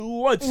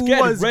What's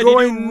ready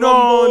going to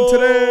on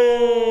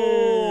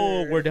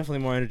today? We're definitely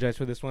more energized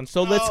for this one.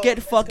 So let's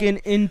get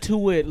fucking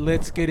into it.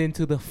 Let's get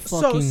into the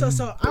fucking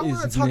So I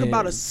want to talk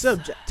about a business.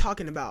 subject.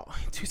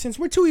 Since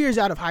we're 2 years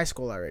out of high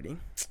school already,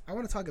 I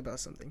want to talk about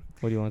something.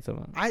 What do you want to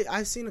talk about?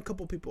 I've seen a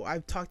couple people.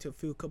 I've talked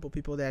to a couple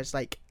people that's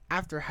like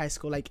after high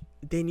school, like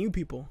they knew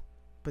people,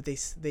 but they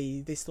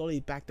slowly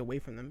backed away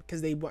from them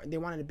because they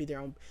wanted to be their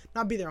own,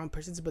 not be their own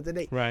persons, but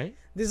they Right.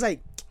 There's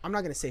like, I'm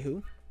not gonna say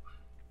who,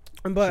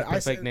 but Put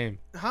a fake name.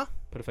 Huh?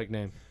 Put a fake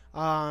name.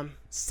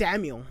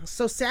 Samuel.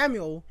 So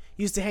Samuel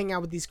used to hang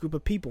out with these group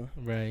of people,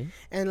 Right.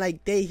 and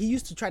like he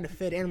used to try to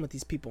fit in with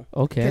these people.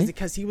 Okay.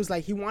 Because he was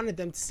like, he wanted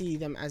them to see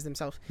them as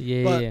themselves.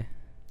 Yeah. but yeah.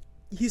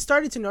 He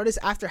started to notice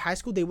after high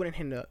school they wouldn't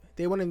hit him up.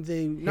 They wouldn't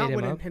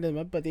hit him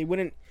up, but they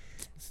wouldn't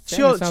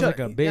Sounds like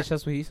a bitch. yeah.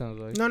 That's what he sounds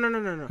like.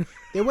 No.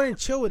 They wouldn't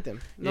chill with them.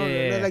 No,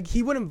 like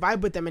he wouldn't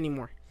vibe with them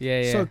anymore.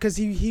 Yeah. So because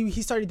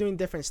he started doing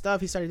different stuff.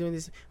 He started doing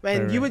this,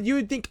 and Right. you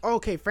would think, oh,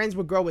 okay, friends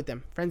would grow with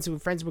them. Friends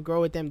would grow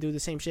with them, do the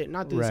same shit,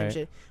 not do the same Right.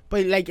 shit,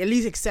 but like at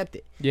least accept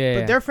it. Yeah.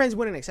 But their friends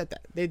wouldn't accept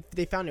that.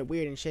 They found it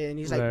weird and shit. And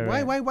he's like,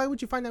 Right. why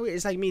would you find that weird?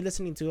 It's like me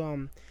listening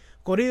to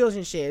corridos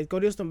and shit,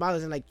 corridos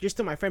tumbados, and like you're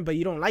still my friend, but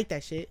you don't like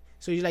that shit.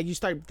 So you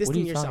start What are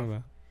distancing you yourself. talking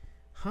about?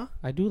 Huh?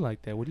 I do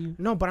like that. What do you?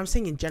 No, but I'm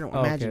saying in general. Oh,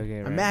 Imagine, okay,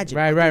 right. imagine.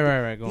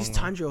 Right. Go These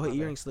on. Tanjiro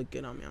earrings look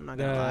good on me. I'm not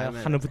gonna lie,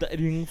 man.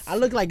 Earrings. I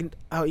look like,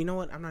 oh, you know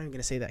what? I'm not even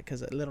gonna say that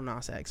because Little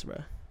Nas X, bro.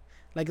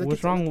 Like, look What's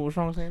at wrong? What's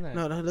wrong with saying that?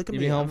 No, look at You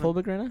me. being I'm not-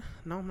 homophobic right now?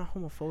 No, I'm not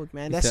homophobic,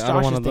 man. He That's said, "I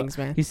don't Josh's wanna things,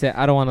 man. He said,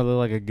 "I don't want to look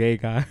like a gay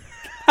guy."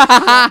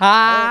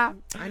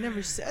 I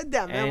never said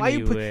that, man. Why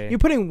Anyway. you're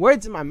putting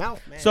words in my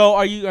mouth, man? So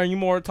are you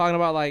more talking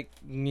about like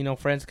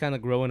friends kind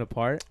of growing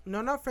apart,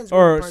 No, not friends. or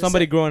growing apart,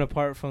 somebody growing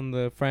apart from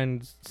the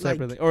friends Like-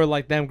 separately, or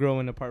like them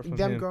growing apart from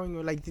them him?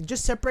 growing, like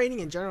just separating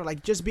in general,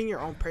 like just being your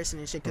own person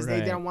and shit, because they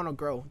Right. don't want to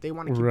grow. They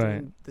want to keep Right.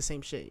 doing the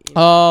same shit. You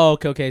know? Oh,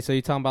 okay. So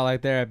you're talking about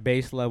like they're at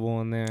base level,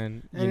 and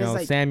then And it's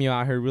like- Samuel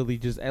out here really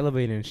just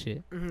elevating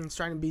shit. He's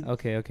trying to be,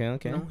 Okay.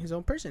 you know, his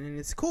own person, and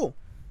it's cool.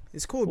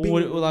 It's cool. What, being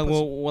your own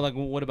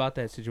person. what about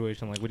that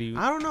situation? Like, what do you?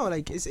 I don't know.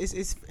 Like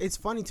it's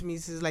funny to me.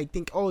 It's just like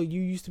think, oh,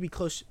 you used to be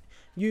close.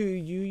 You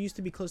used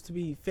to be close to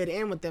be fit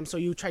in with them, so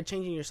you try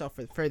changing yourself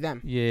for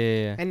them.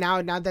 Yeah. And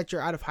now that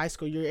you're out of high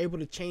school, you're able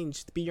to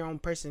change to be your own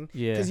person.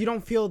 Yeah. Because you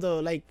don't feel you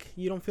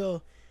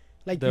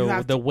The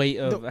have the to, weight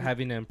of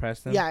having to impress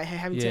them. yeah,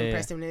 having to Yeah.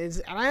 impress them.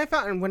 And I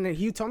felt, and when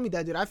he told me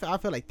that, dude, I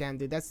felt like, damn,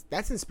 dude,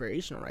 that's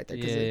inspirational right there.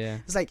 Cause Yeah.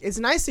 it's like it's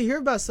nice to hear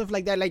about stuff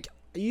like that. Like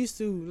I used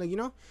to, like, you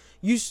know,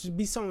 you used to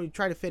be someone who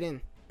try to fit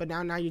in. But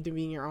now you're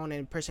doing your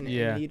own person.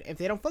 Yeah. And if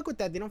they don't fuck with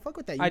that, they don't fuck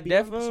with that. You I be your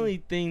own person.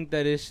 definitely think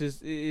that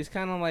it's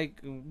kind of like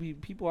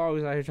people are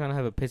always out here trying to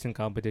have a pissing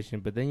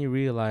competition, but then you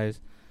realize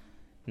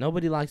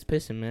nobody likes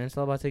pissing, man. It's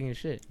all about taking a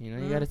shit. You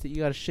know, you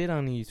gotta shit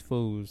on these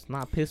fools,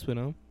 not piss with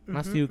them.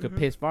 Not so you could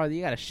piss farther.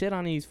 You gotta shit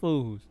on these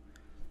fools.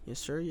 Yes,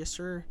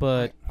 sir.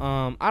 But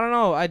I don't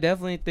know. I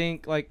definitely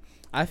think like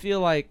I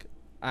feel like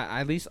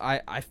at least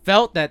I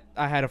felt that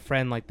I had a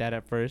friend like that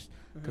at first,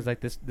 because like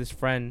this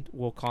friend,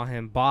 we'll call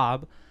him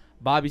Bob.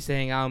 Bob used to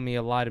hang out with me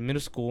a lot in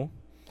middle school,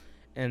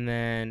 and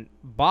then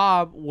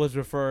Bob was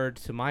referred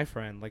to my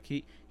friend. Like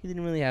he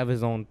didn't really have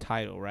his own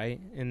title,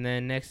 right? And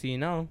then next thing you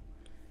know,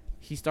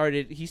 he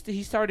started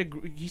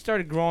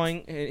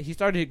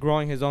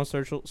growing his own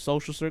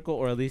social circle,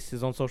 or at least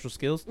his own social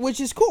skills. Which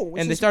is cool.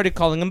 And they started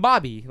calling him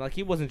Bobby. Like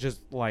he wasn't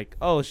just like,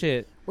 oh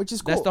shit, which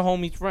is cool. that's the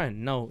homie's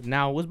friend. No,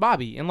 now it was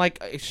Bobby. And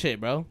like shit,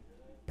 bro,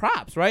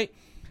 props, right?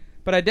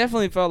 But I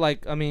definitely felt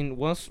like, I mean,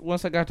 once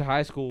I got to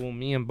high school,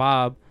 me and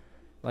Bob,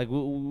 like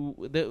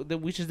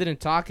we just didn't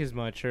talk as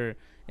much, and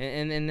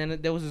then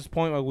there was this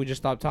point where we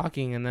just stopped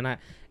talking, and then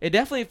it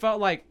definitely felt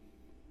like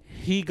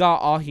he got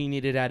all he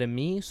needed out of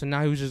me, so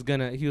now he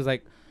was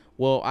like,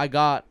 well, I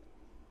got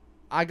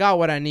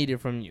what I needed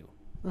from you.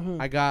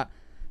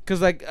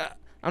 Cause like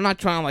I'm not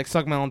trying to like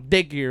suck my own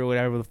dick here or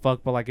whatever the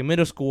fuck, but like in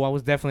middle school I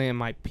was definitely in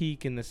my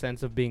peak in the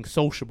sense of being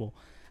sociable.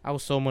 I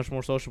was so much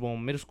more sociable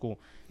in middle school,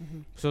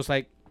 so it's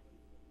like,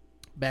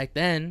 back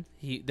then,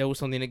 there was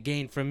something to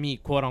gain from me,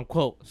 quote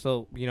unquote.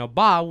 So,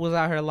 Bob was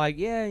out here like,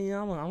 yeah,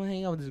 I'm gonna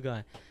hang out with this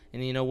guy.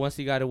 And, once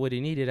he got what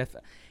he needed,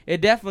 it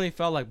definitely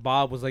felt like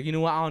Bob was like, you know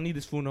what, I don't need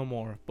this fool no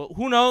more. But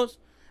who knows?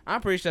 I'm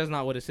pretty sure that's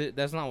not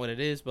what it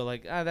is. But,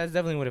 like, that's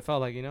definitely what it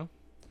felt like, To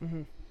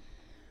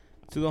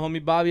the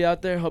homie Bobby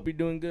out there, hope you're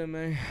doing good,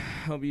 man.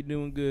 Hope you're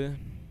doing good.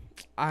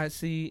 I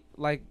see,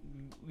 like,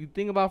 you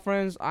think about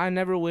friends, I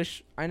never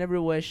wish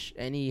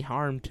any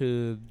harm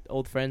to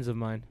old friends of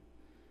mine.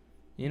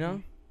 You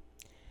know,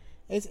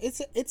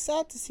 it's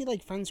sad to see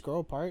like friends grow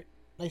apart.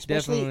 Like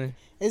especially, definitely.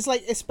 It's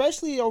like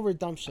especially over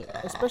dumb shit,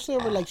 especially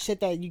over like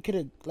shit that you could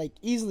have like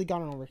easily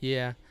gone over.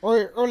 Yeah.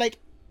 Or like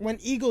when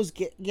egos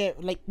get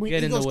like when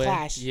get egos in the way.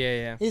 clash.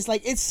 Yeah. It's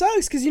like it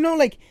sucks because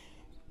like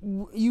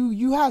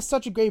you have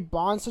such a great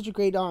bond, such a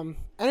great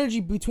energy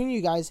between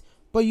you guys,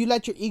 but you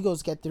let your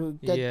egos get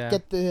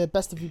the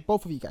best of you,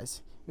 both of you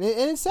guys, and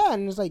it's sad.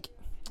 And it's like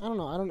I don't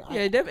know.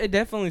 It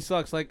definitely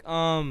sucks. Like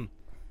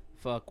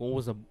fuck, I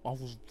was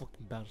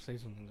fucking about to say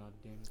something. God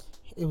damn it.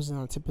 It was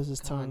on the tip of his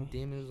tongue. God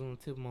damn, it was on the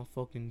tip of my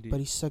fucking dick. But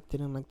he sucked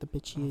it in like the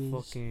bitch he is.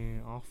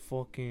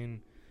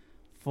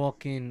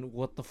 Fucking,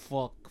 what the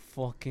fuck?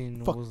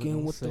 Fucking, what the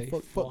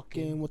fuck?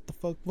 Fucking, what the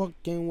fuck?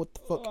 Fucking, what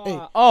the fuck? Hey.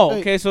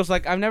 Okay, so it's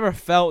like, I've never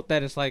felt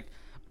that it's like,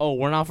 oh,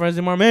 we're not friends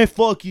anymore. Man,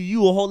 fuck you.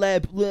 You a whole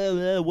lot, blah,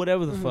 blah,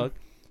 whatever the fuck.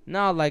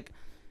 Nah, like,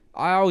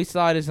 I always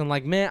thought this and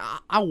like, man,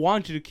 I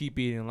want you to keep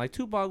eating. Like,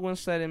 Tupac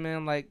once said it,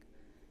 man, like,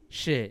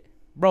 shit.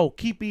 Bro,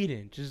 keep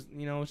eating. Just,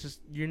 it's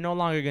just, you're no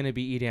longer going to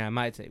be eating at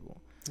my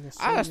table. Yes,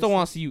 I still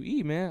want to see you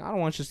eat, man. I don't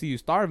want you to see you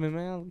starving,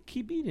 man.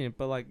 Keep eating.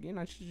 But, like, the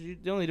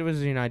only difference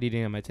is you're not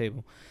eating at my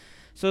table.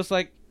 So it's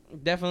like,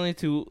 definitely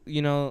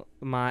to,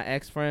 my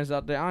ex-friends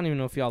out there. I don't even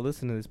know if y'all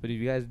listen to this, but if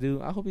you guys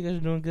do, I hope you guys are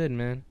doing good,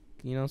 man.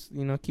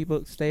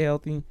 Stay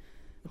healthy.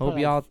 Hope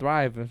y'all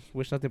thrive.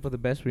 Wish nothing but the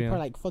best for you.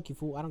 Probably like, fuck you,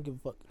 fool. I don't give a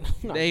fuck.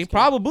 No, they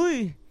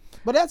probably.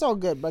 But that's all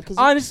good, because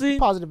honestly,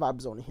 positive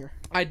vibes on here.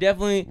 I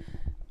definitely,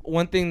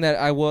 one thing that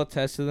I will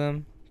attest to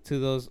them, to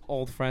those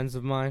old friends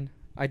of mine,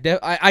 I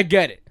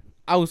get it.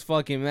 I was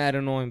fucking mad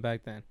annoying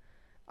back then.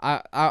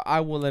 I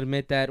will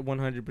admit that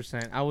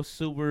 100%. I was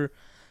super,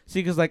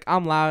 because like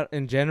I'm loud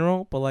in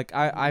general, but like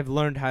I've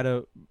learned how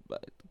to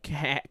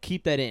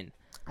keep that in.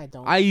 I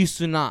don't. I used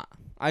to not.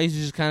 I used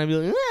to just kind of be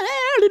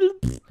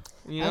like,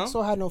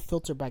 Axel had no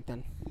filter back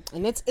then,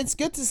 and it's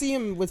good to see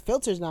him with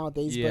filters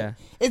nowadays. Yeah.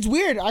 But it's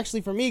weird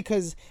actually for me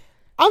because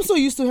I'm so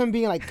used to him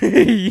being like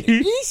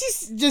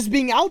he's just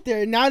being out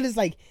there. And now it's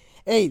like,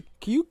 hey,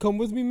 can you come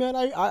with me, man?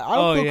 I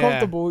don't feel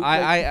comfortable.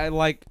 I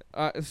like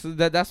so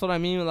that's what I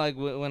mean. Like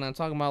when I'm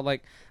talking about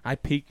like I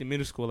peaked in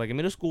middle school. Like in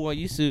middle school, I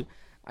used to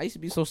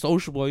be so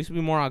sociable. I used to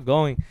be more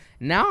outgoing.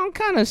 Now I'm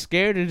kind of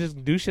scared to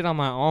just do shit on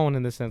my own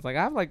in the sense. Like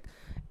I have like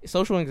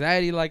social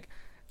anxiety. Like.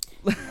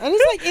 And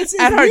it's like it's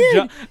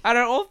weird. At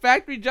our old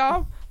factory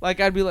job,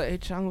 like I'd be like, "Hey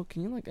Chango,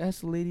 can you like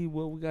ask the lady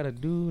what we gotta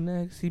do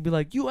next?" He'd be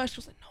like, "You ask." I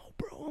was like, "No,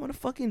 bro, I'm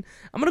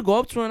gonna go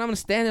up to her and I'm gonna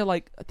stand there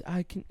like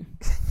I can."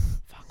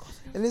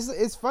 And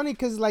it's funny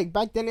because like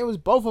back then it was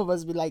both of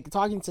us be like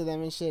talking to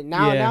them and shit.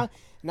 Now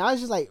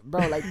it's just like,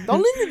 bro, like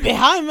don't leave me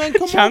behind, man.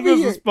 Come over here.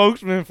 Chango's the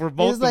spokesman for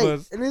both of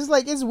us. And it's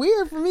like it's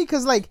weird for me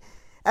because like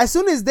as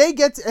soon as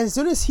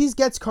he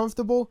gets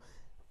comfortable,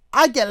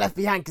 I get left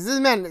behind because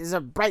this man is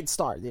a bright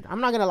star, dude. I'm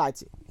not gonna lie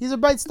to you. He's a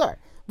bright star.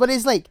 But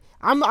it's like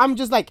I'm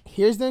just like,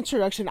 here's the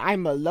introduction.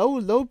 I'm a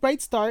low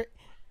bright star.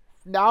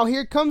 Now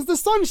here comes the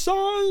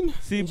sunshine.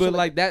 See, but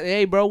like that,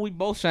 hey, bro, we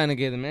both shine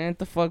together, man.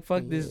 The fuck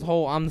this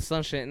whole I'm the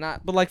sunshine.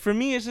 But like for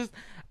me, it's just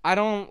I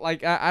don't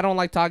like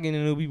talking to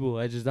new people.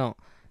 I just don't.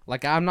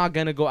 Like I'm not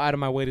gonna go out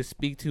of my way to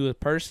speak to a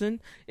person.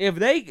 If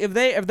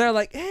they're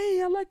like,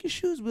 hey, I like your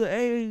shoes, but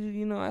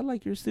hey, I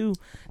like yours too.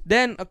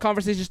 Then a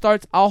conversation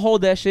starts. I'll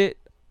hold that shit.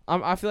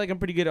 I feel like I'm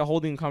pretty good at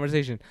holding a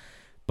conversation,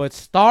 but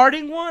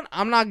starting one,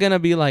 I'm not gonna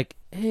be like,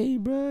 "Hey,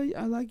 bro,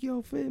 I like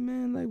your fit,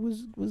 man. Like,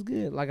 what's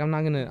good?" Like, I'm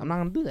not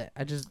gonna do that.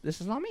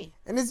 This is not me.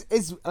 And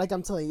it's like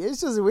I'm telling you,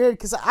 it's just weird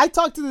because I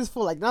talk to this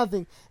fool like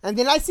nothing, and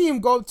then I see him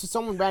go up to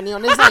someone brand new,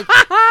 and it's like,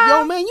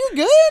 "Yo, man, you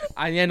good?"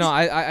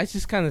 I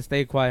just kind of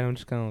stay quiet. I'm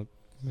just kind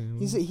of.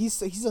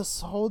 He's a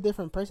whole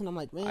different person. I'm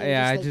like, man.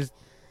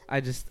 I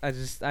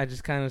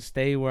just kind of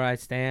stay where I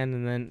stand,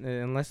 and then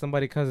unless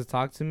somebody comes to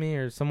talk to me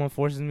or someone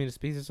forces me to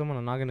speak to someone,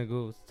 I'm not gonna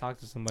go talk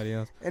to somebody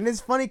else. And it's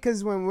funny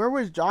because when we're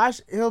with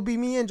Josh, it'll be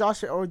me and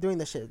Josh or doing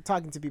the shit,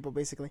 talking to people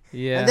basically.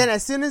 Yeah. And then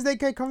as soon as they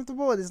get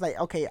comfortable, it's like,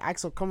 okay,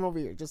 Axel, come over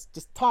here, just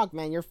talk,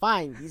 man. You're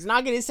fine. He's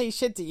not gonna say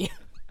shit to you.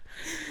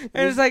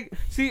 And it's like,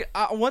 see,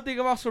 one thing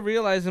I've also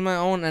realized in my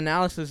own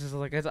analysis is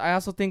like, I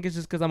also think it's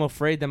just because I'm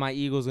afraid that my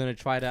ego's gonna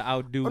try to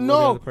outdo the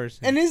other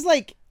person. And it's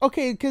like,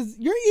 okay, because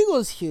your ego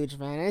is huge,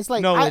 man. And it's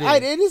like,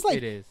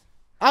 it is.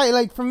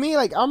 For me,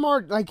 like, I'm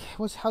more like,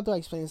 how do I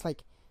explain? It's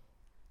like,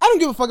 I don't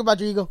give a fuck about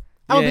your ego.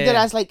 I don't be that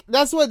ass. Like,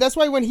 that's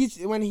why when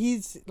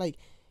he's like.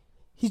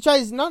 He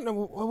tries not.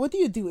 What do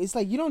you do? It's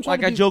like you don't try.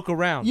 Like I joke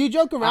around. You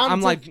joke around.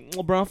 I'm like,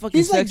 well, bro, I'm fucking.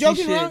 He's like sexy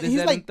joking shit. around.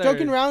 He's like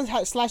joking around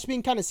 /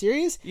 being kind of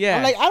serious. Yeah.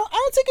 I'm like, I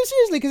don't take him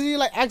seriously because you're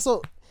like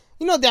Axel.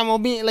 Damn well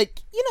being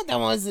like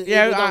damn well.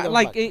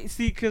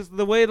 See, because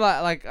the way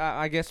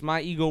I guess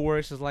my ego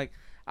works is like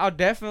I'll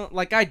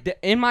definitely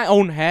in my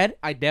own head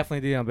I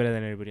definitely think I'm better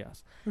than everybody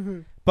else. Mm-hmm.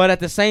 But at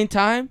the same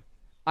time,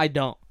 I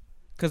don't.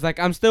 Because, like,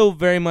 I'm still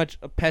very much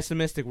a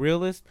pessimistic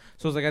realist.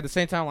 So, it's like, at the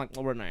same time, like,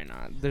 well, we're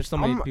not. There's so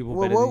many people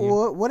better than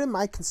you. What am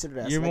I considered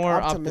as? You're like,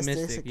 more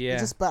optimistic,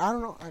 yeah. But I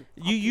don't know.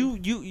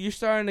 You're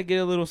starting to get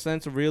a little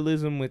sense of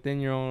realism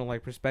within your own,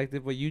 like,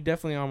 perspective. But you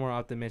definitely are more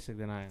optimistic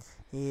than I am.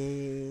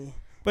 Yeah.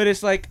 But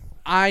it's like,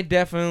 I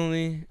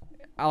definitely...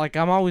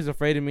 I'm always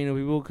afraid of meeting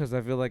people because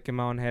I feel like in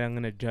my own head I'm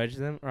going to judge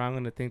them or I'm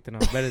going to think that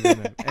I'm better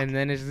than them. And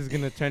then it's just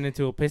going to turn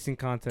into a pissing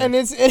contest.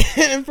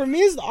 And for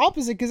me, it's the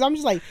opposite because I'm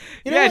just like,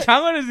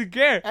 Chango doesn't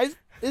care.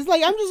 It's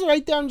like, I'm just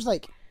right there. I'm just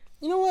like,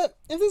 you know what?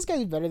 If this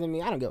guy's better than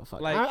me, I don't give a fuck.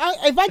 Like,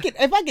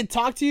 if I could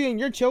talk to you and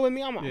you're chill with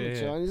me, I'm gonna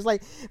chill. And it's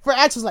like, for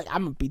Axel's like,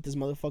 I'm gonna beat this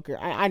motherfucker.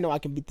 I know I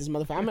can beat this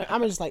motherfucker.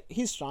 I'm just like,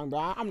 he's strong, bro.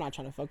 I'm not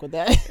trying to fuck with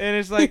that. And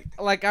it's like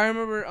I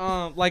remember,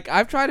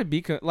 I've tried to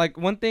be,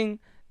 one thing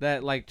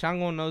that like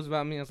Chango knows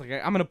about me. It's like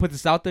I'm gonna put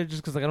this out there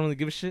just because like I don't really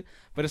give a shit.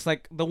 But it's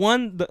like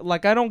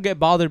like I don't get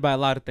bothered by a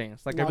lot of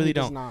things. Like I really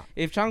don't. Not.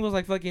 If Chango's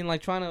like fucking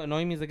like trying to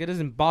annoy me, it's like it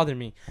doesn't bother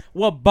me.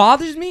 What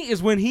bothers me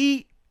is when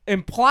he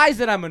implies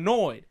that I'm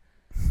annoyed,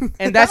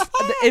 and that's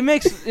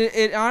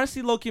it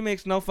honestly low-key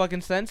makes no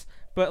fucking sense,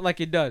 but like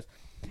it does.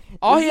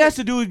 All he has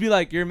to do is be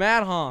like, "You're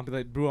mad, huh?" I'll be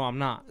like, "Bro, I'm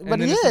not." But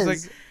he is.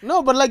 Like,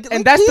 no, but like,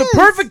 and that's the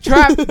perfect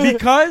trap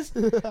because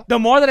the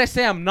more that I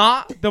say I'm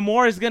not, the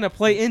more it's gonna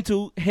play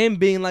into him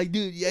being like,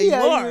 "Dude, yeah, you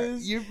are.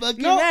 You're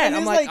fucking mad."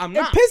 I'm like, "I'm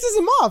not." It pisses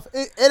him off.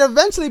 It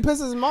eventually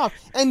pisses him off.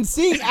 And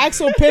seeing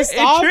Axel pissed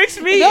off, it tricks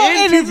me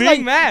into being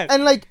like, mad.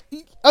 And like,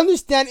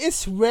 understand,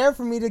 it's rare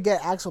for me to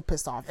get Axel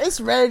pissed off.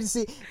 It's rare to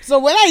see. So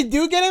when I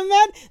do get him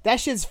mad, that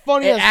shit's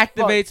funny. It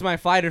activates my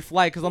fight or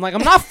flight because I'm like,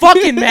 I'm not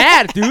fucking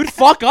mad, dude.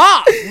 Fuck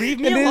off. Leave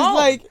me alone. It's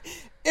like,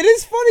 it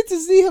is funny to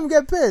see him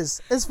get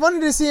pissed. It's funny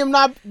to see him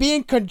not be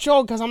in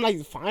control because I'm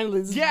like,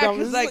 finally, this is dumb.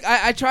 Because like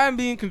I try and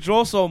be in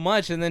control so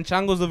much, and then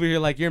Chango's over here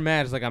like, you're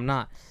mad. It's like, I'm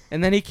not.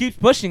 And then he keeps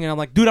pushing, and I'm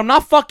like, dude, I'm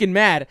not fucking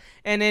mad.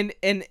 And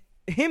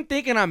him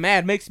thinking I'm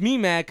mad makes me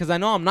mad because I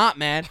know I'm not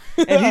mad,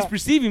 and he's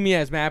perceiving me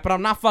as mad, but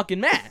I'm not fucking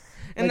mad.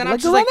 And then I'm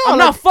just like, I'm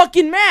not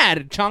fucking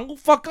mad, Chango,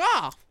 fuck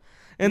off.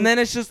 And then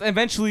it's just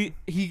eventually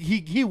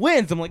he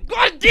wins. I'm like,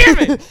 God damn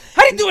it!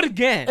 How do you do it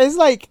again? It's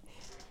like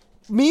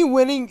me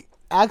winning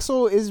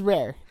Axel is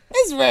rare.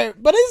 It's rare,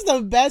 but it's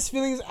the best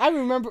feelings. I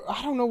remember,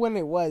 I don't know when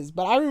it was,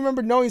 but I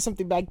remember knowing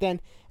something back then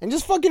and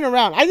just fucking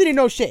around. I didn't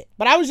know shit,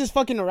 but I was just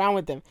fucking around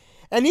with him.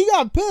 And he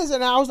got pissed,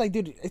 and I was like,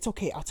 dude, it's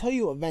okay. I'll tell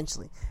you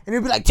eventually. And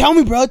he'd be like, tell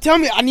me, bro. Tell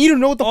me. I need to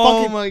know what the fuck.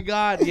 Oh, my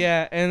God.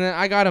 Yeah. And then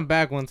I got him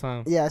back one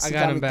time. Yes, I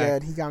got him back.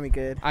 Good. He got me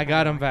good. I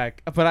got him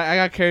back. But I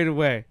got carried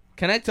away.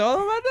 Can I tell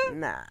them about that?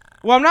 Nah.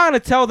 Well, I'm not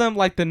going to tell them,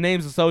 like, the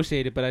names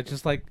associated, but I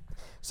just, like...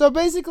 So,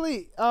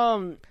 basically,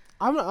 I'm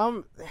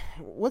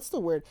what's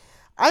the word?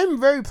 I'm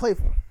very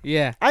playful.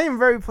 Yeah. I am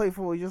very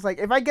playful. Just, like,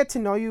 if I get to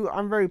know you,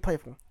 I'm very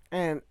playful.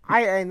 And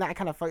that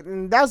kind of fuck.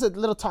 And that was a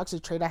little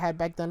toxic trait I had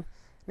back then.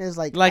 And it was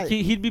like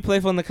he'd be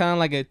playful in the kind of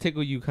like a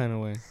tickle you kind of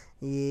way.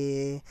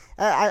 Yeah,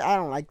 I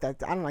don't like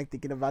that. I don't like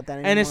thinking about that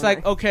anymore. And it's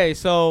like, okay,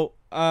 so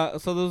there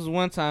was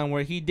one time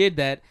where he did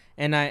that,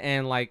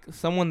 and like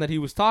someone that he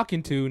was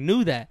talking to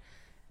knew that,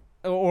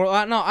 or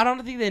no, I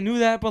don't think they knew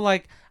that, but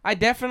like I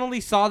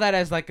definitely saw that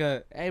as like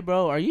a, hey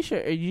bro, are you sure?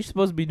 Are you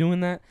supposed to be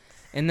doing that?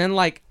 And then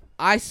like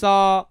I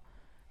saw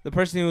the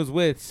person he was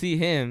with see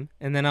him,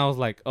 and then I was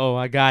like, oh,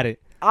 I got it.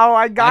 Oh,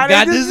 I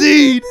got the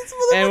seed.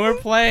 And we're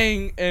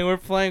playing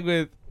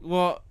with,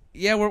 well,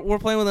 yeah, we're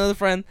playing with another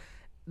friend.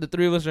 The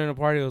three of us are in a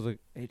party. I was like,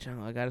 hey,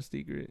 Chango, I got a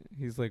secret.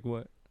 He's like,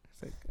 what?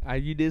 It's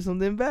like, you did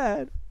something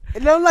bad.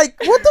 And I'm like,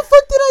 what the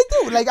fuck did I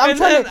do? Like,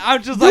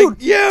 I'm just like,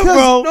 yeah,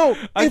 bro. No,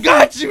 I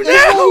got you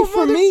now.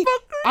 For me,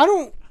 I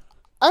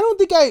don't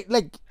think I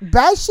like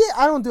bad shit.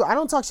 I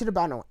don't talk shit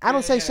about no one. I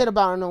don't say shit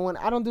about no one.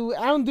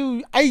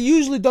 I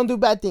usually don't do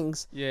bad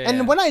things. Yeah.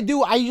 And when I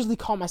do, I usually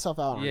call myself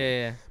out on it.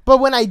 Yeah. But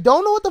when I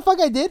don't know what the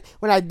fuck I did,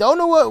 when I don't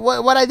know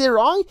what I did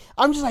wrong,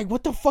 I'm just like,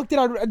 what the fuck did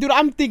I do? Dude,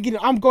 I'm thinking,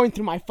 I'm going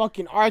through my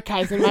fucking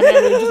archives in my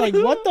memory. Just like,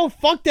 what the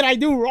fuck did I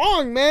do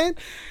wrong, man?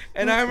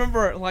 And I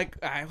remember,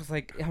 like, I was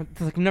like, I'm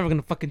never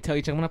going to fucking tell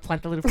you. I'm going to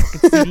plant a little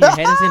fucking seed in your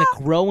head. It's going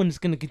to grow and it's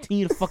going to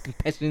continue to fucking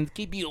pester and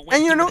keep you awake,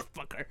 and you know,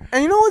 motherfucker.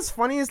 And you know what's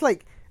funny is,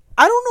 like,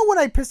 I don't know when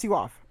I pissed you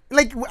off.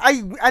 Like,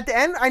 at the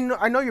end,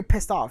 I know you're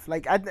pissed off.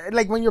 Like,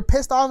 when you're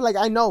pissed off, like,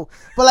 I know.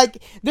 But,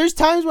 like, there's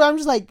times where I'm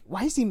just like,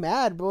 why is he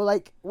mad, bro?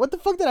 Like, what the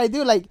fuck did I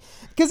do? Like,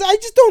 because I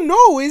just don't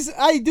know.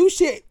 I do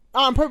shit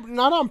on purpose,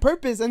 not on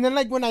purpose. And then,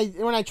 like, when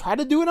I try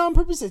to do it on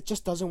purpose, it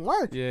just doesn't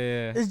work.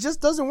 Yeah. It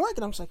just doesn't work.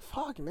 And I'm just like,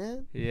 fuck,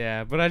 man.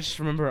 Yeah, but I just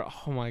remember,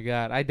 oh, my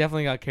God. I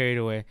definitely got carried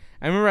away.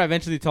 I remember I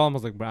eventually told him, I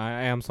was like, bro,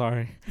 I am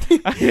sorry. And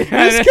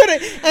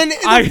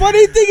the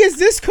funny thing is,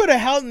 this could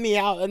have helped me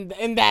out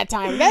in that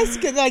time.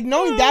 That's like,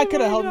 knowing that could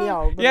have helped me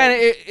out. Yeah,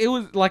 like, it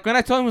was like, when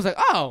I told him, he was like,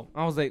 oh.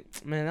 I was like,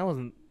 man, that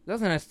wasn't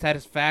a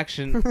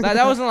satisfaction.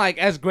 that wasn't like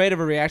as great of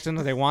a reaction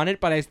as I wanted,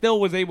 but I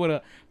still was able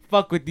to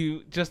fuck with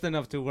you just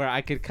enough to where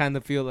I could kind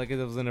of feel like it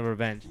was in a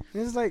revenge.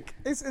 It's like,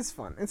 it's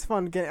fun. It's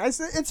fun getting.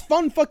 It's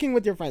fun fucking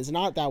with your friends,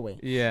 not that way.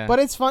 Yeah. But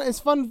it's fun. It's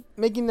fun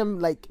making them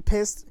like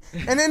pissed,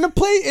 and in a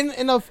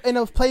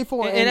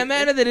playful in a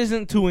manner that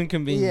isn't too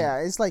inconvenient. Yeah,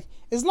 it's like,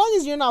 as long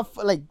as you're not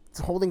like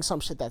holding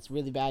some shit that's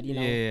really bad, you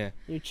know. Yeah.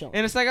 You're chill.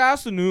 And it's like, I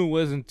also knew it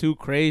wasn't too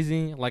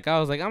crazy. Like, I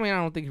was like, I mean, I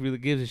don't think he really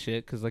gives a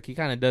shit because like he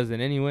kind of does it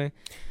anyway.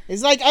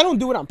 It's like, I don't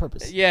do it on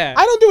purpose. Yeah.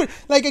 I don't do it.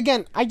 Like,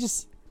 again, I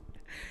just.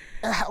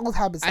 Old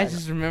habits. I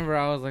just remember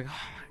I was like, oh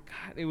my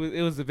God,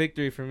 it was a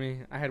victory for me.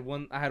 I had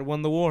won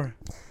the war.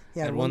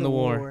 Yeah, I had won the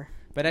war.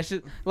 But I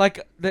should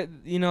like that,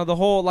 you know, the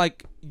whole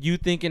like you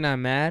thinking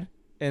I'm mad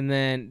and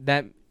then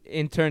that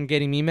in turn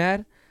getting me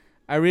mad.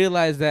 I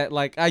realized that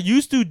like I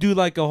used to do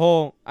like a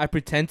whole I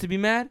pretend to be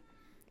mad,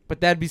 but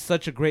that'd be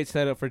such a great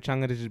setup for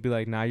Changa to just be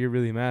like, nah, you're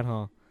really mad,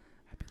 huh?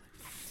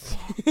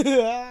 I'd be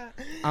like,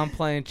 I'm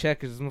playing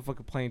checkers. This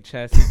motherfucker playing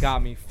chess. He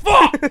got me.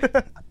 Fuck.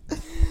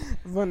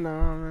 But no,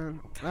 man.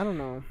 I don't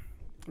know.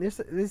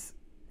 This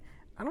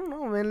I don't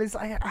know, man.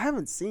 I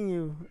haven't seen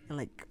you in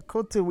like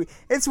close to a week.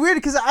 It's weird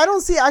because I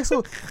don't see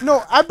actual.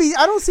 No, I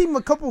don't see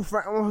a couple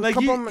friends. Like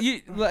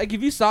like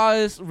if you saw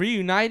us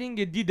reuniting,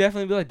 you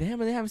definitely be like, damn,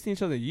 they haven't seen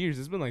each other in years.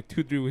 It's been like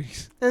 2-3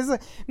 weeks. It's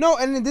like no,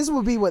 and this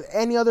would be with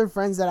any other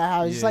friends that I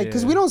have. It's like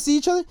because we don't see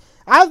each other.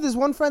 I have this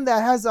one friend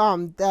that has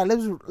that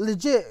lives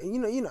legit. You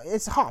know,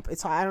 it's Hop.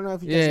 It's I don't know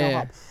if you guys know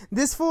Hop.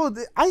 This fool,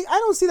 I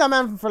don't see that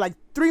man for like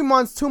 3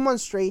 months, 2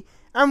 months straight.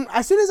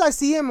 As soon as I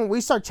see him and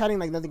we start chatting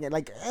like nothing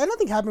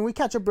happened. We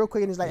catch up real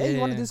quick and he's like, hey, you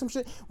want to do some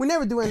shit? We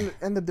never do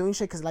end up doing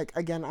shit because like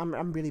again,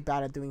 I'm really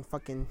bad at doing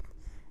fucking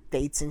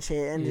dates and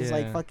shit and just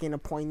like fucking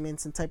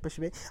appointments and type of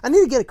shit. I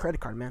need to get a credit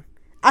card, man.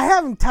 I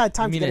haven't had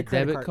time to get a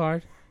credit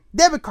card.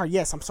 Debit card,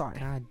 yes. I'm sorry.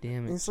 God damn it.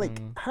 And it's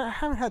like I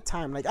haven't had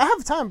time. Like I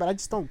have time, but I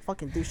just don't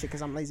fucking do shit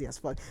because I'm lazy as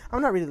fuck.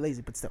 I'm not really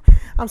lazy, but still,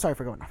 I'm sorry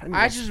for going off.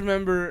 I just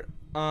remember,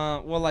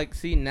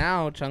 see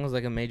now Chung's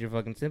like a major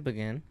fucking simp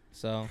again.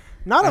 So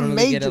not a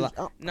major.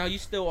 No, you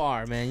still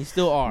are, man. You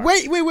still are.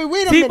 Wait a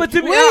minute. But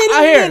to me,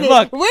 I hear.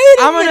 Look,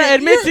 I'm gonna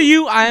admit to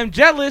you, I am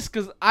jealous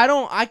because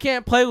I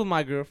can't play with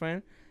my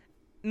girlfriend.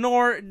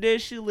 Nor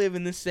does she live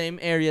in the same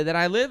area that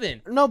I live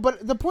in. No,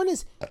 but the point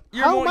is,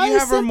 you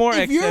have her more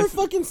if you're a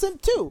fucking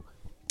simp too.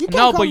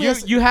 No, but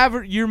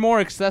you're more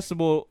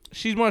accessible.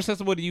 She's more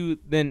accessible to you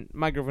than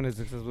my girlfriend is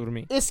accessible to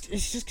me. It's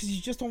just because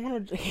you just don't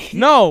want to.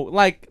 No,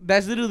 like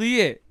that's literally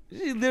it.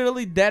 She's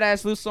literally dead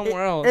ass lives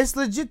somewhere else. It's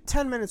legit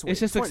 10 minutes away.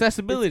 It's just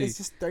accessibility. It's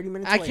just 30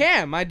 minutes away. I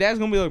can't. My dad's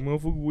gonna be like,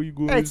 motherfucker, where you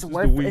going? It's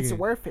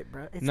worth it,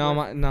 bro.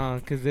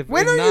 Because if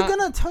when are you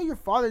gonna tell your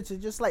father to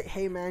just like,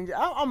 hey man,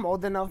 I'm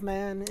old enough,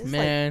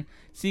 man.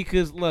 See,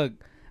 cause look,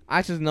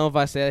 I just know if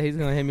I say that, he's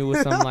gonna hit me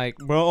with something like,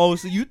 bro,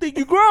 so you think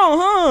you grown,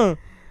 huh?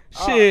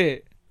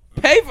 Shit.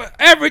 Pay for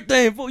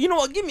everything. You know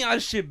what? Give me all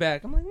this shit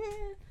back. I'm like,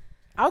 man.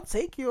 I'll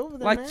take you over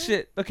there, like man.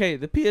 Shit. Okay,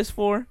 the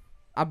PS4,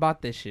 I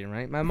bought this shit,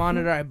 right? My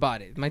monitor, I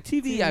bought it. My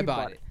TV, I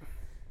bought it.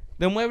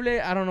 The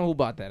mueble, I don't know who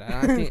bought that.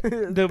 I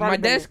think my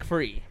desk,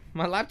 free.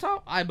 My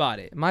laptop, I bought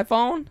it. My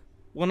phone,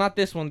 well, not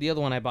this one. The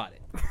other one, I bought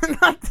it.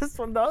 Not this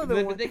one, the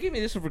other one. They gave me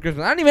this one for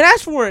Christmas. I didn't even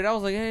ask for it. I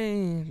was like,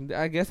 hey,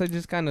 I guess I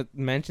just kind of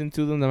mentioned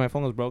to them that my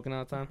phone was broken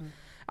all the time. Mm-hmm.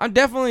 I'm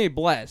definitely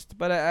blessed,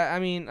 but I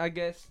mean, I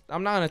guess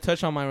I'm not gonna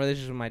touch on my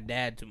relationship with my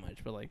dad too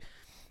much, but like,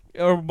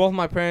 or both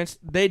my parents,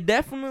 they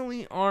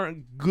definitely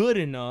aren't good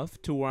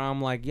enough to where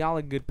I'm like, y'all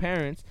are good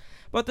parents,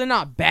 but they're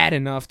not bad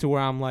enough to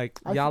where I'm like,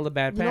 y'all are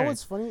bad parents. You know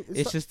what's funny?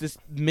 It's just this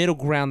middle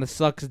ground that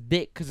sucks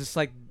dick, because it's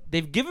like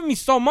they've given me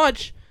so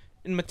much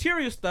in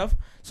material stuff,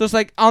 so it's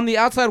like on the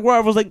outside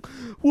world, I was like,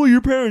 well,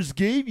 your parents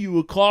gave you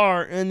a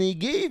car and they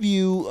gave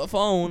you a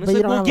phone. It's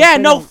like, well, yeah,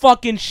 no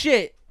fucking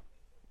shit.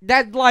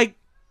 That like.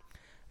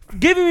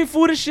 Giving me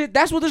food and shit,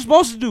 that's what they're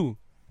supposed to do.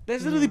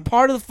 That's literally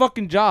part of the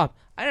fucking job.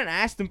 I didn't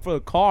ask them for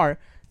a car.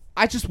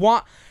 I just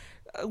want,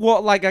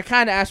 I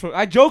kind of asked for it.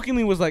 I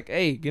jokingly was like,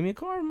 hey, give me a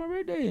car on my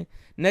birthday.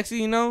 Next thing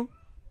you know,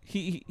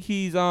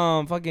 he's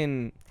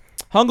fucking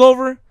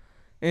hungover,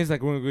 and he's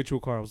like, we're going to get you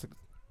a car. I was like,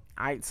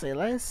 I'd say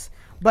less.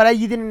 But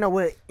you didn't know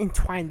what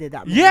entwined did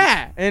that.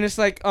 Yeah, and it's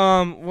like,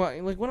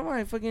 like one of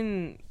my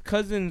fucking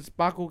cousins,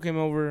 Paco, came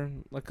over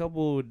a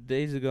couple of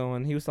days ago,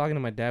 and he was talking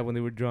to my dad when they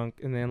were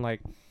drunk, and then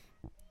like,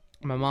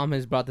 my mom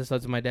has brought this up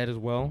to my dad as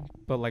well,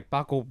 but like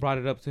Paco brought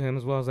it up to him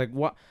as well. I was like,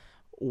 what?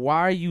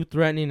 Why are you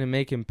threatening to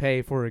make him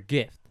pay for a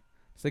gift?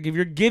 It's like if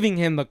you're giving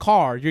him the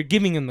car, you're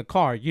giving him the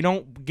car. You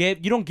don't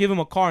give him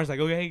a car. It's like,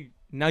 okay, hey,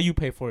 now you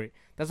pay for it.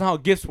 That's not how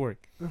gifts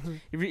work. Mm-hmm.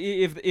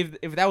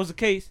 If that was the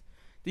case,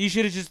 then you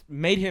should have just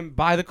made him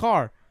buy the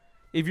car.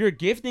 If you're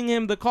gifting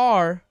him the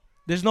car,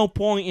 there's no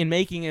point in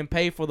making him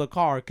pay for the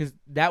car because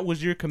that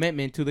was your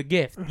commitment to the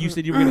gift. Mm-hmm. You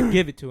said you were gonna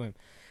give it to him,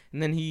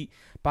 and then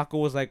Paco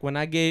was like, when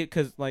I gave,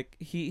 because like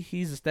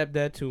he's a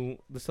stepdad to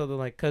this other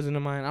like cousin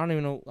of mine. I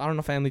don't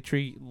know family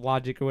tree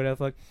logic or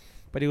whatever,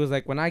 but he was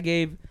like, when I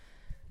gave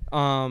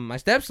my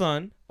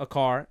stepson a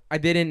car, I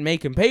didn't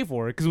make him pay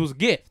for it because it was a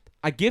gift.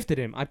 I gifted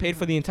him. I paid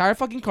for the entire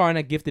fucking car and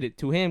I gifted it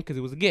to him because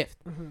it was a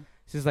gift. Mm-hmm.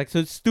 So it's like, so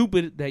it's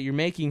stupid that you're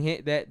making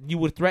him, that you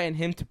would threaten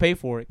him to pay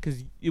for it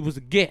because it was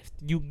a gift.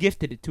 You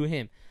gifted it to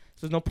him.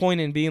 So there's no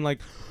point in being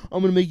like, I'm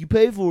gonna make you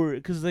pay for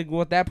it because like,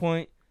 well, at that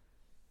point,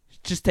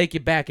 just take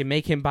it back and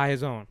make him buy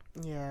his own.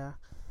 Yeah.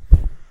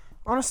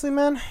 Honestly,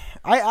 man,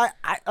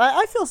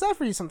 I feel sad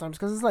for you sometimes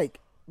because it's like,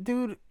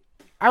 dude,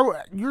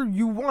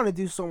 you want to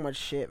do so much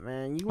shit,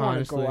 man. You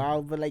want to go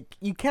out, but like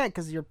you can't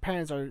because your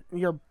parents are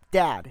your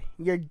dad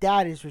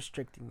is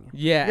restricting you.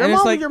 Yeah, your and mom,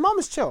 it's like, your mom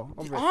is chill.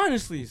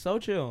 Honestly, so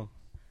chill,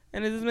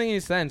 and it doesn't make any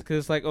sense because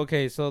it's like,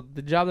 okay, so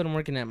the job that I'm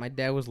working at, my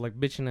dad was like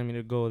bitching at me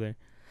to go there.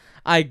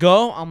 I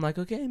go, I'm like,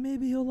 okay,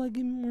 maybe he'll like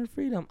give me more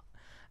freedom.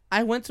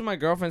 I went to my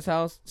girlfriend's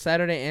house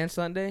Saturday and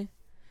Sunday,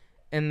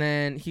 and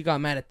then he got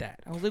mad at that.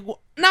 I was like,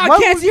 well, I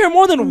can't see her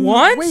more than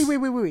once?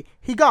 Wait.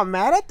 He got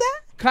mad at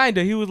that?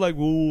 Kinda. He was like,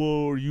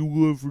 well, are you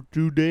good for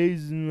 2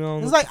 days? And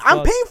it's like,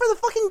 I'm paying for the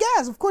fucking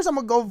gas. Of course I'm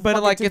going to go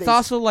But like, it's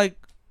also like,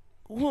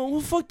 what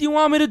the fuck do you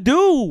want me to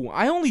do?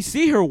 I only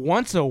see her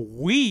once a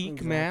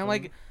week, man.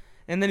 Like,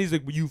 And then he's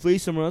like, well, you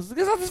face somewhere else. It's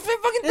not the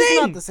same fucking thing.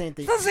 It's not the same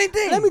thing. It's not the same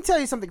thing. Let me tell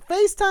you something.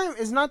 FaceTime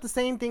is not the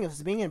same thing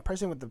as being in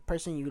person with the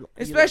person you.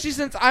 Especially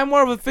since I'm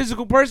more of a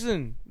physical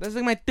person. That's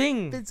like my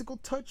thing. Physical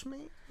touch,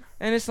 mate.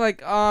 And it's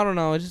like, I don't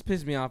know. It just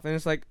pissed me off. And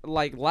it's like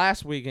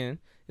last weekend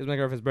is my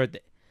girlfriend's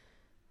birthday.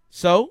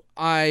 So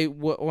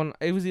when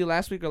it was either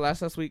last week or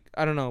last week,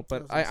 I don't know,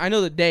 but I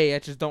know the day. I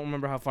just don't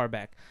remember how far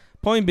back.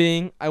 Point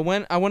being, I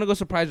want to go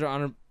surprise her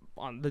on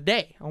the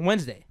day, on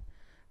Wednesday.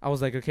 I was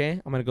like,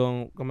 okay, I'm gonna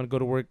go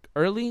to work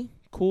early,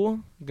 cool.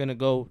 I'm gonna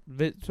go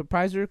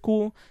surprise her,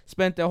 cool.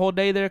 Spent the whole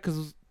day there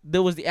because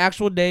there was the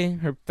actual day.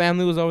 Her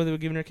family was over. They were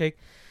giving her cake.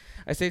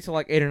 I stayed till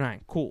like 8 or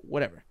 9. Cool,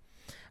 whatever.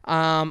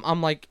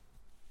 I'm like,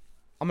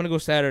 I'm gonna go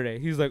Saturday.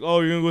 He's like, oh,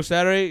 you're gonna go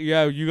Saturday?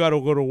 Yeah, you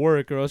gotta go to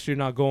work or else you're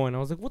not going. I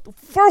was like,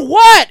 for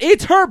what?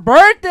 It's her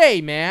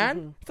birthday, man.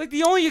 Mm-hmm. It's like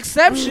the only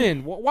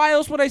exception. Why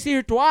else would I see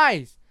her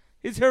twice?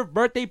 It's her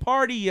birthday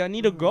party. I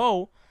need to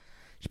go.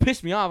 She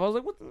pissed me off. I was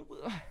like, what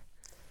the...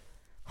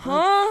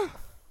 Huh?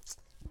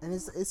 And it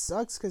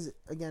sucks because,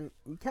 again,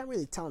 you can't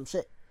really tell him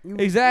shit.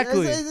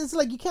 Exactly. It's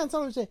like you can't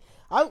tell him shit.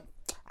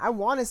 I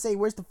want to say,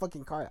 where's the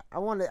fucking car? I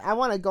want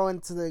to go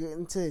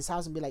into his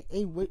house and be like,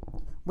 hey,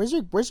 where's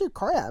your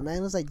car at, man?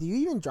 It was like, do you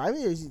even drive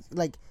it? Or is it,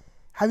 like,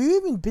 have you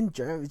even been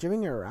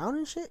driving it around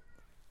and shit?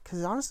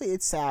 Because honestly,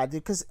 it's sad,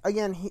 dude. Because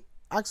again,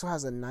 Axel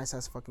has a nice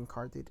ass fucking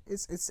car, dude.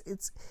 It's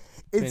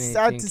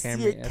sad to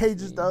see it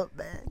caged up,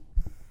 man.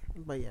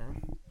 But yeah.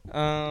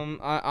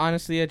 I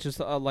just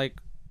like,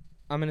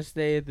 I'm gonna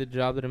stay at the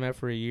job that I'm at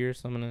for a year,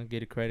 so I'm gonna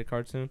get a credit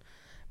card soon.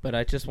 But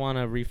I just want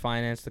to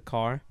refinance the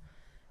car,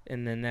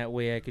 and then that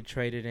way I could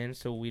trade it in,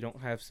 so we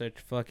don't have such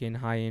fucking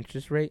high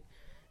interest rate.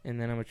 And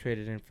then I'm gonna trade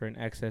it in for an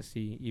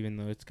XSE, even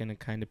though it's gonna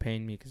kind of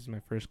pain me because it's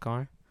my first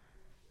car.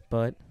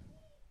 But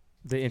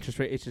the interest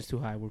rate is just too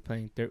high. We're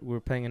paying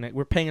an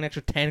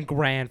extra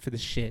 $10,000 for this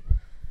shit.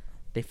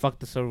 They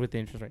fucked us over with the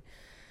interest rate.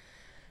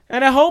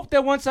 And I hope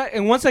that once I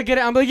get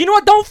it, I'm like, you know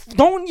what?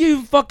 Don't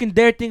you fucking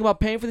dare think about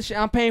paying for this shit.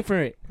 I'm paying for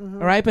it.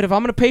 Mm-hmm. All right? But if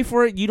I'm going to pay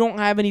for it, you don't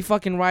have any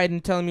fucking right in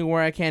telling me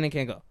where I can and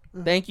can't go.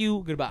 Mm-hmm. Thank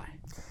you. Goodbye.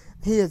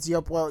 He hits you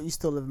up. Well, you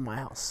still live in my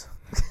house.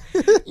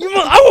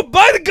 I will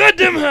buy the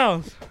goddamn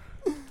house.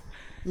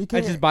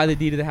 I just buy the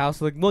deed of the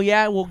house. Like, well,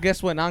 yeah. Well,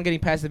 guess what? Now I'm getting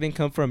passive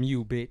income from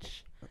you,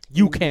 bitch.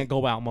 You can't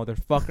go out,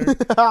 motherfucker.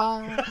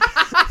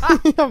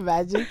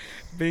 Imagine.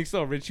 Being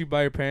so rich, you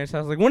buy your parents'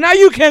 house. Like, well, now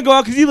you can't go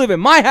out because you live in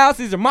my house.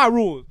 These are my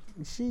rules.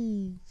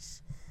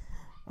 Jeez.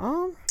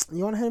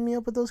 You want to hit me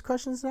up with those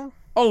questions now?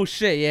 Oh,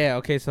 shit, yeah.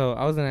 Okay, so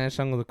I was going to ask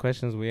Jungle the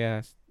questions we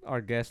asked our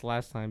guest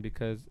last time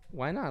because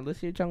why not? Let's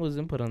hear Jungle's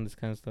input on this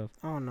kind of stuff.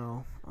 Oh,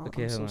 no.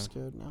 Okay, I'm so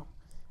scared now.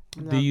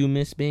 Do you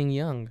miss being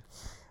young?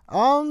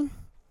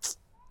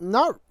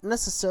 Not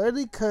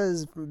necessarily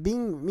because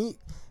being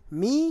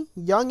me,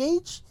 young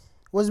age,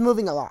 was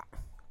moving a lot.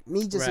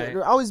 Me just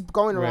always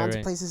going around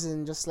to places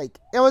and just like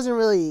it wasn't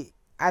really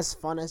as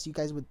fun as you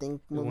guys would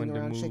think moving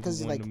around shit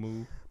because like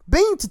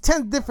being to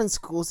 10 different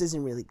schools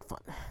isn't really fun.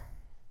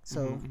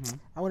 So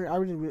I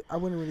wouldn't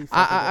really.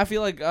 I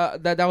feel like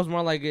that was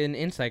more like an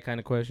insight kind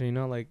of question. You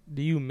know, like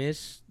do you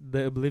miss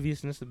the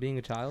obliviousness of being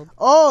a child?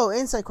 Oh,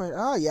 insight question.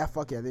 Oh yeah,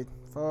 fuck yeah, dude.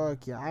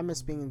 Fuck yeah, I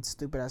miss being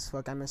stupid as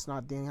fuck. I miss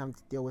not having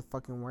to deal with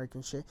fucking work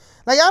and shit.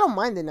 Like I don't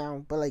mind it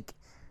now, but like.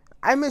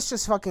 I miss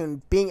just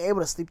fucking being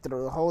able to sleep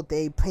through the whole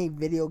day, playing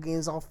video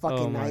games all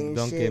fucking night and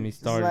don't shit. Don't get me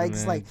started, man.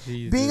 It's like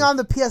being on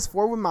the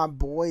PS4 with my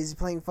boys,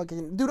 playing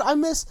fucking... Dude, I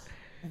miss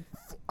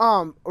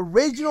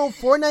original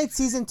Fortnite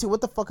Season 2. What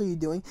the fuck are you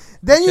doing?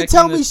 Then you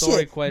tell me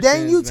shit.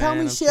 Then you tell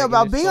me shit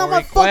about being on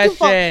my fucking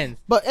phone.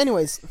 But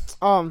anyways,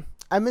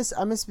 I miss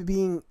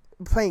playing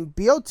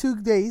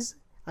BO2 days.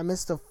 I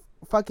miss the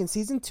fucking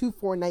Season 2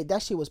 Fortnite.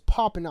 That shit was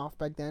popping off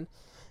back then.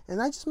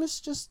 And I just miss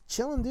just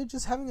chilling, dude,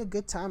 just having a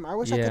good time. I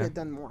wish I could have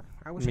done more.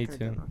 Me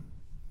too.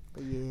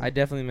 But yeah. I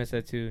definitely miss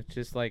that too.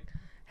 Just like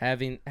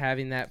having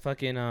that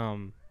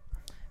fucking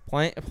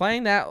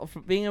playing that,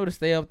 being able to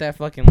stay up that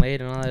fucking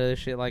late and all that other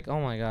shit. Like,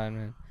 oh my god,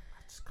 man,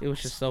 it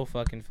was just so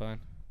fucking fun.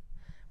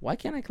 Why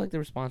can't I collect the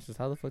responses?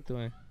 How the fuck do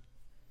I?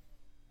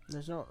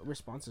 There's no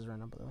responses right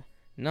now, by the way.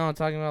 No, I'm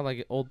talking about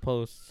like old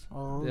posts.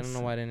 Oh, I don't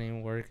know why it didn't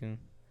even work.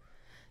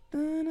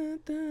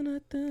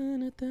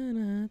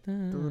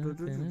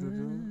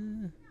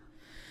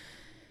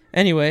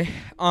 Anyway,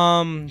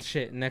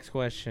 shit. Next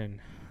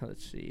question.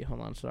 Let's see.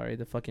 Hold on. Sorry,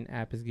 the fucking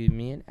app is giving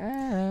me an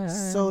ad.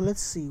 So let's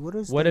see.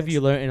 What have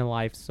you learned in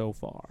life so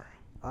far?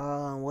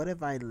 What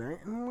have I learned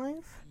in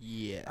life?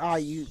 Yeah.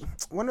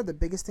 One of the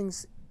biggest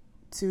things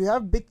to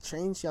have big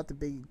change, you have to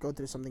go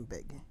through something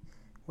big,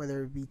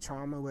 whether it be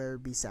trauma, whether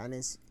it be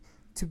sadness.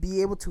 To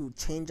be able to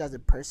change as a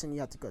person,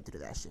 you have to go through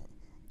that shit.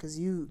 Because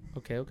you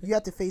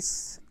have to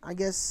face, I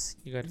guess,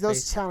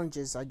 those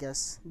challenges. I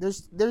guess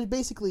there's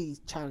basically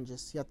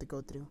challenges you have to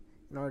go through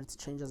in order to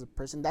change as a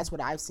person. That's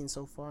what I've seen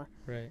so far.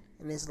 Right.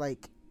 And it's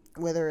like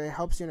whether it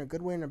helps you in a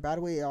good way or in a bad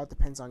way, it all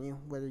depends on you.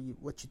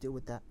 What you do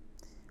with that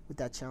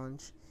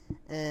challenge.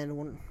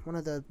 And one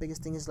of the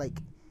biggest things is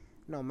like,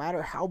 no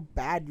matter how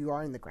bad you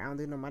are in the ground,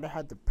 no matter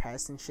how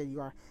depressed and shit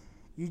you are,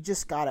 you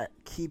just gotta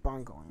keep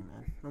on going,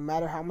 man. No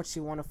matter how much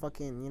you want to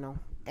fucking,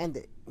 end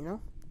it,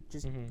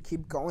 just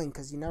keep going,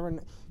 because you never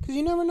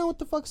know what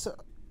the fuck's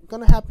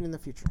gonna happen in the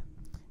future.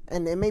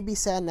 And it may be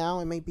sad now,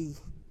 it may be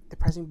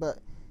depressing, but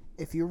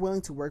if you're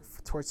willing to work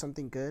towards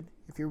something good,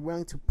 if you're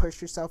willing to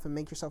push yourself and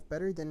make yourself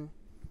better, then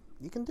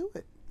you can do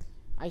it.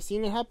 I've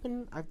seen it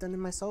happen. I've done it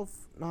myself.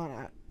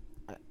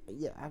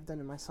 I've done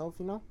it myself,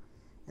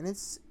 and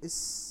it's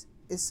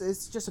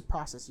just a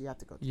process you have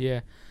to go through.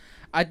 Yeah.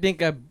 I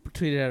think I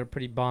tweeted out a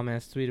pretty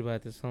bomb-ass tweet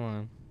about this. Hold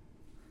on.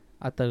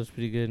 I thought it was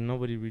pretty good.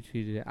 Nobody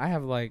retweeted it. I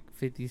have like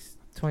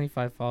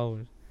 25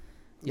 followers.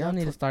 Y'all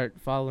need to start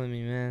following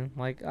me, man.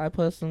 Like, I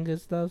post some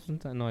good stuff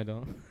sometimes. No, I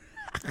don't.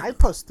 I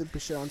post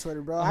stupid shit on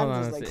Twitter, bro.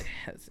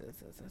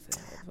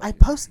 I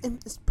post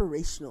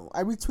inspirational.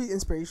 I retweet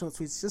inspirational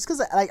tweets just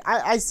because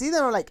I see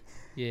them. I'm like,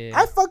 yeah,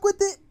 I fuck with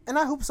it, and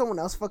I hope someone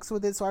else fucks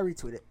with it, so I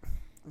retweet it.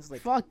 It's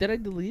like, fuck, did I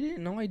delete it?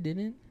 No, I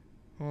didn't.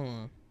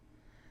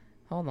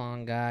 Hold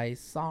on, guys.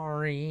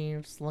 Sorry,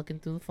 I'm just looking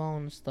through the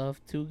phone and stuff.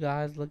 2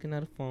 guys looking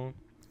at a phone.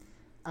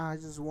 I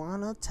just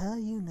wanna tell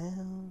you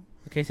now.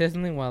 Okay, say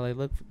something while I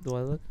look. Do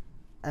I look?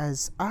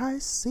 As I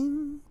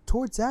sing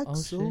towards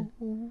Axel.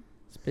 Oh,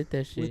 spit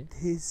that shit. With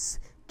his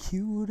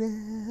cute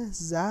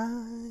ass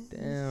eyes.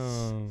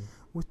 Damn.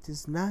 With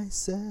his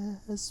nice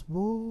ass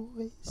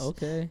voice.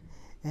 Okay.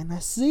 And I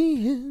see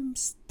him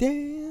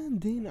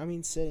standing. I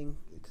mean sitting,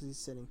 because he's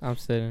sitting. I'm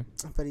sitting.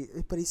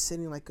 But he's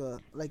sitting like a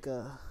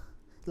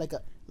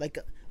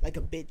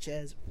bitch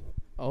ass.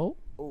 Oh.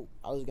 Oh,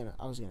 I was gonna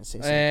say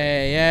something.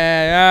 Hey.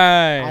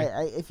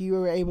 If you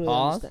were able to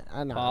Pause.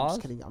 understand, I'm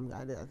just kidding.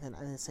 I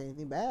didn't say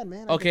anything bad,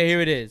 man. Okay,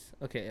 here it is.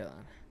 Okay, hold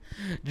on.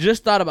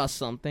 Just thought about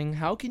something.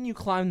 How can you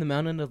climb the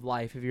mountain of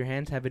life if your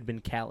hands haven't been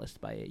calloused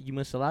by it? You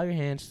must allow your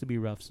hands to be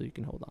rough so you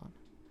can hold on.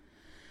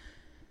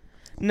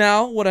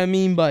 Now, what I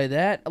mean by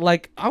that,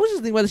 like, I was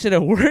just thinking about this shit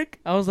at work.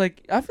 I was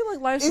like, I feel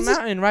like life's a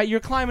mountain, right? You're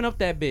climbing up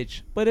that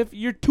bitch. But if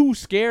you're too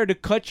scared to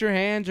cut your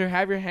hands or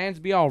have your hands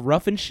be all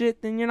rough and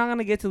shit, then you're not going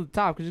to get to the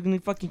top because you're going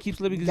to fucking keep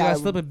slipping because you got to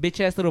slip a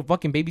bitch-ass little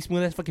fucking baby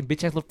smooth-ass fucking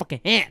bitch-ass little fucking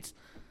hands.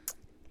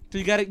 So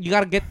you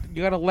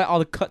gotta let all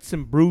the cuts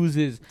and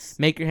bruises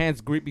make your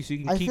hands grippy so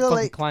you can keep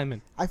fucking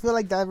climbing. I feel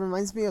like that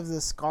reminds me of the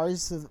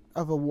scars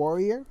of a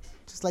warrior.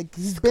 Just like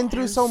you've been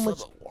through so much,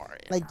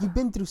 like you've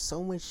been through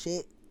so much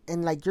shit,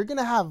 and like you're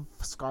gonna have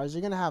scars,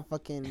 you're gonna have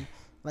fucking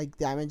like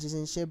damages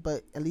and shit.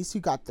 But at least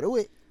you got through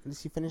it. At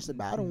least you finished the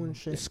battle and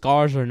shit. The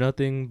scars are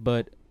nothing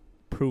but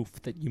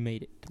proof that you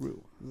made it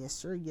through. Yes,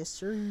 sir. Yes,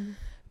 sir.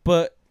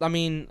 But, I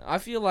mean, I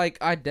feel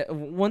like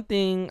one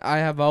thing I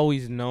have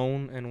always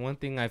known and one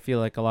thing I feel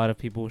like a lot of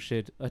people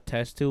should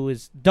attest to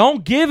is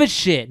don't give a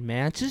shit,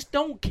 man. Just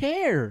don't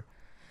care.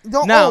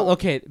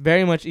 Okay,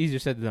 very much easier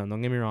said than done.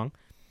 Don't get me wrong.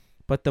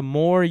 But the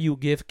more you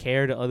give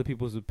care to other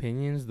people's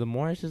opinions, the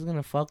more it's just going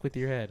to fuck with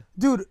your head.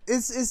 Dude,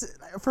 it's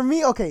for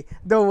me, okay,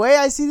 the way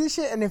I see this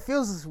shit, and it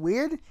feels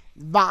weird,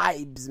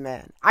 vibes,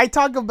 man. I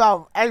talk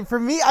about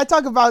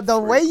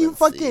the way you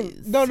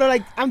fucking... No,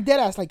 like, I'm dead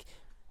ass, like...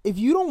 If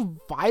you don't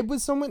vibe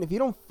with someone, if you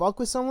don't fuck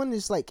with someone,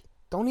 it's like,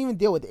 don't even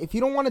deal with it. If you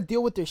don't want to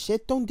deal with their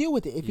shit, don't deal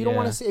with it. If you don't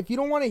want to say, if you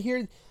don't want to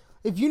hear,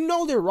 if you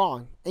know they're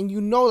wrong and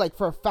you know like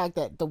for a fact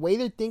that the way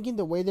they're thinking,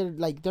 the way they're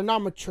like, they're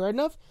not mature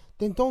enough,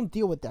 then don't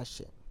deal with that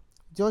shit.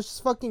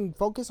 Just fucking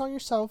focus on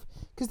yourself,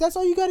 because that's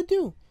all you got to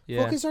do.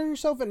 Yeah. Focus on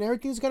yourself and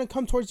everything's going to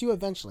come towards you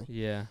eventually.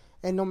 Yeah.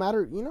 And no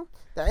matter, and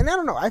I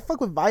don't know, I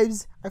fuck with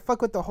vibes. I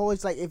fuck with the whole,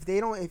 it's like,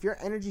 if your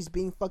energy's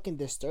being fucking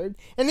disturbed.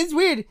 And it's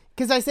weird,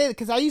 because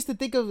I used to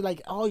think of,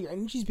 like, oh, your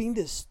energy's being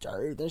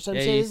disturbed. Or some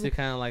shit. You used to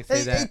kind of, like,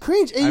 say that. It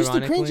used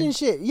to cringe and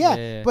shit.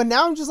 Yeah. But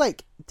now I'm just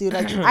like, dude,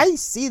 like, I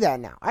see that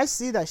now. I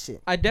see that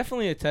shit. I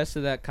definitely attest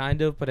to that,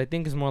 kind of, but I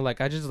think it's more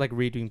like, I just like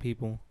reading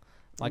people.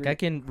 Like, I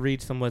can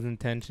read someone's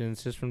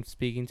intentions just from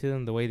speaking to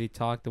them, the way they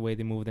talk, the way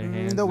they move their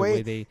hands, the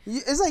way they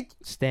it's like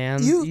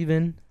stand,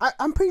 even.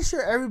 I'm pretty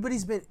sure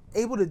everybody's been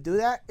able to do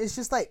that. It's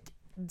just like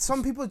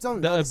some people don't.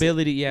 The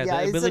ability,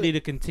 the ability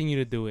to continue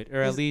to do it,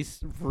 or at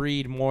least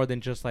read more than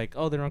just like,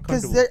 oh, they're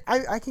uncomfortable.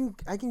 Because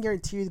I can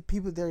guarantee you,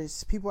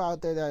 there's people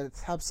out there that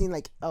have seen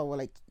like, oh, well,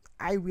 like,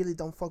 I really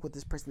don't fuck with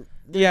this person.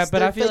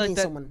 But I feel like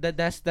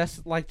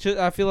that's like,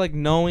 I feel like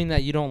knowing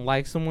that you don't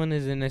like someone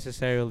isn't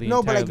necessarily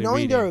but like knowing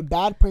reading. They're a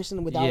bad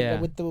person with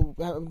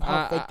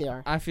how fake they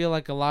are. I feel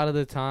like a lot of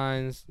the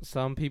times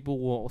some people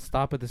will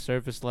stop at the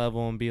surface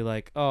level and be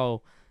like,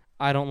 oh,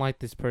 I don't like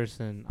this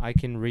person. I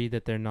can read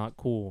that they're not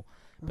cool,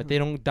 but they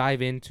don't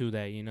dive into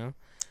that.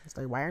 It's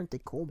like, why aren't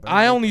they cool, bro?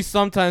 I only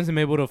sometimes am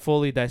able to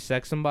fully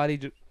dissect somebody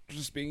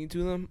just speaking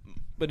to them,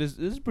 but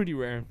it's pretty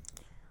rare.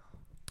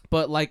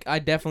 But, like, I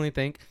definitely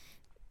think,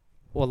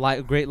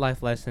 a great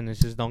life lesson is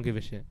just don't give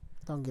a shit.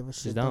 Don't give a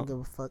shit. Don't give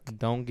a fuck.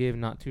 Don't give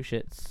not two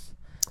shits.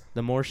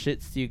 The more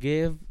shits you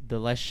give, the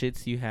less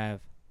shits you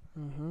have.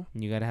 Mm-hmm.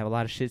 And you got to have a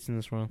lot of shits in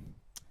this world.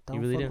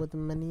 Don't fuck with the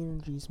many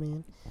energies,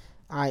 man.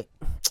 All right.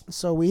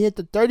 So, we hit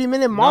the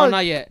 30-minute mark. No,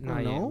 not yet.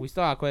 Not yet. We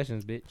still have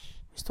questions, bitch.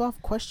 We still have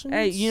questions?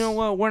 Hey, you know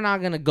what? We're not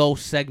going to go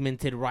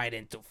segmented right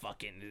into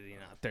fucking,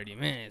 30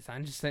 minutes.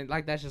 I'm just saying,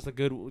 like, that's just a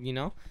good,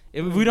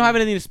 if we don't have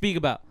anything to speak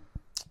about.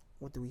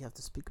 What do we have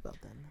to speak about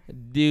then?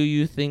 Do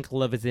you think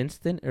love is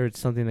instant or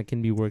it's something that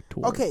can be worked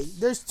towards? Okay,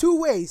 there's two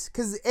ways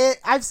because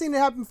I've seen it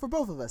happen for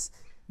both of us.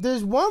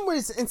 There's one where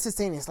it's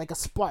instantaneous, like a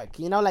spark,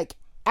 you know, like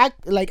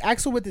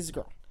Axel with his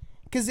girl.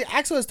 Because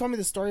Axel has told me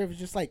the story of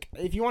just like,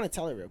 if you want to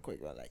tell it real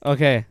quick, but like.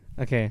 Okay.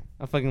 I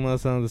fucking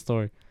love telling the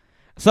story.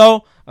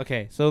 So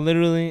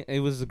literally,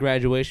 it was a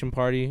graduation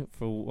party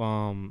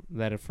for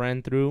that a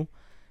friend threw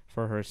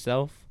for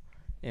herself,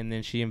 and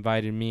then she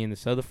invited me and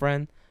this other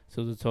friend.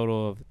 So it was a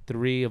total of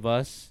 3 of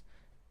us.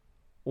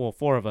 Well,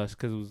 4 of us,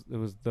 because it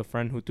was the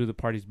friend who threw the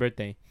party's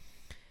birthday.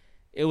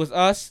 It was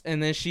us,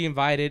 and then she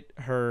invited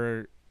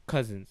her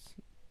cousins.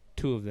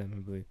 2 of them, I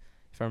believe,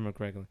 if I remember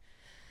correctly.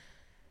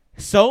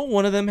 So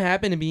one of them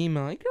happened to be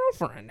my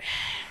girlfriend.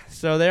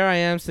 So there I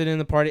am sitting in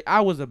the party. I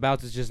was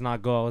about to just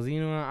not go. I was,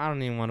 you know what? I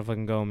don't even want to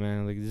fucking go,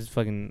 man. Like, this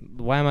fucking,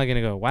 why am I going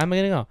to go?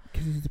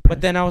 But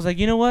then I was like,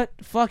 you know what?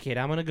 Fuck it.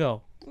 I'm going to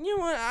go. You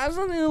know what? I have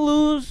something to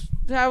lose.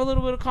 To have a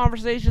little bit of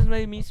conversations,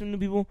 maybe meet some new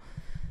people.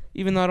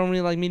 Even though I don't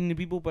really like meeting new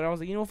people. But I was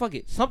like, you know what? Fuck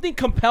it. Something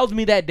compelled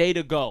me that day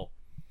to go.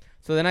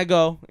 So then I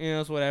go. You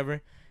know, it's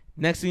whatever.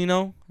 Next thing you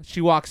know,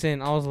 she walks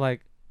in. I was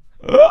like,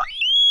 yo,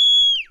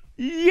 who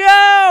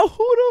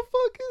the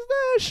fuck is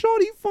that?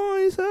 Shorty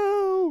fine as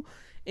hell.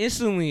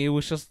 Instantly, it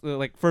was just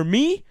like, for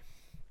me,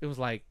 it was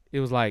like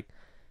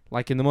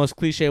in the most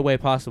cliche way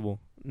possible.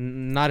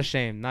 Not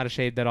ashamed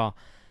at all.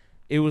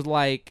 It was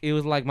like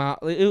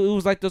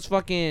those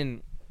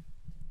fucking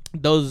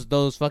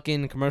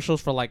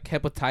commercials for like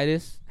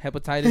hepatitis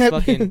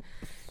fucking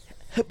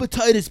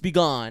hepatitis be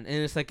gone,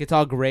 and it's like it's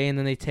all gray, and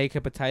then they take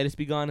hepatitis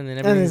be gone, and then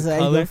everything's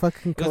color.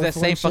 It was that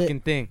same fucking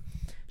thing.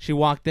 She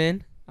walked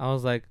in. I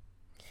was like,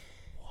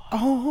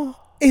 oh,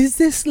 is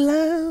this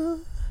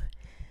love?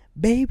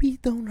 Baby,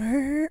 don't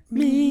hurt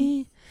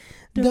me.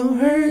 Don't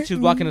hurt. She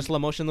was walking in slow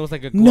motion. There was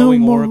like a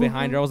glowing aura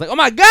behind her. I was like, oh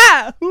my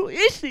God, who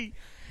is she?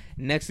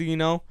 Next thing you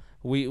know,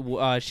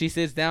 she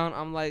sits down.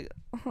 I'm like,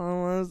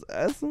 oh,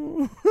 that's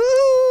It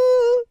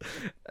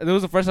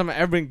was the first time I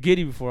ever been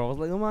giddy before. I was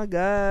like, oh my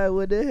God,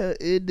 what the hell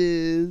it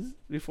is.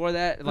 Before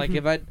that, like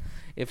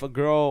if a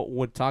girl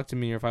would talk to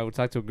me, or if I would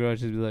talk to a girl,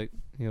 she'd be like,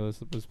 yo,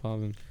 what's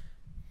poppin'?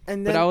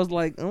 But I was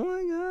like, oh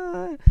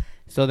my God.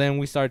 So then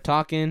we start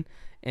talking,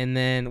 and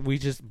then we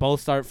just both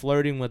start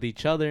flirting with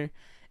each other.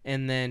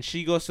 And then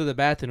she goes to the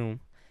bathroom,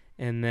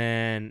 and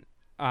then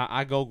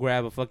I go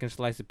grab a fucking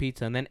slice of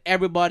pizza. And then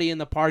everybody in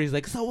the party's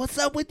like, so what's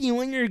up with you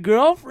and your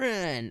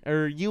girlfriend?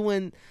 Or you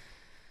and...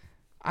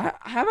 have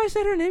I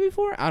said her name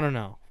before? I don't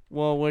know.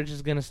 Well, we're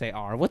just going to say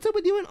R. What's up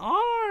with you and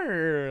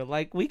R?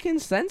 Like, we can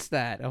sense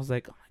that. I was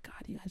like, oh my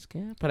God, you guys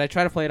can't. But I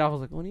try to play it off. I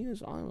was like, what are you guys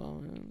talking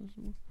about,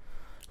 man?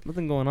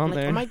 Nothing going on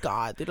there. Oh my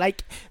God, dude.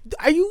 Like,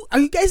 are you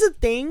guys a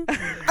thing?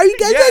 Are you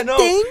guys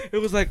thing?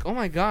 It was like, oh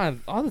my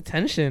God, all the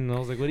tension. I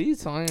was like, what are you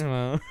talking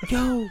about?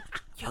 Yo,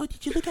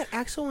 did you look at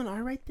Axel and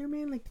R right there,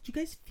 man? Like, did you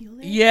guys feel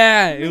it?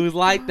 Yeah, it was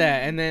like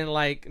that. And then,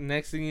 like,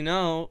 next thing you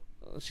know,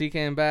 she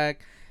came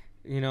back.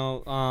 You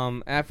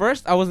know, at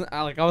first I was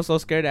so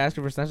scared to ask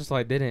her for Snapchat, so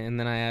I didn't. And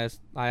then I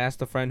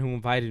asked a friend who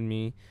invited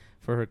me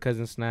for her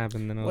cousin's Snap,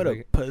 and then I was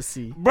like, what a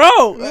pussy,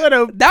 bro!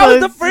 That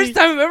was the first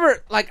time I've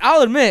ever, like,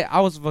 I'll admit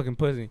I was a fucking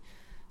pussy.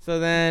 So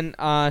then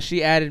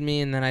she added me,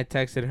 and then I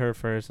texted her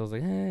first. I was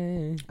like,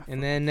 hey,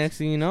 and then next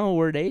thing you know,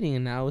 we're dating,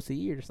 and now it's a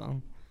year or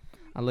something.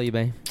 I love you,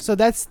 babe. So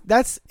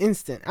that's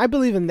instant. I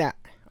believe in that.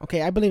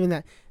 Okay, I believe in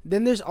that.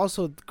 Then there's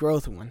also the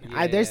growth one.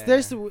 Yeah. There's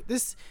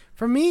this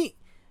for me.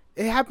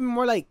 It happened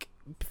more like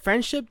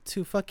friendship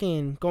to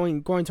fucking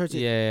going towards it.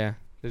 Yeah.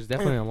 There's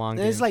definitely a long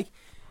game. It's like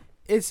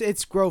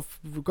it's growth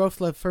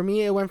love. For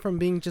me, it went from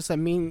being just like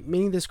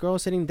meeting this girl,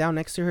 sitting down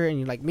next to her, and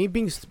you're like me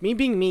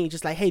being me,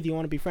 just like, hey, do you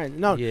want to be friends?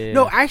 No,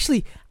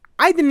 actually,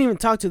 I didn't even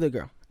talk to the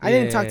girl. I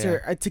didn't talk to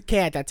her to Kay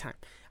at that time.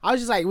 I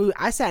was just like,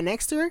 I sat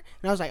next to her,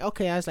 and I was like,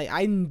 okay. I was like,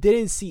 I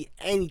didn't see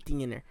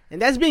anything in her,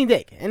 and that's being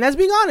dick, and that's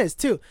being honest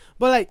too.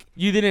 But like,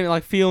 you didn't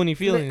like feel any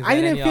feelings. I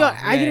didn't feel.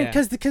 I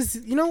didn't because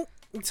you know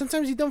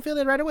sometimes you don't feel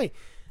it right away.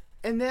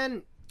 And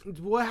then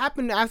what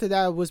happened after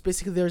that was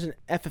basically there was an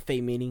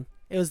FFA meeting.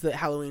 It was the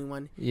Halloween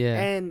one. Yeah.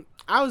 And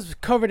I was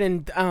covered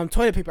in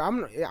toilet paper.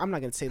 I'm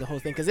not gonna say the whole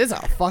thing because it's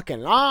a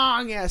fucking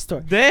long ass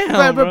story.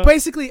 Damn. But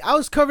basically, I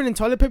was covered in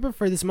toilet paper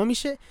for this mummy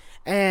shit,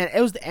 and it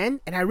was the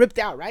end, and I ripped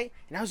out right,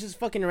 and I was just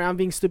fucking around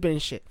being stupid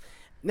and shit.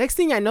 Next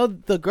thing I know,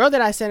 the girl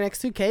that I sat next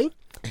to, Kay,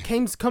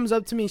 comes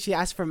up to me and she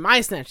asked for my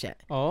Snapchat.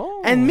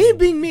 Oh. And me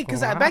being me,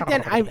 because back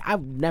then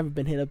I've never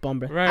been hit up on,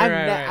 bro. Right.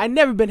 I've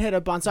never been hit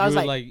up on, so I was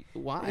like,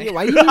 why?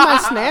 Why you need my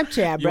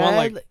Snapchat, bro? You want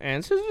like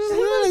answers?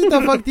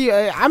 The fuck do you?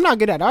 I'm not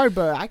good at art,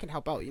 but I can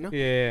help out, you know.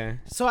 Yeah.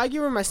 So I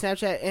give her my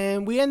Snapchat,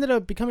 and we ended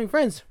up becoming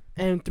friends.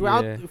 And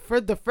throughout for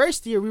the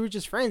first year, we were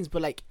just friends,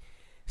 but like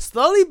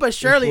slowly but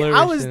surely,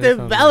 I was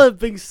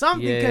developing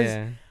something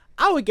because.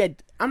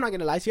 I'm not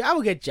gonna lie to you, I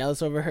would get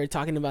jealous over her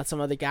talking about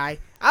some other guy.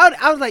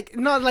 I would like,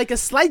 no, like a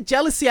slight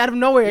jealousy out of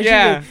nowhere.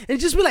 Yeah. And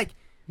just be like,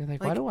 you're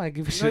like, why do I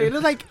give a shit?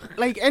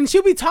 Like, and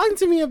she'll be talking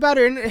to me about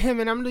her and him,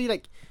 and I'm really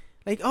like,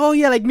 oh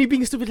yeah, like me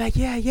being stupid, like,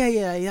 yeah,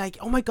 like,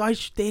 oh my God, you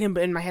should date him.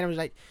 But in my head, I was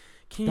like,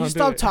 can you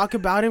stop talking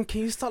about him?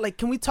 Can you stop, like,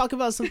 can we talk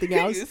about something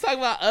else? Let's talk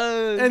about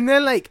us. And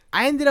then, like,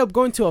 I ended up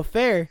going to a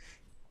fair.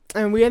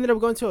 And we ended up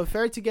going to a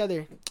fair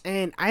together.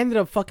 And I ended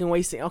up fucking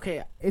wasting.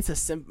 Okay, it's a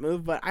simp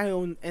move, but I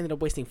ended up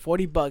wasting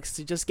 $40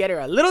 to just get her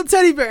a little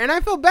teddy bear. And I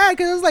felt bad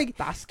because I was like,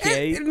 that's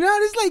gay. No,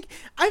 it's like,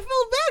 I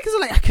felt bad because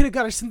like, I could have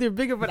got her something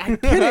bigger, but I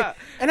couldn't.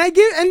 And I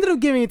ended up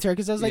giving it to her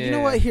because I was like, you know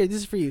what? Here, this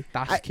is for you.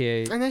 That's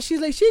gay. And then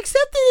she's like, she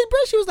accepted it, bro.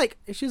 She was like,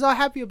 she was all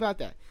happy about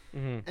that.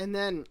 Mm-hmm. And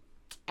then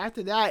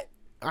after that,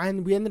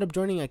 we ended up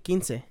joining a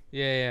quince.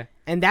 Yeah.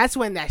 And that's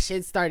when that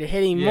shit started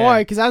hitting more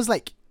because I was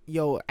like,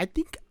 yo, I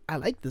think I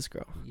like this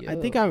girl. Yo. I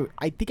think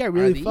I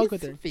really fuck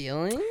with her.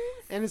 Feelings?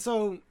 And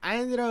so I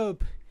ended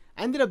up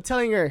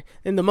telling her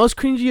in the most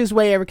cringiest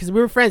way ever because we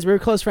were friends. We were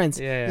close friends.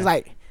 Yeah. It's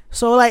like,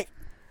 so like,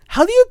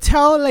 how do you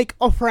tell like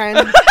a friend?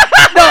 No,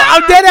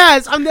 I'm dead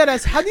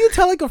ass. How do you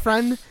tell like a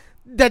friend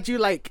that you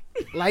like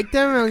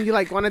them and you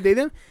like want to date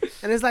them?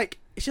 And it's like,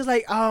 she's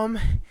like,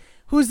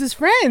 who's this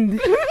friend?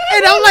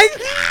 And I'm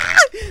like,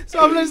 so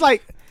I'm just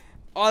like,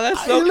 oh,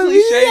 that's so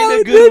cliche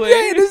in a good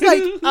way. And it's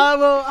like,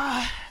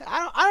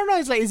 I don't know.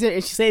 It's like, she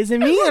says, is it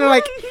me? And I'm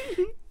like,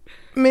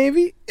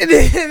 maybe. And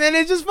then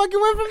it just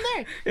fucking went from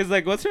there. It's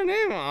like, what's her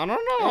name? I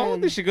don't know.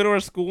 Did she go to our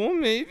school?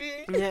 Maybe.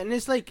 Yeah, and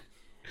it's like,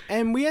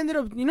 and we ended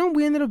up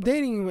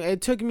dating.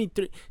 It took me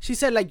she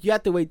said like, you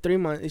have to wait 3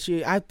 months.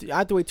 I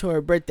have to wait till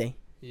her birthday.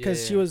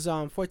 Because she was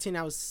 14,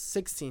 I was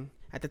 16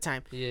 at the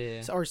time.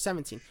 Yeah. Or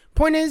 17.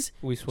 Point is,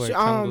 we swear,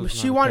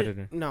 she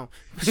wanted, no,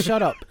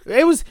 shut up.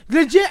 It was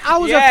legit, I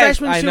was a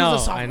freshman, she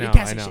was a sophomore.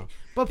 I know.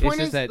 But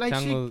point is, like,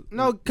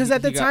 because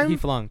at the time, he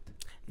flunked.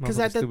 Because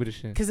at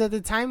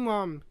the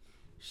time,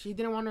 she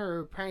didn't want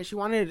her parents. She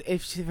wanted,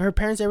 if her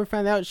parents ever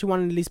found out, she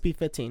wanted to at least be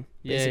 15.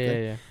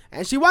 Basically. Yeah.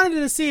 And she wanted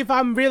to see if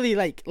I'm really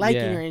like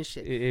liking her and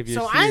shit.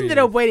 So I ended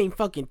up waiting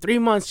fucking 3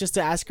 months just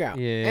to ask her out.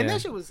 Yeah. And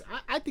that shit was,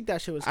 I think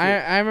that shit was cool.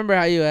 I remember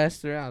how you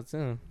asked her out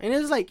too. And it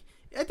was like,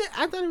 I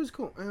thought it was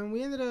cool, and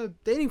we ended up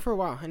dating for a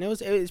while, and it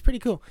was pretty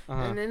cool.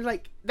 And then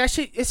like that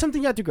shit, it's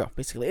something you have to grow.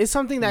 Basically, it's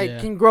something that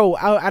can grow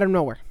out of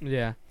nowhere.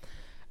 Yeah.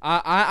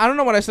 I don't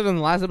know what I said in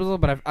the last episode,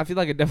 but I feel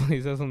like it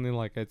definitely says something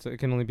like it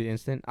can only be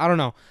instant. I don't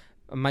know.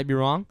 I might be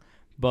wrong,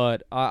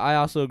 but I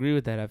also agree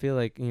with that. I feel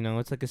like,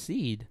 it's like a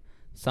seed.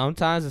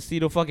 Sometimes a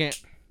seed will fucking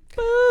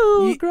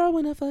grow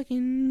in a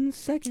fucking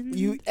second.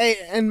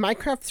 In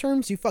Minecraft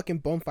terms, you fucking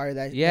bonfire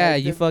that. Yeah,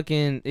 you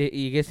fucking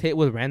you get hit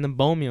with random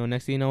bone meal.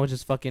 Next thing you know, it's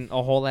just fucking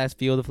a whole ass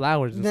field of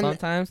flowers. And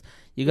sometimes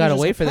you gotta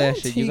wait for that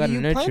shit. You gotta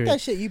nurture plant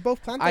that shit. You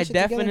both plant that shit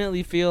together. I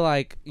definitely feel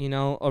like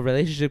a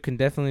relationship can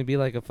definitely be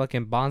like a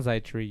fucking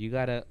bonsai tree. You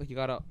gotta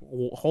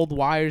hold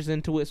wires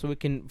into it so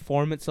it can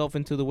form itself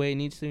into the way it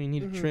needs to. You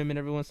need to trim it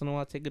every once in a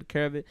while. Take good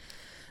care of it.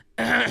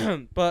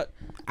 But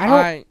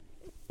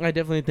I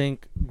definitely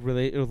think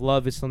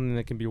love is something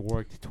that can be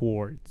worked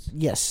towards.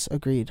 Yes,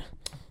 agreed.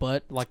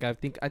 But like I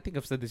think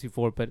I've said this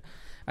before, but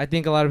I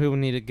think a lot of people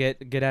need to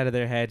get out of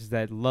their heads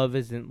that love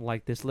isn't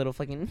like this little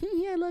fucking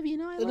I love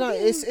you, I love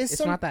you. It's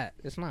not that.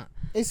 It's not.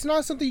 It's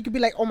not something you could be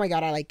like, oh my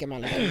god, I like him.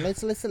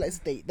 Let's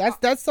date.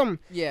 That's some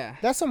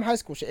high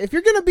school shit. If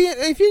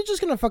you're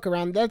just gonna fuck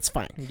around, that's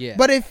fine. Yeah.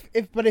 But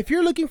if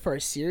you're looking for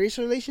a serious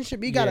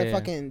relationship, you gotta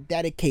fucking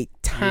dedicate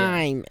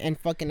time and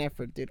fucking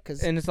effort, dude.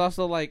 And it's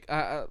also like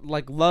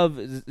love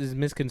is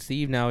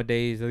misconceived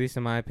nowadays, at least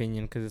in my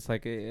opinion, because it's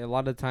like a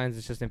lot of times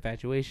it's just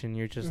infatuation.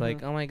 You're just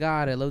like, oh my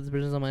god, I love this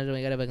person so much. Oh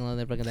my god, I fucking love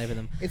them, fucking die for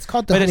them. It's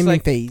called the honeymoon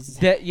phase.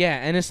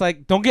 And it's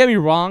like, don't get me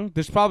wrong.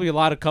 There's probably a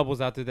lot of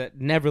couples out there that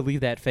never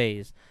leave that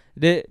phase.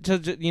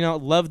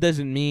 Love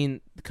doesn't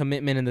mean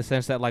commitment in the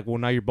sense that like, well,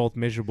 now you're both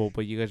miserable,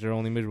 but you guys are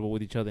only miserable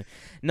with each other.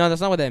 No,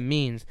 that's not what that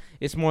means.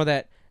 It's more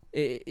that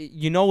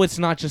it's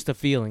not just a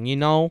feeling. You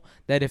know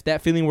that if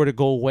that feeling were to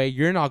go away,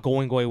 you're not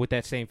going away with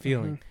that same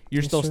feeling.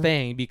 You're still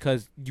staying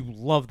because you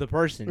love the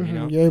person. You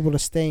know, you're able to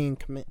stay and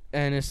commit.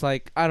 And it's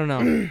like, I don't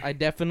know. I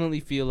definitely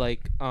feel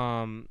like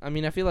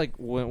I feel like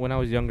when I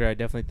was younger, I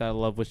definitely thought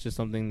love was just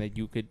something that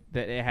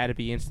that it had to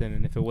be instant,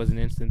 and if it wasn't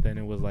instant, then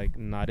it was like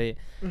not it.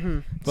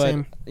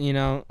 But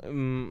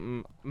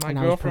same. My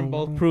girlfriend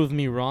both proved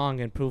me wrong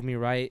and proved me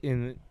right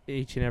in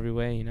each and every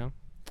way.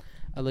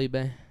 I love you,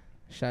 babe.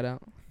 Shout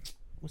out.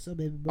 What's up,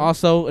 baby boy?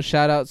 Also, a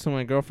shout out to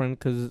my girlfriend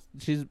because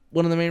she's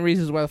one of the main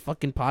reasons why the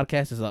fucking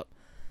podcast is up.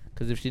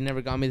 Because if she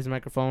never got me this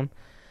microphone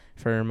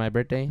for my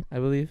birthday, I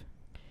believe,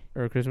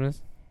 or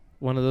Christmas,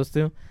 one of those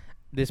two,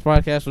 this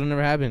podcast would have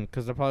never happened.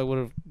 Because I probably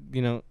would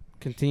have,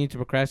 continued to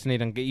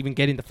procrastinate on even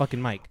getting the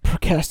fucking mic.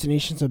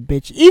 Procrastination's a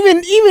bitch.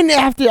 Even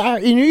after,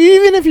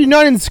 even if you're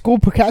not in school,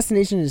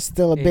 procrastination is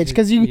still a bitch.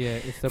 Because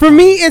for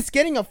me, it's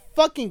getting a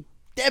fucking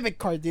debit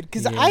card, dude,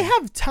 because I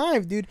have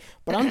time, dude,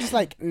 but I'm just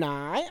like,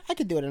 nah, I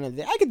could do it another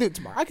day. I could do it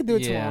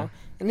tomorrow.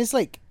 And it's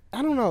like,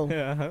 I don't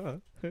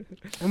know.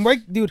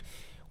 And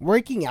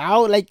working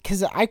out, like,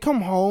 because I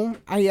come home,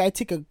 I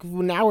take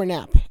an hour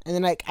nap, and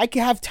then like I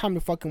can have time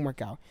to fucking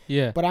work out.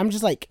 Yeah. But I'm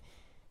just like,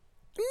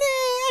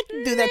 I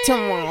can do that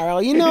tomorrow.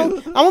 You know,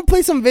 I'm gonna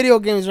play some video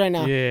games right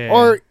now. Yeah.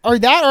 Or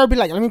that, or I'll be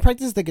like, let me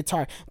practice the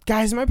guitar.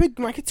 Guys, my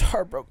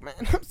guitar broke, man.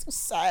 I'm so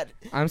sad.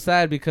 I'm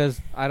sad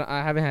because I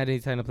haven't had any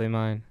time to play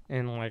mine,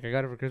 and like I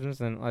got it for Christmas,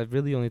 and I've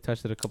really only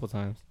touched it a couple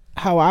times.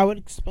 How I would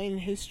explain,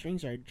 his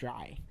strings are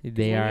dry.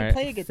 They when are you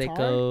play a guitar,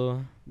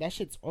 sicko. that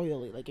shit's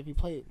oily. Like if you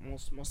play it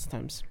most of the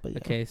times. But yeah.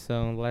 Okay,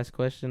 so last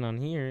question on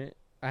here.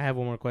 I have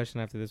one more question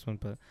after this one,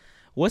 but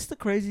what's the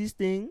craziest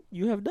thing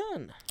you have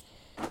done?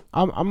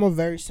 I'm a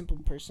very simple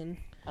person.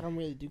 I don't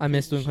really do. I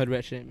miss doing hood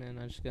rat shit, man.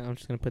 I'm just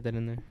gonna put that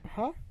in there.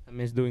 Huh? I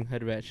miss doing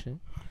hood rat shit.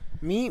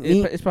 Me.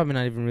 It's probably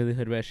not even really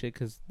hood rat shit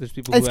because there's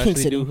people who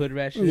actually do hood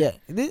rat shit. Yeah,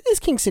 it's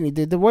King City,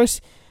 dude. The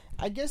worst.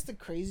 I guess the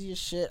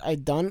craziest shit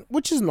I've done,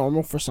 which is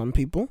normal for some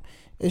people,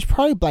 is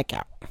probably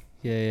blackout.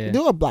 Yeah.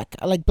 Do a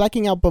I like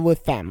blacking out, but with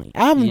family.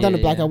 I haven't done a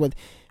blackout with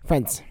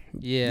friends.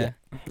 Yeah.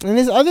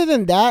 And other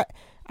than that,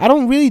 I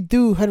don't really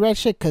do hood rat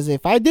shit because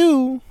if I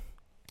do,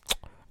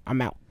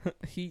 I'm out.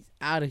 He's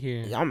out of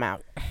here. Yeah, I'm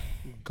out.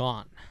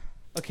 Gone.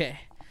 Okay.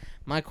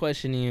 My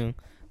question to you.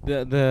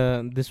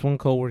 This one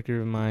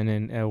coworker of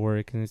mine at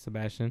work, and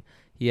Sebastian,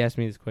 he asked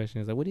me this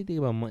question. He's like, "What do you think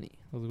about money?"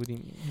 I was like, "What do you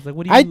mean?" He's like,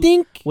 "What do you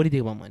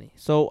think about money?"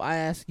 So I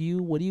ask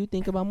you, what do you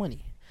think about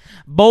money?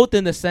 Both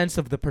in the sense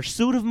of the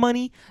pursuit of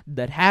money,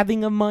 the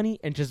having of money,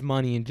 and just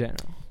money in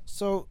general.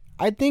 So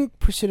I think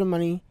pursuit of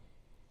money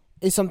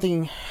is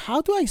something.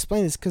 How do I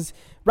explain this? Because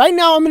right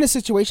now I'm in a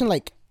situation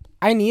like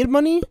I need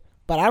money,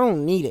 but I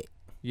don't need it.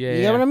 Yeah.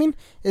 You know what I mean?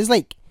 It's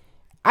like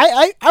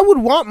I would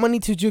want money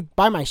to just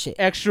buy my shit.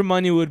 Extra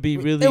money would be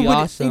really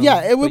awesome.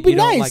 Yeah, it would be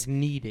nice. Don't, like,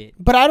 need it.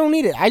 But I don't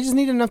need it. I just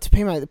need enough to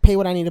pay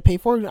what I need to pay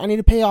for. I need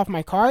to pay off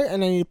my car,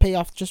 and I need to pay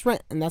off just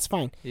rent, and that's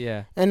fine.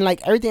 Yeah. And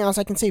like everything else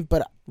I can save,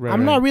 but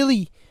I'm not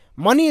really.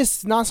 Money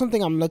is not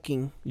something I'm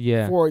looking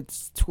forward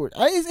toward.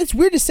 It's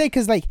weird to say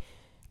because like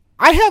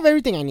I have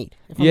everything I need.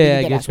 I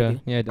get you.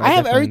 Yeah, I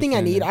have everything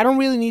I need. I don't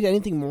really need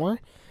anything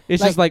more.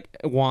 It's just like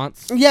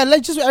wants. Yeah,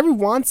 like just every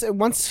wants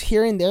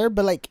here and there,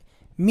 but like.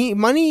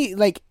 Money,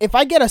 like if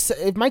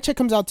my check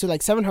comes out to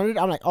like 700,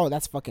 I'm like, oh,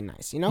 that's fucking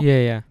nice, you know.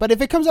 Yeah. But if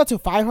it comes out to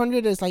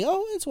 500, it's like,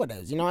 oh, it's what it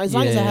is, you know. As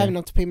long as I have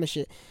enough to pay my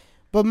shit.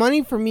 But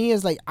money for me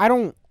is like I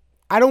don't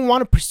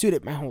want to pursue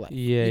it my whole life.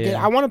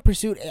 Yeah. I want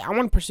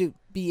to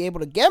be able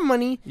to get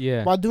money.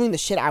 While doing the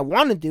shit I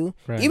want to do,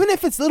 even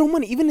if it's little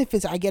money, even if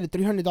I get a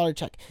 $300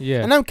 check.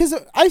 Yeah. And because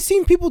I've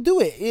seen people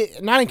do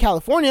it, not in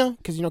California,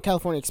 because you know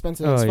California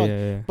expensive as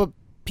fuck. But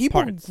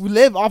people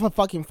live off of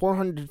fucking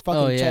 400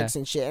 fucking checks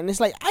and shit. And it's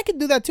like, I could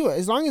do that too.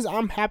 As long as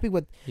I'm happy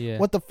with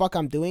what the fuck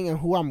I'm doing and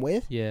who I'm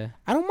with. Yeah.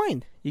 I don't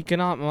mind.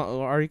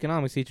 Our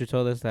economics teacher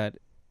told us that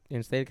in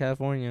the state of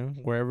California,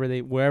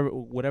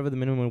 whatever the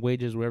minimum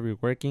wage is, wherever you're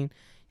working,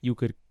 you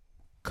could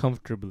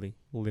comfortably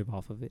live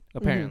off of it.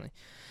 Apparently.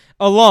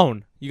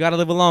 Alone. You got to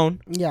live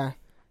alone. Yeah.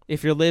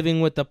 If you're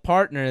living with a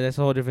partner, that's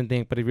a whole different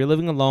thing. But if you're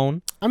living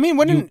alone, I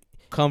mean,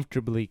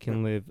 comfortably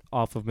can live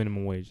off of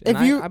minimum wage. And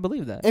I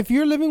believe that. If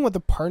you're living with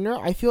a partner,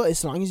 I feel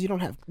as long as you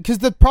don't have... Because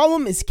the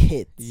problem is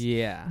kids.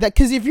 Yeah.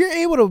 Because if you're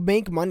able to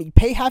make money,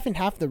 pay half and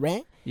half the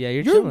rent... Yeah,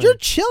 you're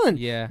chilling.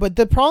 Yeah. But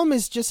the problem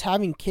is just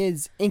having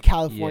kids in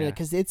California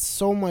because it's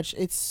so much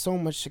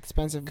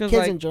expensive.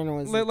 Kids in general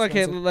is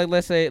expensive.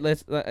 Let's say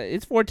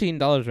it's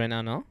 $14 right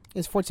now, no?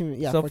 It's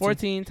 14. Yeah. So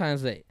 14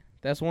 times 8.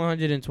 That's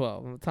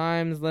 112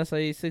 times, let's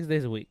say, 6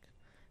 days a week.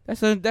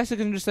 That's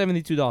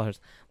 $672.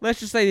 Let's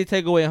just say they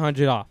take away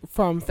 $100 off.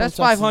 That's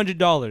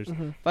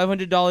 $500.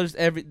 $500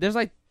 every. There's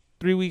like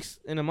 3 weeks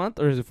in a month,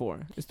 or is it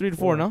 4? It's 3 to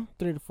 4, no?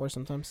 3 to 4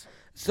 sometimes.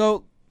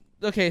 So,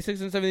 okay,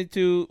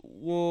 672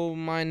 will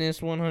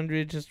minus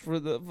 100 just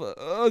for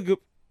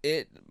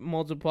it.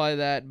 Multiply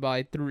that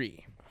by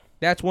 3.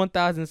 That's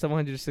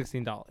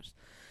 $1,716.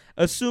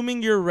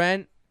 Assuming your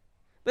rent.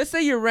 Let's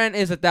say your rent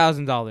is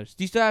 $1,000.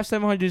 Do you still have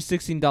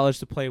 $716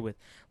 to play with?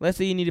 Let's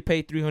say you need to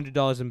pay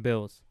 $300 in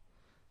bills.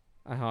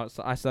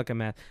 I suck at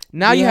math.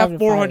 Now you have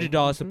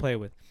 $400 to play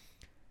with.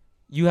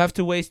 You have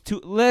to waste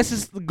let's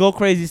just go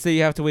crazy. Say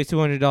you have to waste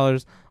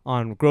 $200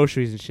 on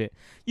groceries and shit.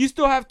 You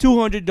still have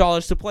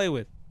 $200 to play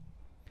with.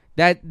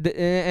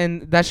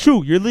 And that's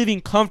true. You're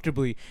living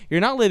comfortably.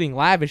 You're not living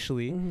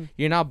lavishly. Mm-hmm.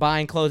 You're not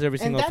buying clothes every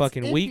single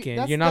fucking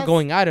weekend. You're not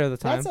going out all the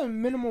time. That's a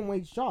minimum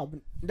wage job.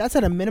 That's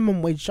at a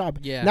minimum wage job.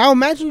 Yeah. Now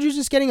imagine you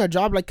just getting a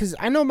job because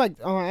I know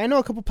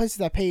a couple places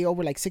that pay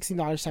over like $16,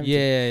 $17.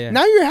 Yeah.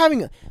 Now you're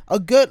having a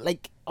good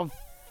a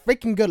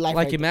freaking good life.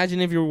 Like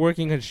imagine if you're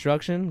working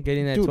construction,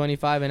 getting that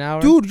 $25 an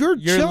hour. Dude, you're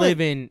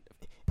living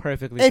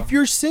perfectly. If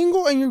you're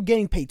single and you're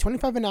getting paid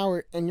 $25 an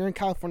hour and you're in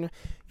California,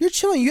 you're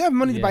chilling. You have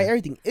money to buy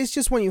everything. It's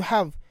just when you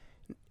have.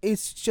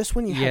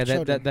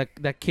 Children.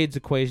 that kids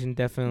equation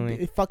definitely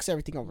it fucks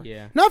everything over.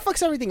 Yeah. Not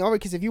fucks everything over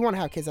because if you want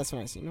to have kids, that's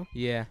nice, you know.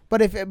 Yeah.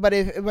 But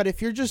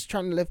if you're just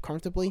trying to live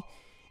comfortably,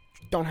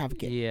 don't have a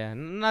kid. Yeah.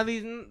 Not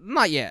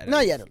yet.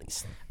 Not yet, at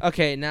least.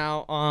 Okay.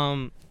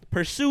 Now,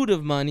 pursuit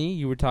of money.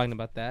 You were talking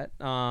about that.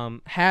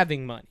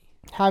 Having money.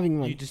 Having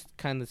money. You just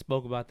kind of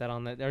spoke about that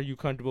on that. Are you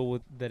comfortable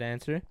with that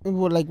answer?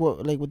 What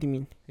do you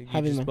mean? You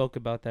just spoke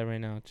about that right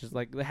now. Just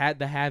like the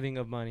having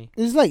of money.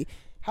 It's like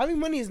having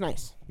money is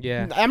nice.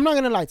 Yeah. I'm not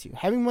gonna lie to you.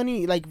 Having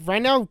money, like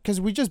right now,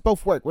 because we just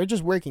both work. We're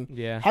just working.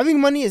 Yeah.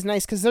 Having money is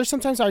nice because there's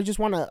sometimes I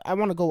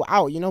wanna go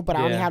out, you know, but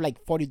I only have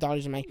like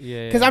 $40 in my.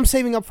 Yeah. Because I'm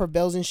saving up for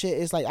bills and shit.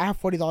 It's like I have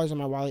 $40 in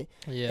my wallet.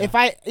 Yeah. If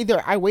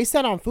I waste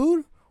that on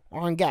food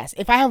or on gas.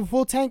 If I have a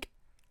full tank,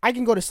 I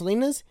can go to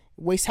Selena's,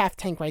 waste half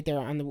tank right there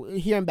on the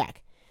here and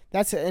back.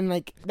 That's it, and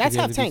like that's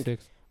half tank.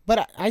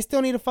 But I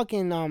still need a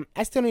fucking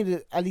I still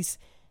need at least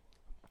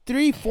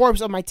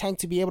 3/4 of my tank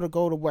to be able to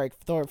go to work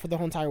for the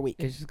whole entire week.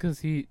 It's just because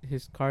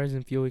his car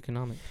isn't fuel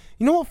economic.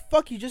 You know what?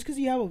 Fuck you. Just because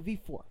you have a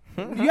V4,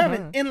 you have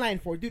an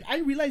inline 4, dude. I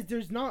realize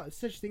there's not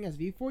such thing as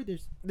V4.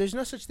 There's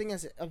no such thing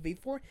as a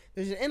V4.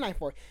 There's an inline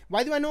 4.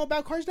 Why do I know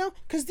about cars now?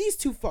 Because these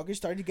two fuckers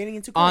started getting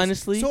into cars.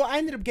 Honestly, so I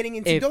ended up getting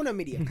into donut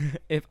media.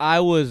 If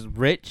I was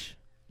rich,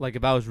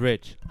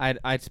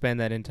 I'd spend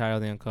that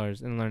entirely on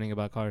cars and learning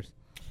about cars.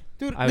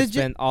 Dude, I would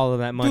spend all of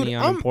that money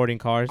on importing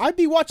cars. I'd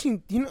be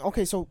watching,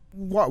 okay, so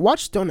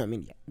watch Donut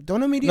Media.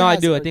 Donut Media. No, I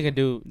do. I think I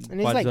do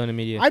watch Donut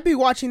Media. I'd be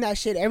watching that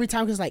shit every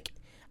time because, like,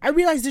 I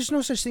realize there's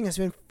no such thing as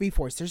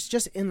V4s. There's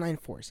just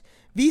inline 4s.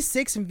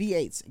 V6 and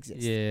V8s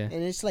exist. Yeah.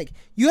 And it's like,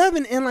 you have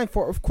an inline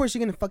 4, of course you're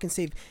going to fucking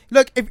save.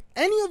 Look, if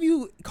any of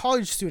you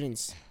college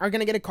students are going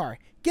to get a car,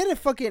 get a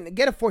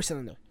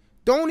 4-cylinder.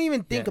 Don't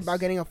even think about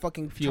getting a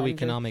fucking fuel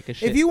economic as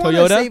shit. If you want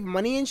to save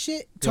money and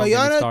shit,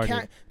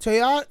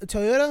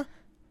 Toyota,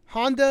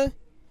 Honda,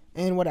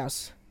 and what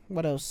else?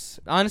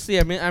 Honestly,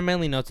 I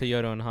mainly know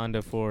Toyota and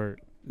Honda for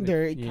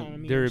their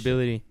economy,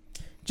 durability.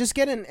 Just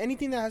get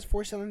anything that has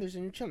 4 cylinders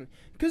and you're chilling.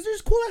 Because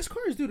there's cool ass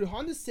cars, dude.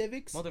 Honda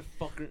Civics.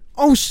 Motherfucker.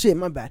 Oh shit,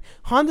 my bad.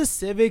 Honda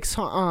Civics,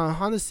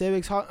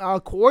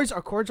 Accords.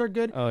 Accords are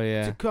good. Oh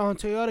yeah.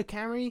 Toyota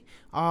Camry.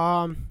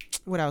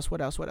 What else?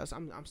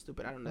 I'm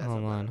stupid. I don't know.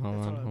 Hold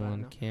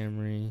on.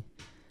 Camry.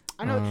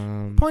 I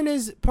know. Point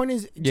is,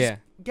 yeah.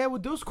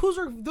 With those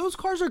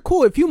cars are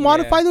cool. If you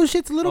modify those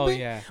shits a little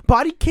bit,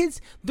 body kits,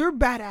 they're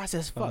badass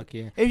as fuck.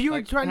 Yeah. If you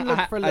were trying to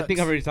look for looks. I think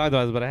I've already talked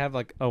about this, but I have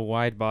like a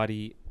wide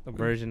body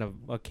version of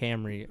a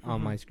Camry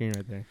on my screen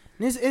right there.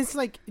 And it's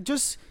like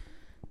just.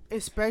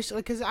 Especially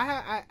because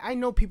I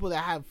know people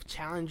that have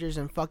Challengers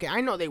and fucking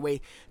I know they weigh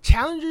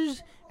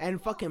Challengers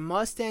and fucking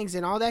Mustangs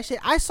and all that shit.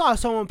 I saw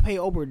someone pay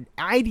over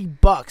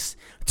 $90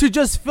 to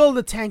just fill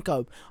the tank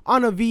up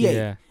on a V8.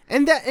 Yeah.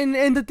 And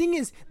the thing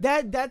is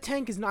that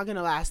tank is not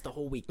gonna last the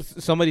whole week.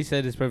 Somebody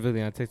said this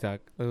perfectly on TikTok.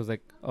 It was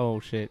like, oh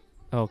shit,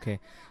 okay.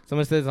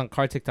 Someone said this on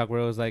car TikTok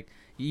where it was like,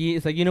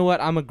 it's like, you know what?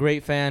 I'm a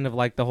great fan of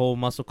like the whole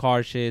muscle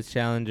car shit,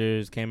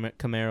 Challengers,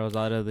 Camaros,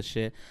 all that other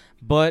shit,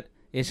 but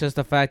it's just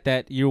the fact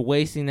that you're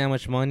wasting that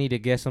much money to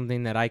get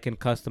something that I can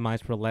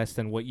customize for less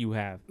than what you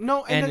have.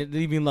 No, and it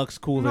even looks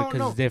cooler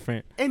because it's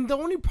different. And the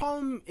only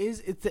problem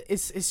is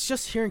it's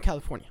just here in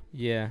California.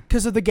 Yeah.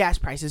 Because of the gas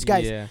prices,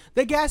 guys. Yeah.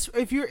 The gas.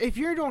 If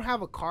you don't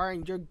have a car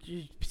and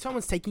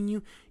someone's taking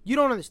you, you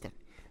don't understand.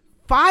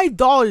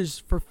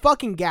 $5 for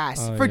fucking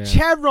gas for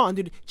Chevron,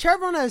 dude.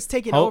 Chevron has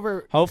taken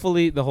over.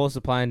 Hopefully, the whole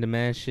supply and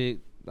demand shit.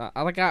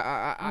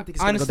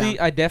 Honestly,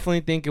 I definitely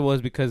think it was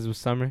because it was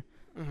summer,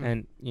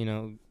 and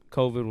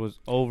COVID was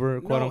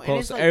over, quote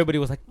unquote. So everybody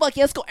was like, "Fuck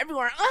yeah, let's go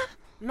everywhere."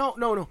 No.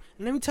 And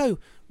let me tell you,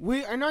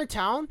 we in our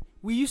town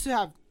we used to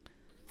have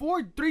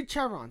 3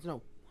 Chevrons. No,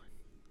 1,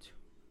 2.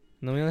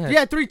 No, we only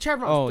had 3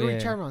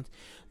 Chevrons. Chevrons.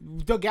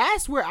 The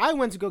gas where I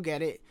went to go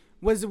get it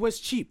was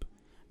cheap.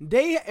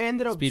 They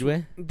ended up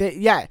Speedway.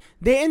 They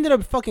ended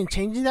up fucking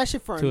changing that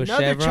shit for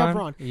another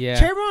Chevron. Yeah.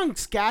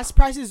 Chevron's gas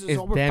prices is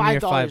over $5.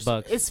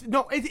 $5. It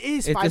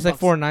is $5. It's like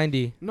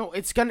 $4.90. No,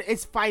 it's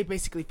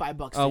basically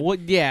 $5. Well,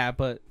 yeah,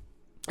 but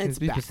it's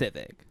be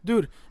specific,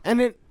 dude. And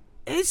then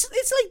it's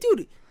like,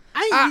 dude,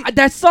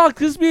 that sucked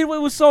because Speedway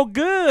was so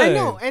good. I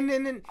know, and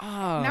then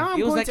now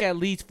it was like at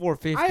least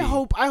 $4.50. I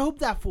hope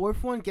that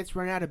fourth one gets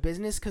run out of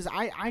business because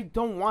I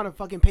don't want to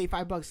fucking pay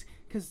 $5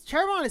 because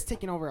Chevron is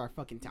taking over our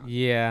fucking town.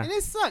 Yeah, and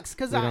it sucks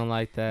because I don't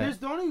like that. There's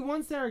the only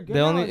ones that are good. The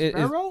only is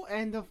Vero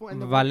and the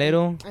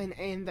Valero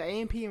and the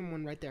AMPM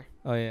one right there.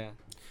 Oh yeah.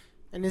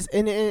 And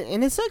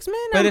it sucks, man.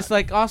 But it's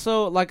like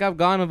also like I've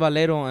gone to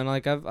Valero and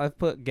like I've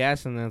put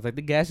gas in there. It's like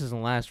the gas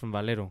doesn't last from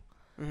Valero,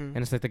 and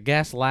it's like the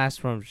gas lasts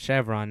from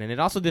Chevron, and it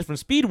also did from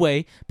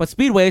Speedway, but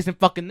Speedway isn't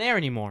fucking there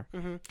anymore.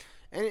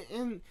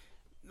 And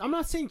I'm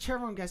not saying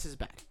Chevron gas is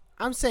bad.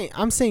 I'm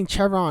saying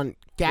Chevron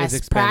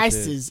gas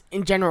prices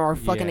in general are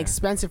fucking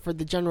expensive for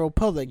the general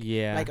public.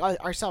 Yeah, like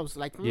ourselves,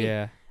 like me.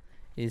 Yeah,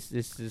 it's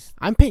just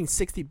I'm paying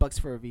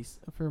 $60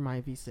 for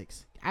my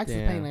V6.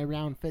 Actually paying like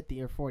around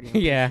 50 or 40.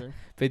 Yeah, sure.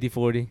 50,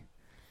 40.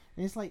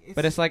 And it's like,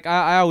 but it's like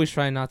I always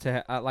try not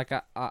to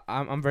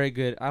I'm very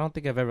good. I don't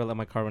think I've ever let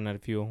my car run out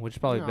of fuel, which is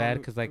probably bad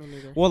because like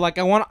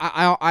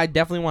I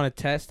definitely want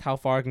to test how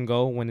far I can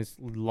go when it's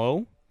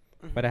low,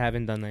 but I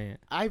haven't done that yet.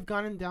 I've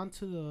gotten down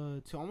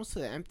to almost to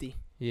the empty.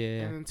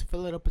 Yeah. And to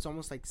fill it up, it's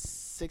almost like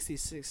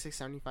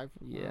 675.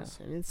 Yeah. Miles,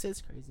 and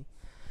it's crazy.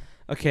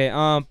 Okay.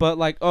 But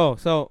like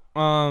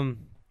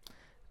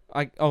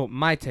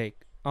my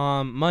take.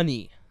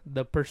 Money.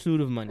 The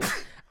pursuit of money.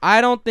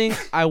 I don't think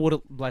I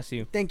would. Bless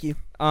you. Thank you.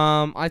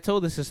 I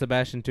told this to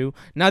Sebastian too.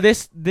 Now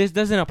this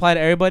doesn't apply to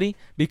everybody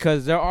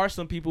because there are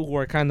some people who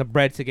are kind of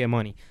bred to get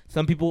money.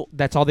 Some people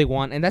that's all they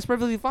want, and that's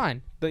perfectly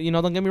fine.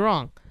 Don't get me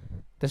wrong,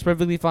 that's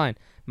perfectly fine.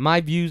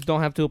 My views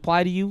don't have to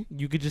apply to you.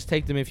 You could just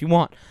take them if you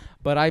want.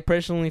 But I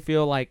personally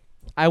feel like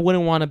I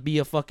wouldn't want to be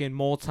a fucking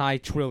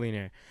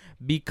multi-trillionaire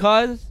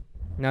because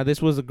now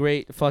this was a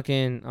great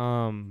fucking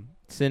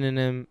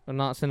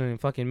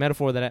fucking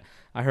metaphor that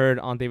I heard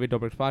on David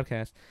Dobrik's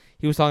podcast.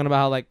 He was talking about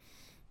how like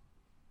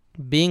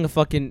being a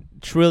fucking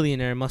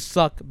trillionaire must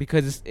suck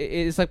because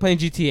it's like playing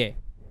GTA.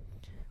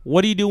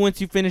 What do you do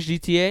once you finish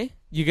GTA?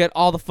 You get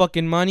all the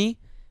fucking money,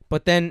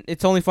 but then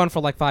it's only fun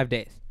for like 5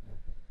 days.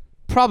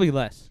 Probably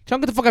less.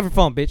 Chunk, get the fuck off your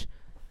phone, bitch.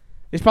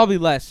 It's probably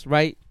less,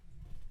 right?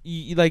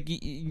 You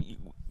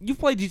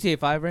played GTA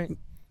 5, right?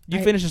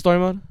 You finished the story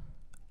mode?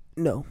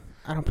 No,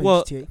 I don't play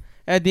GTA.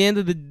 At the end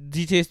of the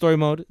GTA story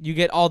mode, you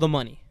get all the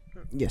money.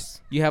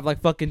 Yes. You have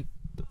like fucking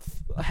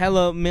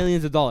hella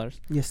millions of dollars.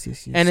 Yes.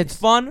 And it's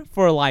fun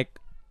for like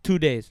 2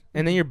 days,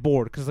 and then you're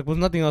bored because like there's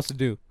nothing else to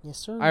do. Yes,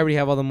 sir. I already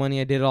have all the money.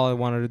 I did all I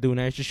wanted to do.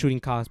 Now it's just shooting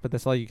costs, but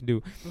that's all you can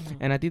do. Mm-hmm.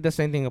 And I think the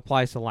same thing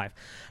applies to life.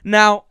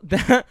 Now,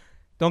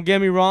 don't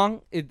get me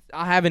wrong.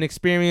 I haven't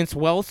experienced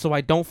wealth, so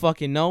I don't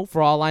fucking know.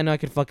 For all I know, I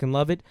could fucking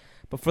love it.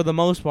 But for the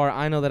most part,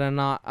 I know that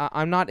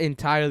I'm not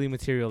entirely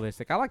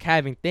materialistic. I like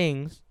having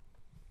things,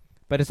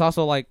 but it's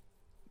also like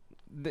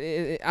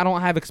I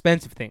don't have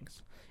expensive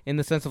things in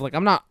the sense of like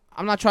I'm not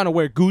trying to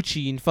wear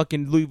Gucci and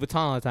fucking Louis Vuitton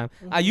all the time.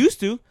 Mm-hmm. I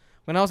used to.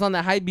 When I was on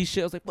that hypebeast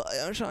shit, I was like,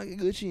 I'm trying to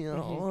get Gucci,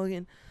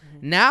 again.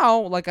 Mm-hmm. Now,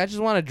 like, I just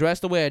want to dress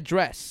the way I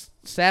dress.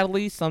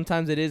 Sadly,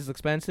 sometimes it is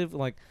expensive.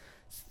 Like,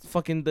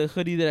 fucking the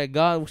hoodie that I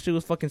got, shit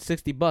was fucking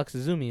 $60,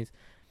 Azumi's.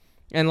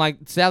 And, like,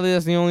 sadly,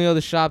 that's the only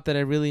other shop that I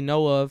really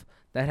know of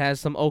that has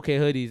some okay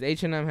hoodies.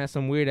 H&M has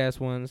some weird-ass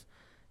ones.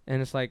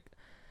 And it's like,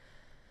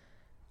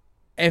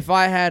 if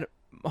I had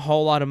a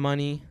whole lot of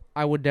money,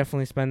 I would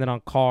definitely spend it on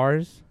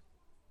cars.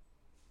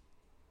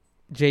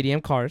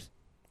 JDM cars.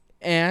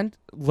 And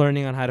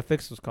learning on how to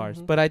fix those cars.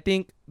 Mm-hmm. But I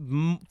think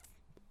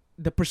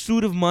the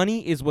pursuit of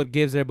money is what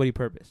gives everybody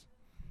purpose.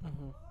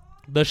 Mm-hmm.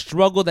 The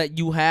struggle that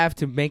you have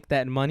to make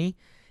that money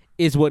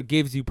is what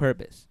gives you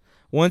purpose.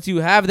 Once you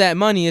have that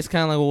money, it's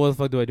kind of like, well, what the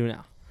fuck do I do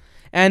now?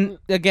 And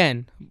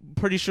again,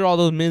 pretty sure all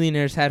those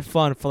millionaires had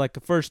fun for like the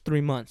first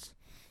 3 months.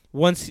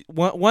 Once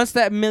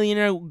that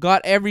millionaire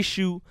got every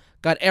shoe,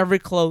 got every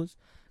clothes,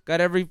 got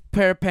every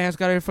pair of pants,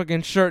 got every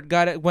fucking shirt,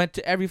 went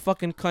to every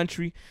fucking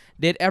country,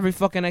 did every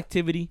fucking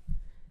activity.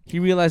 He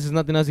realized there's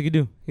nothing else he could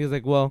do. He was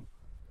like, well,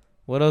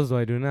 what else do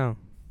I do now?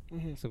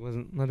 Mm-hmm. So there was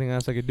nothing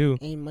else I could do.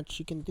 Ain't much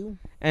you can do.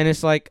 And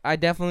it's like,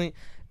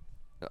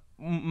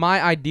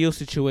 my ideal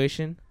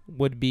situation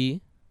would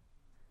be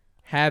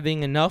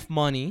having enough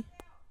money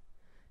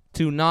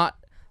to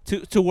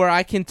where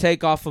I can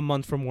take off a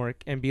month from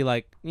work and be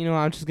like,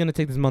 I'm just going to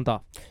take this month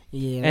off.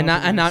 Yeah.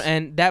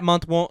 And that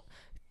month won't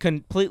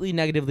completely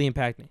negatively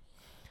impact me.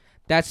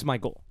 That's my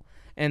goal.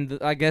 And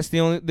I guess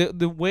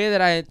the way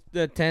that I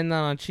tend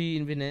on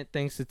achieving it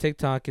thanks to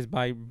TikTok is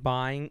by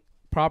buying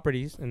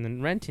properties and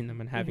then renting them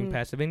and having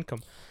passive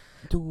income.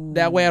 Dude.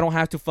 That way I don't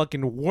have to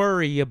fucking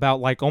worry about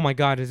like, oh my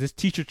God, is this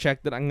teacher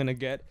check that I'm gonna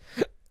get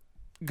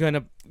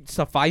gonna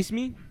suffice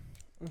me?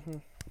 Mm-hmm.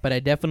 But I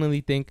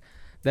definitely think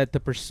that the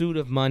pursuit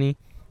of money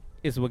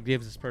is what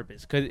gives us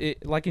purpose. Cause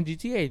like in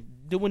GTA,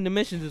 doing the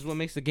missions is what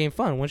makes the game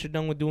fun. Once you're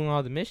done with doing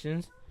all the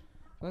missions,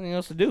 nothing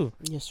else to do.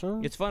 Yes, sir.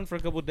 It's fun for a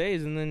couple of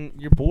days, and then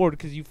you're bored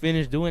because you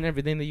finished doing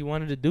everything that you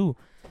wanted to do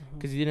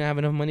because you didn't have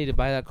enough money to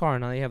buy that car.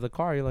 Now that you have the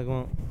car, you're like,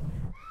 well,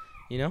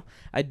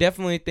 I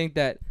definitely think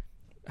that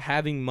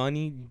having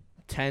money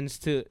tends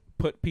to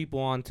put people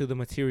onto the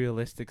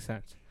materialistic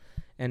sense,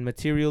 and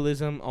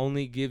materialism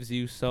only gives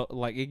you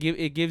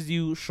it gives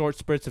you short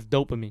spurts of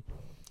dopamine.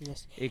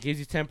 Yes. It gives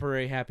you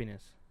temporary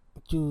happiness.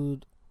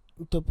 Dude,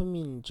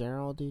 dopamine in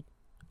general, dude.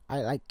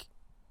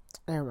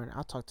 Never mind.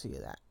 I'll talk to you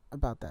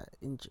about that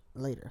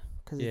later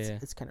because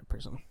it's kind of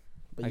personal.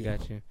 But I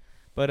got you.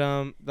 But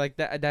like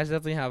that's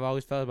definitely how I've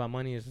always felt about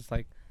money. Is just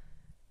like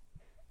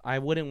I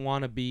wouldn't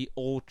want to be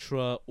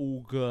ultra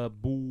ooga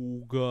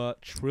booga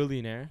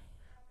trillionaire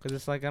because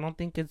it's like I don't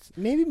think it's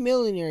maybe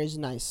millionaire is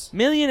nice.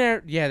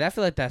 Millionaire, yeah, I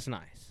feel like that's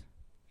nice.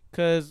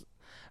 Cause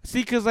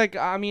like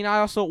I mean I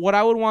also what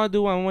I would want to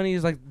do on money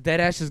is like dead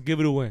ass just give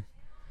it away.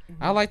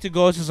 I like to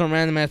go to some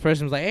random ass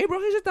person who's like, hey bro,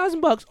 here's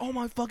 $1,000. Oh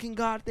my fucking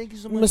God, thank you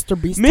so much. Mr.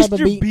 Beast.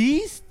 Mr.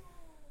 Beast.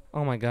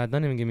 Oh my God,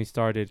 don't even get me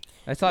started.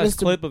 I saw this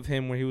clip of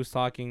him where he was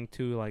talking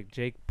to like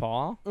Jake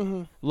Paul,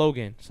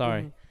 Logan,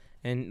 sorry,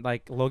 and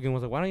like Logan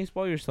was like, why don't you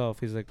spoil yourself?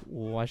 He's like,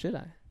 well, why should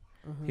I?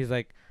 He's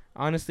like,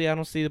 honestly, I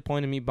don't see the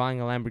point of me buying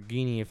a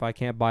Lamborghini if I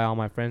can't buy all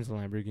my friends a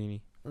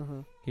Lamborghini.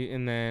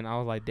 And then I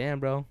was like, damn,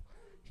 bro.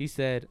 He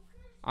said,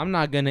 I'm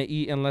not gonna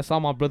eat unless all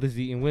my brothers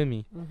eating with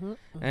me.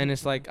 And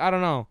it's like, I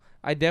don't know.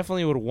 I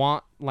definitely would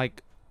want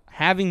like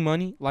having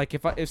money. Like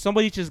if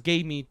somebody just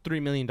gave me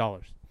 $3 million,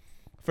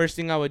 first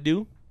thing I would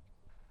do,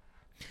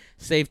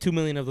 save $2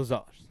 million of those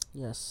dollars.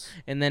 Yes.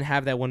 And then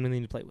have that 1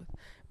 million to play with.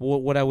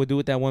 What I would do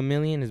with that 1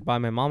 million is buy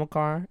my mom a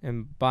car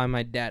and buy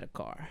my dad a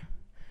car.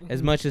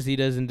 As much as he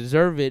doesn't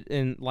deserve it,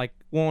 and like,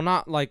 well,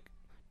 not like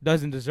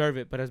doesn't deserve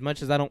it, but as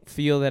much as I don't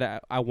feel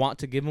that I want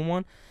to give him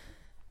one,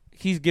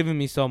 he's given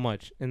me so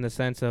much in the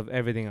sense of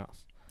everything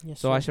else. Yes,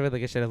 So sir. I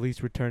should at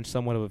least return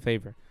somewhat of a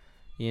favor.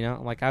 You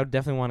know, like I would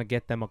definitely want to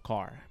get them a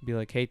car. Be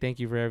like, hey, thank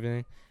you for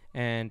everything.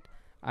 And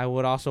I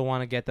would also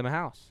want to get them a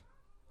house.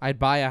 I'd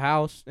buy a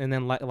house and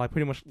then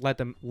pretty much let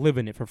them live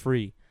in it for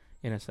free,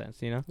 in a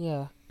sense, you know.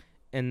 Yeah.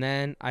 And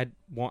then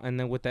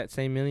with that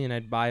same million,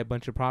 I'd buy a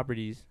bunch of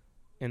properties,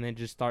 and then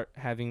just start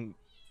having,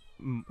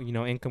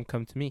 income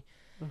come to me.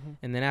 Mm-hmm.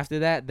 And then after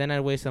that, then I'd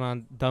waste it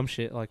on dumb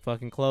shit like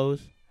fucking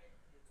clothes,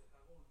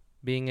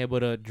 being able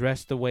to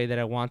dress the way that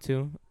I want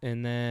to,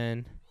 and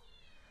then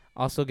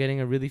also getting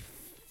a really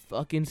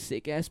fucking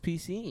sick ass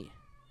PC,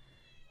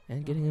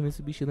 and getting a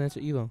Mitsubishi Lancer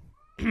Evo,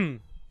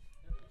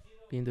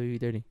 BMW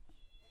E30,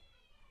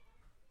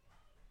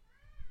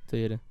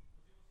 Toyota.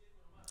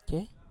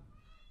 Okay.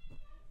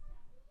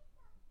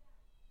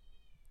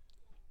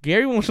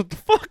 Gary won't shut the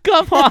fuck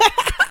up.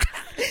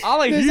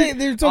 All I hear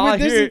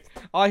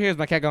is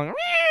my cat going.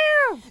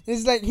 Meow.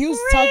 It's like he was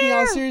talking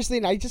all seriously,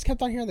 and I just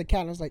kept on hearing the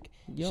cat. And I was like,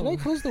 Yo. should I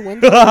close the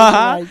window?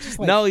 Just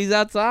like, No, he's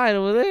outside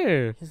over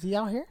there. Is he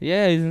out here?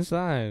 Yeah, he's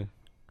inside.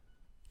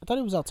 I thought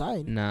he was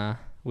outside. Nah,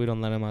 we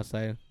don't let him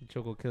outside.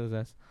 Choco kill his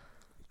ass.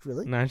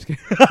 Really? Nah, I'm just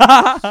kidding.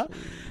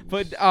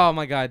 But oh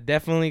my god,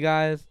 definitely,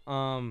 guys.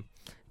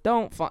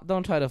 Don't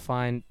try to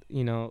find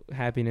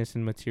happiness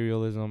in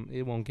materialism.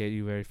 It won't get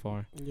you very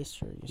far. Yes,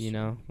 sir. Yes, You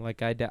know,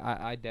 like I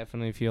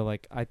definitely feel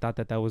like I thought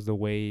that was the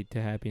way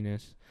to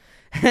happiness.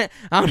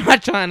 I'm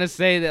not trying to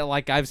say that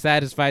like I've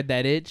satisfied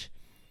that itch,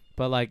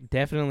 but like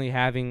definitely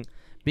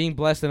being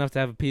blessed enough to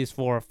have a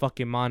PS4, a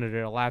fucking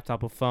monitor, a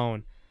laptop, a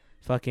phone,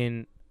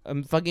 fucking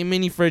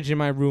mini fridge in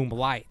my room,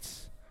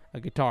 lights, a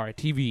guitar, a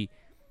TV.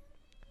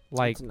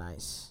 Like, it's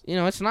nice.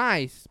 It's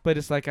nice, but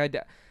it's like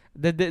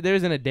there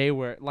isn't a day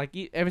where like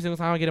every single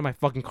time I get in my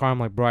fucking car, I'm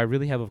like, bro, I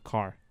really have a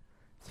car.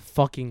 It's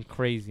fucking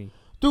crazy.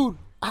 Dude,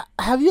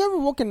 have you ever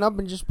woken up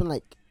and just been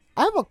like,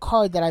 I have a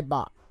car that I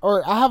bought,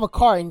 or I have a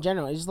car in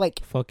general? It's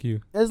like, fuck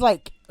you. It's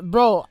like,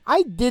 bro,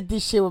 I did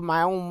this shit with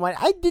my own money.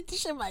 I did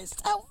this shit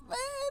myself,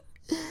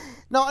 man.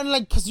 No, and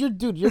like, cause you're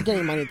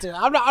getting money too.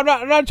 I'm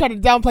not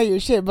trying to downplay your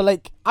shit, but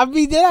like, I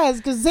mean,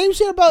 deadass, cause same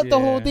shit about the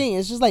whole thing.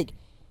 It's just like,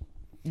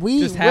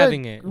 we're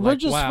having it. We're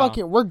just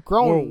fucking. We're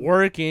grown. We're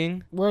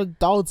working. We're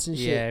adults and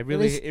shit. Yeah, it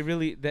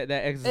really that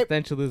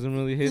existentialism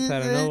really hits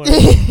out of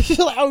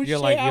nowhere. You're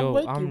like, yo,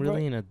 I'm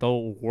really an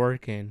adult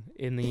working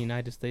in the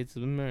United States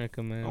of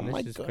America, man.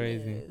 Oh this is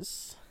crazy.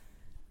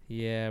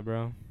 Yeah,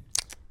 bro.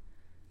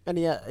 And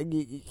yeah,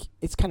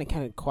 it's kind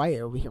of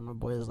quiet over here. My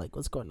boy is like,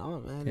 "What's going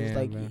on, man?" Yeah, it's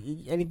like, bro.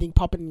 anything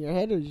popping in your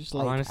head, or just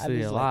like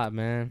honestly a lot,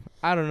 man.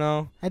 I don't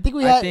know. I think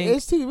we had two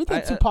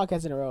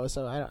podcasts in a row.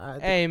 So I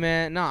hey,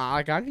 man, no,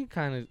 like I can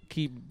kind of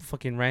keep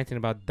fucking ranting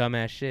about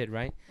dumbass shit,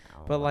 right?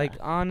 But like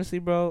honestly,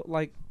 bro,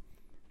 like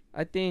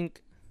I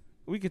think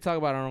we could talk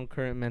about our own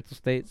current mental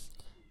states.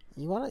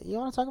 You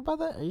wanna talk about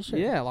that? Are you sure?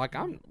 Yeah, like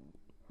I'm.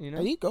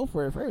 You go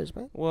for it first,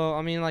 man. Well,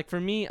 I mean, like, for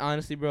me,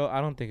 honestly, bro,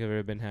 I don't think I've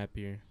ever been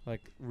happier.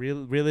 Like,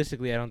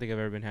 realistically, I don't think I've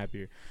ever been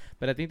happier.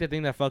 But I think the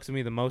thing that fucks with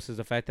me the most is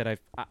the fact that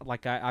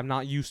I'm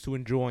not used to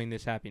enjoying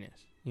this happiness,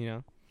 you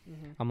know?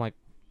 Mm-hmm. I'm like,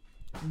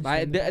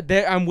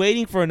 I'm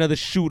waiting for another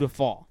shoe to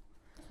fall.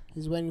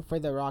 He's waiting for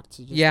the rock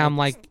to just... Yeah, I'm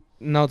like,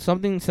 no,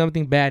 something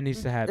bad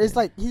needs to happen. It's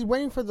like, he's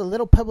waiting for the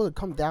little pebble to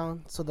come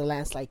down so the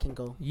landslide can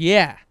go.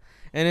 Yeah.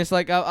 And it's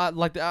like, I've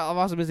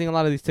also been seeing a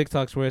lot of these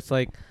TikToks where it's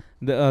like,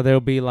 there'll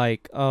be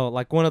like, oh,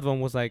 like one of them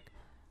was like,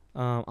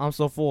 I'm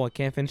so full, I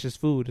can't finish this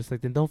food. It's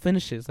like, then don't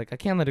finish it. It's like, I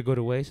can't let it go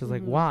to waste. It's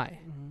like, why?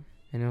 Mm-hmm.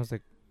 And I was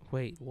like,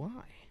 wait,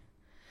 why?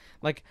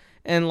 Like,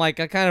 and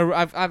like,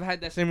 I've had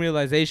that same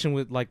realization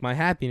with like my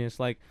happiness.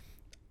 Like,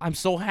 I'm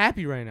so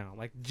happy right now.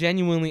 Like,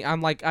 genuinely,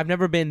 I'm like, I've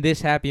never been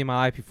this happy in my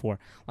life before.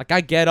 Like,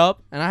 I get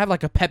up and I have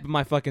like a pep in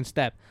my fucking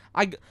step.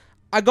 I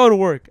go to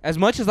work. As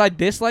much as I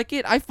dislike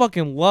it, I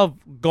fucking love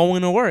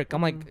going to work.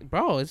 I'm like,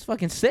 bro, it's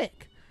fucking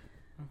sick.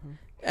 Mm-hmm.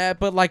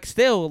 But like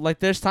still, like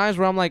there's times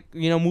where I'm like,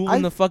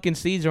 moving the fucking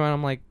seeds around.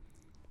 I'm like,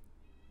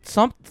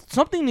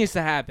 something needs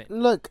to happen.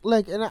 Look,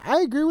 like, and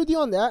I agree with you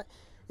on that,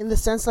 in the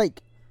sense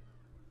like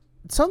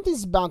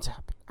something's bound to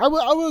happen. I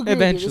will agree.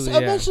 Eventually, with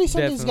you. Eventually,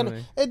 something's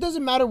definitely. It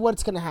doesn't matter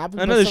what's gonna happen.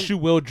 Another shoe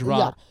will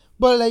drop. Yeah,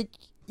 but like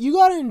you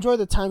gotta enjoy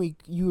the time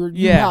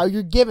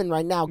you're given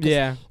right now.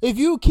 Yeah. If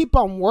you keep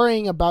on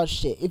worrying about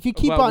shit, if you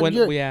keep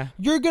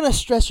you're gonna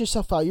stress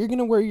yourself out. You're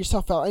gonna wear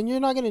yourself out, and you're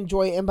not gonna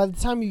enjoy it. And by the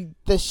time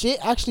the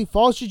shit actually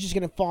falls, you're just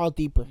gonna fall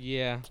deeper.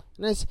 Yeah.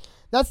 And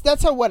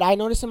that's how what I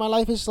notice in my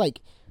life is like.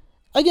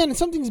 Again,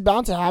 something's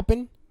bound to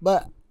happen,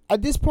 but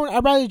at this point,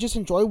 I'd rather just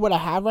enjoy what I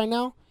have right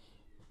now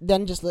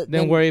than just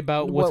worry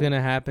about what's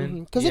gonna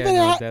happen. Because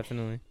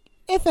definitely,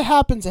 if it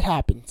happens, it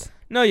happens.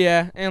 No,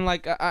 yeah, and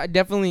like I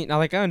definitely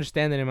like I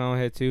understand that in my own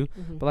head too,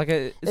 but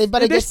like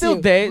but there's still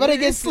days. But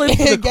it gets slipped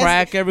through the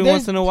crack every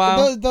once in a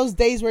while. Those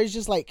days where it's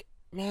just like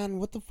man,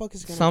 what the fuck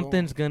is gonna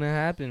Something's gonna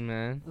happen,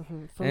 man.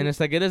 And it's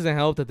like, it doesn't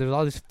help that there's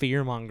all this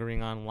fear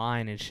mongering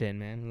online and shit,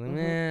 man. Like,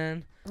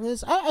 man.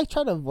 I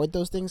try to avoid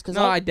those things. Cause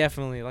I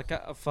definitely, like,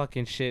 a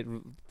fucking shit.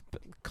 A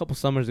couple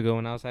summers ago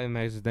when I was having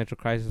my existential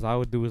crisis, all I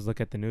would do was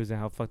look at the news and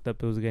how fucked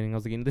up it was getting. I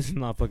was like, this is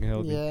not fucking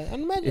healthy. Yeah,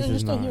 and imagine you're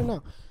still here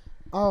now.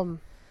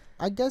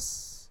 I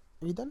guess,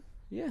 are you done?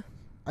 Yeah.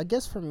 I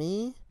guess for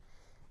me,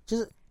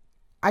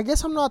 I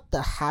guess I'm not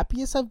the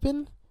happiest I've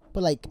been,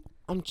 but like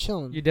I'm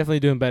chilling. You're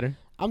definitely doing better.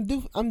 I'm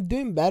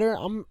doing better.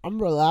 I'm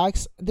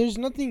relaxed. There's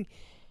nothing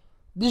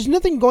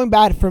going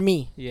bad for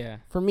me. Yeah.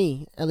 For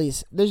me, at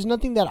least. There's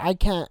nothing that I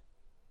can't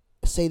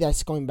say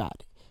that's going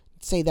bad.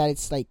 Say that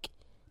it's like,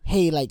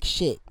 hey, like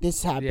shit,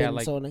 this happened. Yeah,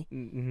 like, so like,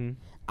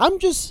 I'm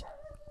just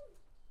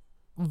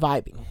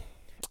vibing.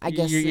 I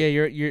guess.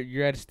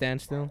 You're at a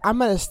standstill. I'm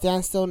at a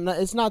standstill. No,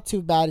 it's not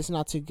too bad. It's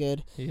not too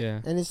good.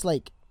 Yeah. And it's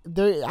like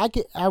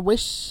I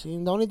wish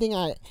the only thing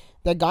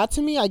that got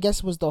to me, I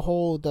guess, was the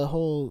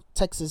whole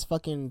Texas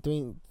fucking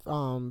doing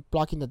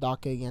blocking the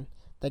DACA again.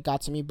 That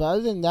got to me. But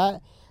other than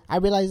that, I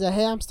realized that,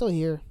 hey, I'm still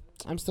here.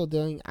 I'm still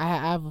doing. I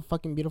have a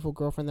fucking beautiful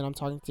girlfriend that I'm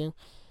talking to,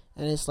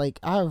 and it's like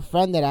I have a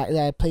friend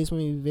that plays with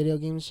me video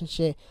games and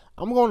shit.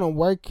 I'm going to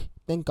work,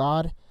 thank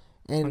God,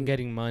 and I'm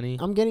getting money.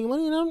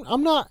 And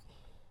I'm not.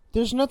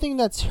 There's nothing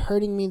that's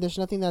hurting me. There's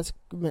nothing that's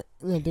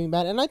doing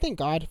bad, and I thank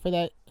God for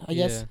that. I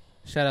guess.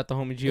 Shout out to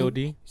homie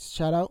God.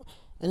 Shout out,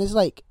 and it's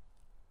like,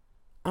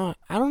 I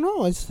don't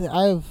know. It's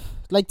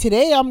like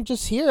today. I'm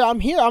just here. I'm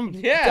here.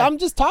 I'm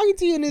just talking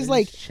to you, and it's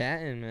like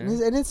chatting, man.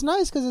 And it's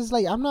nice because it's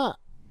like I'm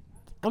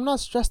not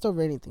stressed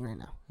over anything right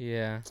now.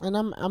 Yeah. And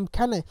I'm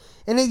kind of,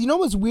 and you know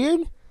what's weird?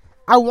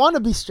 I want to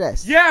be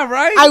stressed. Yeah,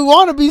 right. I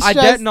want to be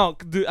stressed.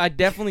 Dude, I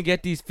definitely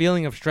get these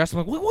feeling of stress. I'm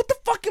like, what the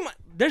fuck am I?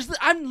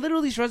 I'm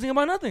literally stressing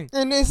about nothing.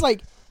 And it's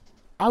like,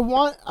 I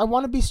want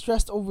to be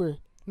stressed over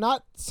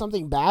not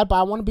something bad, but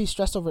I want to be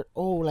stressed over.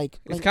 Oh, like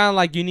it's kind of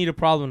like you need a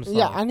problem to solve.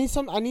 Yeah, I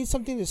need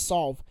something to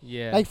solve.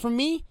 Yeah. Like for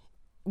me,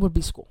 it would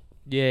be school.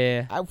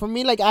 Yeah. For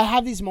me, like I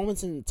have these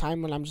moments in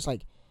time when I'm just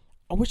like,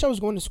 I wish I was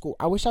going to school.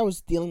 I wish I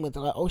was dealing with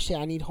like, oh shit,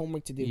 I need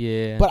homework to do.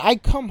 Yeah. But I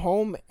come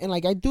home and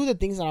like I do the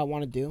things that I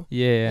want to do.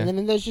 Yeah. And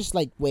then there's just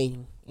like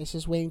waiting. It's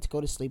just waiting to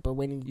go to sleep or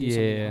waiting to do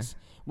something else.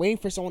 Waiting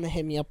for someone to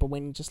hit me up or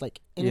waiting just like,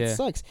 and it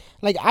sucks.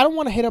 Like I don't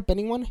want to hit up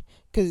anyone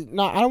because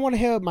I don't want to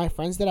hit up my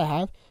friends that I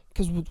have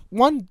because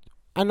one,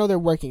 I know they're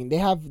working. They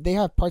have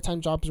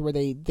part-time jobs where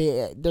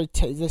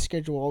their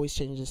schedule always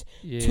changes.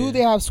 Yeah. 2,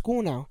 they have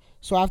school now.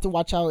 So I have to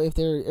watch out if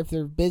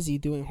they're busy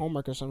doing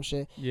homework or some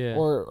shit,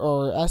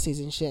 or essays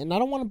and shit, and I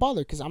don't want to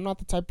bother because I'm not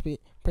the type of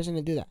person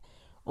to do that.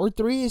 Or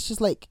 3, it's just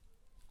like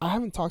I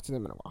haven't talked to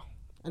them in a while,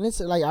 and it's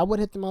like I would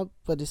hit them up,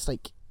 but it's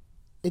like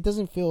it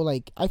doesn't feel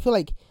like I feel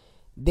like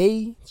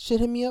they should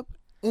hit me up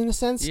in a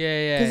sense.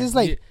 Yeah. Because it's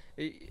like.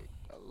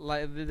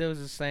 Like there was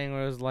a saying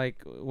where it was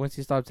like once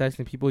you stop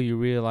texting people, you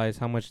realize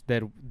how much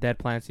dead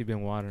plants you've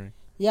been watering.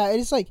 Yeah,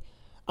 it's like.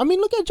 I mean,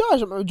 look at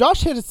Josh.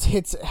 Josh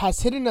has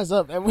hidden us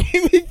up, and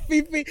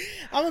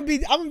I'm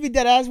gonna be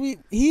dead ass.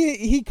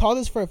 He called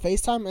us for a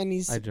FaceTime, and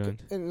I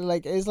joined. And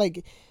like it's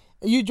like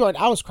you joined.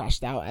 I was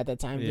crashed out at that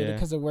time, dude,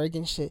 because of work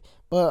and shit.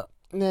 But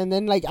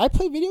then like I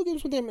play video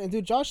games with him, and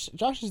dude, Josh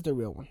is the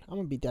real one. I'm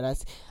gonna be dead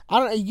ass.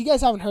 You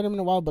guys haven't heard him in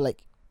a while, but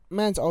like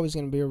man's always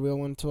gonna be a real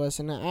one to us,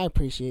 and I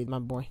appreciate my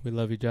boy. We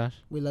love you, Josh.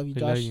 We love you,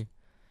 Josh. Love you.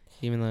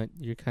 Even though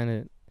you're kind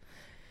of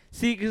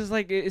because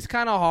like it's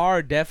kind of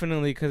hard,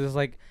 definitely, because it's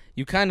like.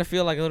 You kind of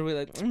feel like a little bit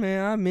like,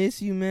 man, I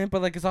miss you, man.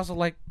 But like, it's also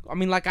like, I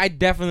mean, like, I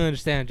definitely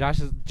understand.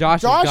 Josh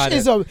got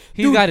his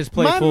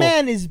plate full. My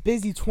man is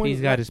busy.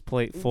 He's got his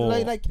plate full,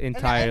 like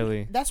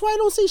entirely. And that's why I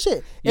don't say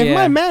shit. If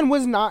my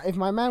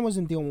man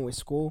wasn't dealing with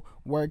school,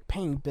 work,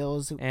 paying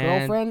bills,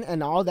 girlfriend,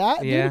 and all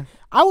that, dude,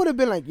 I would have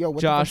been like, yo,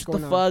 what Josh, the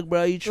fuck's going the fuck,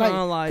 bro? You trying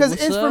to like? Because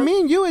it's for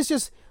me and you. It's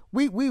just.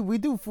 We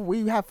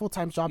have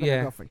full-time job and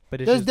a girlfriend.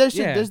 But there's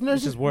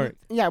just work.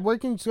 Yeah,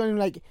 working. So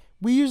like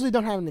we usually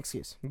don't have an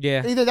excuse.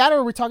 Yeah. Either that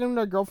or we're talking to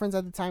our girlfriends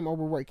at the time or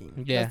we're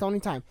working. Yeah. That's the only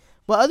time.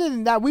 But other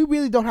than that, we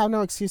really don't have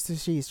no excuse to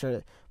see each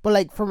other. But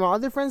like from our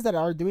other friends that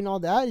are doing all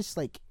that, it's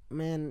like,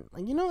 man,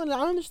 like, you know,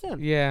 I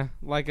understand. Yeah.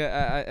 Like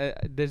I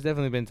there's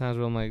definitely been times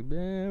where I'm like,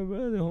 man,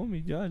 brother,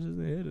 homie Josh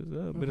doesn't hit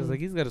us up. But it's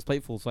like he's got his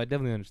plate full, so I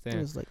definitely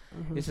understand. It's like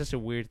it's just a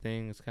weird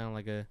thing. It's kind of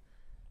like a.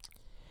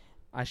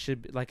 I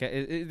should be like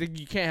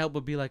you can't help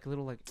but be like a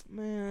little like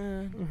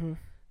man,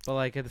 but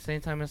like at the same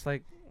time it's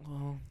like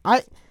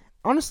I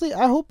honestly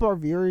I hope our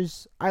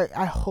viewers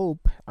I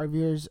hope our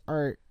viewers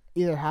are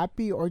either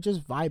happy or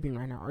just vibing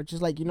right now or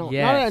just like not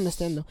I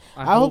understand though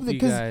I hope that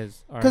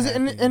because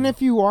and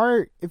if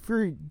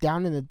you're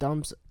down in the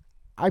dumps,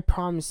 I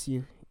promise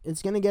you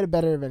it's gonna get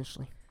better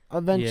eventually.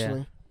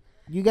 Yeah.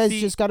 You guys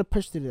just gotta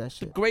push through that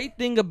shit. The great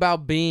thing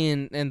about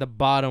being in the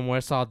bottom where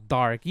it's all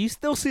dark, you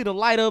still see the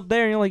light up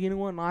there, and you're like, you know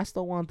what? No, I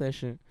still want that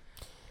shit.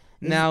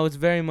 Now it's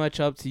very much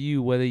up to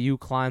you whether you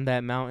climb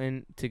that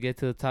mountain to get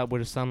to the top where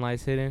the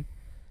sunlight's hidden.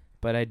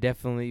 But I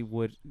definitely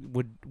would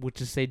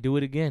just say do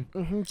it again.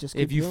 Just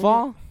if you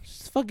fall,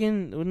 just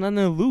fucking nothing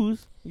to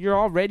lose. you're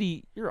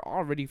already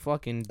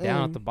fucking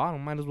down at the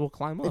bottom. Might as well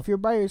climb up. If you're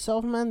by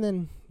yourself, man,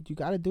 then you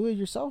gotta do it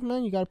yourself,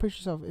 man. You gotta push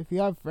yourself. If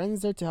you have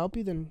friends there to help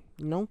you, then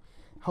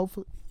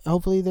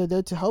hopefully they're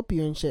there to help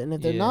you and shit. And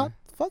if they're not,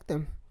 fuck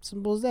them.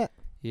 Simple as that.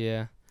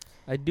 Yeah,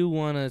 I do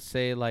wanna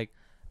say like,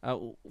 I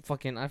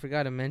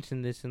forgot to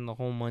mention this in the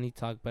whole money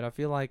talk, but I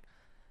feel like,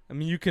 I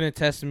mean, you can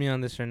attest to me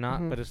on this or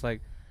not, but it's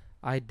like,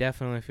 I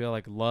definitely feel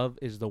like love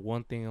is the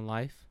one thing in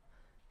life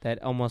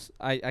that almost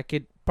I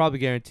could probably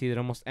guarantee that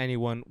almost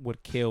anyone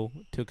would kill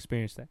to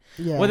experience that.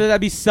 Yeah. Whether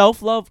that be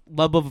self-love,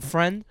 love of a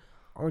friend,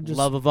 or just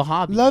love of a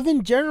hobby. Love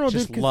in general.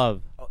 Just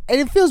love. And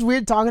it feels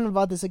weird talking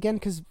about this again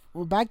because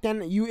back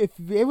then, if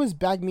it was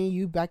back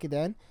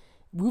then,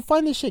 we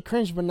find this shit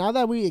cringe. But now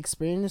that we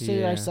experience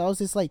it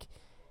ourselves, it's like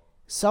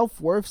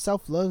self-worth,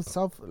 self-love,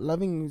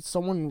 self-loving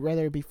someone,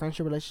 whether it be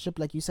friendship, relationship,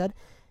 like you said,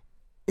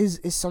 is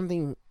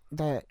something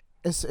that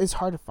it's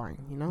hard to find,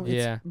 you know?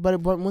 But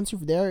once you're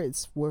there,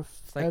 it's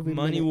worth it's like every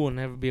money minute. Will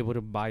never be able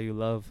to buy you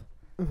love.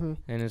 And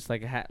it's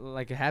like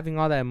having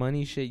all that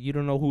money shit, you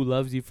don't know who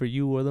loves you for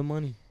you or the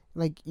money.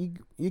 Like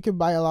you could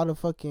buy a lot of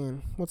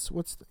fucking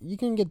you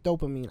can get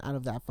dopamine out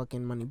of that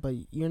fucking money, but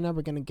you're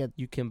never gonna get.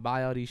 You can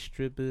buy all these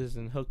strippers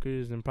and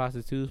hookers and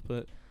prostitutes,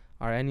 but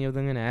are any of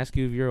them gonna ask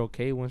you if you're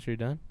okay once you're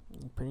done?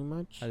 Pretty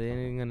much. Are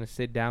they gonna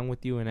sit down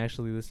with you and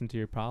actually listen to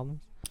your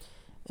problems?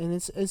 And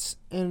it's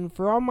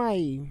for all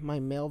my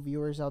male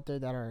viewers out there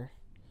that are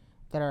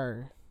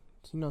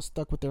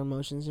stuck with their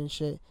emotions and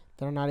shit,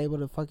 that are not able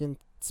to fucking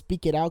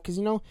speak it out, because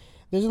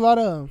there's a lot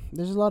of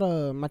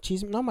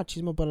machismo, not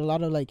machismo, but a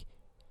lot of like,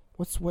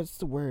 what's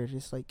the word?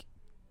 It's like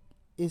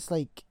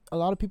a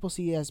lot of people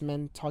see as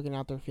men talking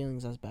out their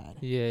feelings as bad.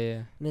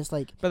 Yeah. And it's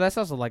like, but that's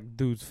also like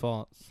dudes'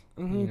 faults.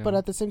 But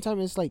at the same time,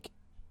 it's like,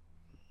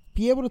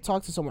 be able to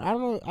talk to someone. I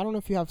don't know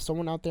if you have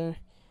someone out there.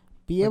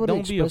 Be able to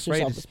express yourself. Don't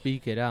be afraid to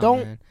speak it out,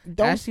 man.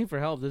 Asking for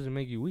help doesn't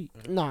make you weak.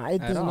 Nah, it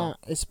does not.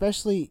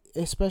 Especially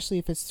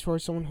if it's for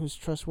someone who's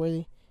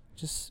trustworthy.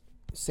 Just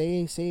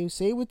say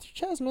it with your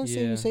chest, man.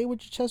 Say it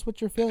with your chest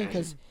what you're feeling,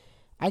 because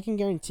I can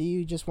guarantee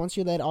you, just once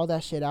you let all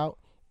that shit out,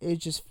 it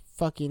just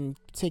fucking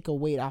take a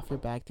weight off your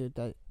back, dude.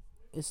 That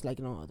it's like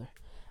no other.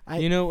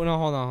 No,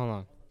 hold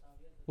on.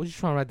 What you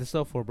trying to write this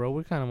up for, bro?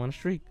 We're kind of on a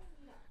streak.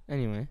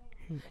 Anyway,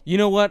 you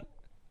know what?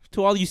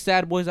 To all you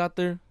sad boys out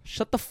there,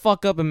 shut the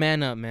fuck up and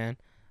man up, man.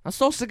 I'm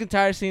so sick and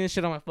tired of seeing this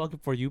shit on my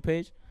fucking For You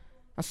page.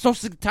 I'm so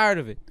sick and tired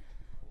of it.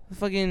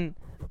 Fucking,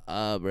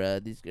 bro,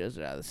 these girls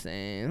are all the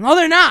same. No,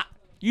 they're not.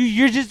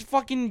 You're just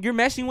fucking, you're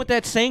messing with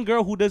that same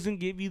girl who doesn't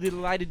give you the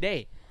light of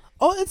day.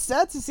 Oh, it's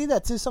sad to see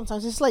that too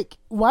sometimes. It's like,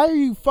 why are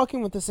you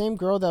fucking with the same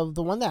girl,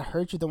 the one that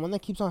hurt you, the one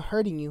that keeps on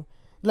hurting you?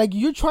 Like,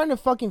 you're trying to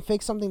fucking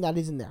fix something that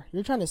isn't there.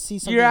 You're trying to see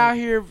something.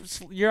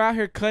 You're out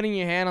here cutting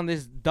your hand on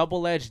this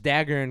double-edged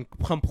dagger and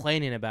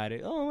complaining about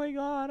it. Oh my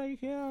god, I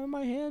can't.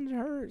 My hand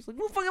hurts. Like,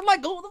 well, fucking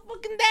let go of the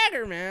fucking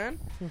dagger, man.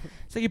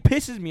 It's like, it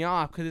pisses me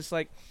off because it's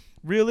like,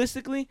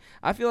 realistically,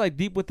 I feel like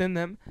deep within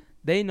them,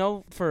 they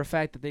know for a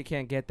fact that they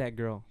can't get that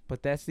girl,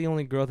 but that's the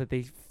only girl that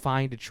they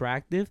find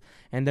attractive,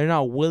 and they're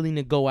not willing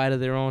to go out of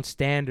their own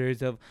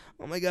standards of,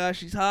 oh my gosh,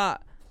 she's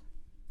hot.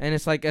 And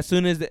it's like, as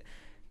soon as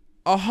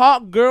a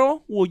hot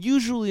girl will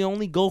usually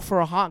only go for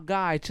a hot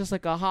guy, just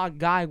like a hot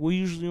guy will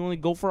usually only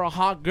go for a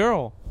hot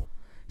girl.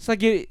 It's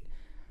like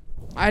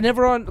I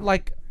never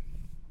understood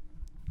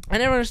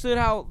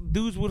how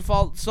dudes would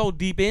fall so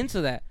deep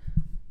into that.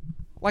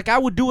 Like, I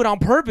would do it on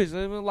purpose,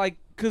 I mean, like,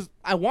 cause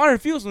I wanted to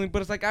feel something.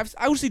 But it's like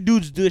I would see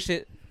dudes do this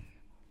shit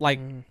like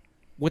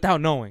without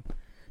knowing.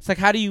 It's like,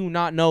 how do you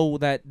not know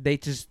that they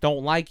just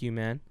don't like you,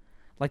 man?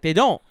 Like, they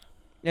don't,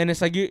 and it's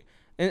like you.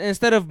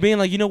 Instead of being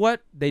like, you know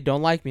what, they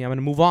don't like me, I'm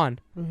gonna move on.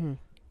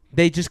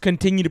 They just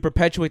continue to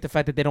perpetuate the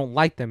fact that they don't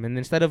like them, and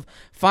instead of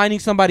finding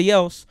somebody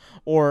else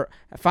or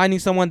finding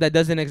someone that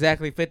doesn't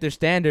exactly fit their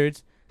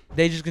standards,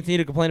 they just continue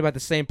to complain about the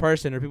same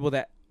person or people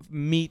that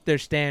meet their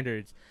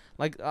standards.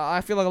 Like,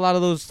 I feel like a lot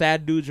of those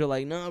sad dudes are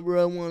like, nah,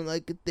 bro, I want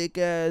like a thick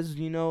ass,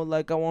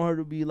 like I want her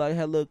to be like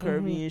hella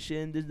curvy and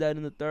shit, and this, that,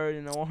 and the third,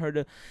 and I want her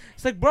to.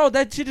 It's like, bro,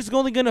 that shit is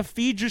only gonna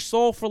feed your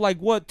soul for like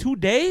what, 2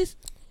 days?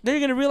 Then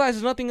you're gonna realize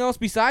there's nothing else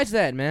besides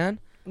that, man.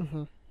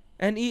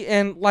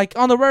 And like,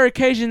 on the rare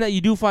occasion that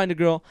you do find a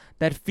girl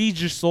that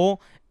feeds your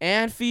soul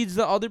and feeds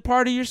the other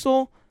part of your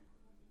soul,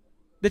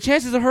 the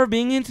chances of her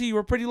being into you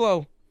are pretty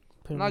low.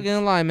 Not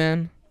gonna lie,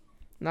 man.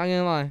 Not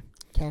gonna lie.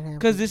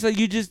 Because it's like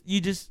you just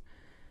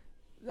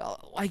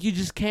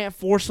can't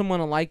force someone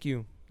to like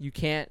you. You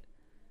can't.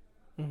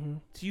 To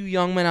you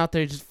young men out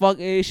there, just fuck.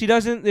 If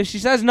she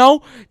says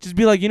no, just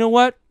be like, you know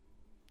what?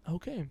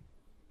 Okay.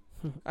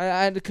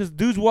 Because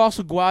dudes will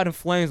also go out in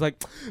flames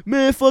like,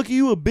 man, fuck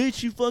you, a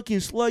bitch, you fucking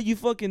slut, you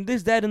fucking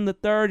this, that, and the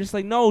third. It's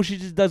like, no, she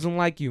just doesn't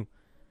like you.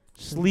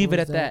 Just leave it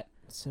at that.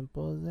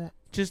 Simple as that.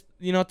 Just,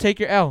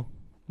 take your L.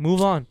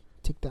 Move on.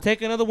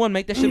 Take another one.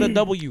 Make that shit a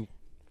W.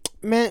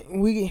 Man,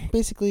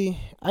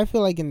 I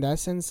feel like in that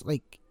sense,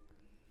 like,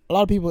 a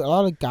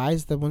lot of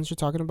guys, the ones you're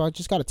talking about,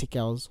 just gotta take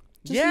L's.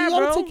 You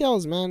gotta take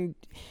L's, man.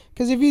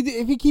 Because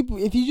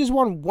if you just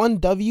want one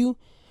W,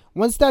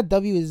 once that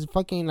W is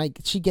fucking like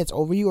she gets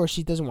over you or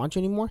she doesn't want you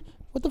anymore,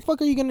 what the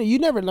fuck are you gonna? You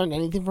never learned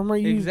anything from her.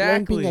 You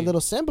learned being a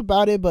little simp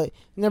about it, but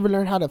you never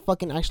learned how to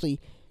fucking actually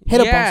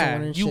hit up on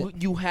someone and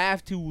shit. You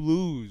have to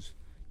lose.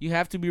 You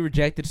have to be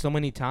rejected so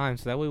many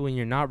times. So that way, when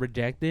you're not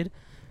rejected,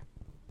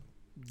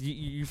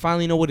 you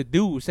finally know what to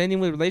do. Same thing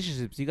with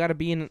relationships. You gotta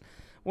be in.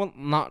 Well,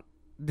 not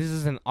this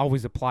doesn't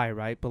always apply,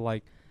 right? But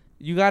like,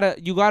 you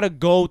gotta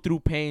go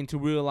through pain to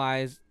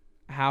realize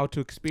how to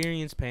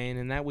experience pain,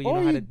 and that way you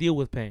know how to deal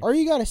with pain. Or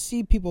you gotta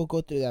see people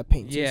go through that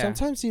pain too. Yeah.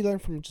 Sometimes you learn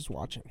from just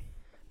watching.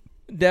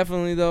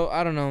 Definitely though,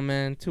 I don't know,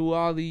 man. To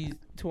all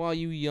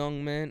you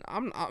young men,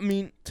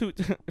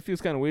 it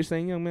feels kind of weird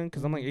saying young man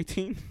because I'm like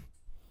 18.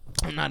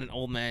 I'm not an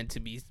old man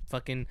to be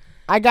fucking.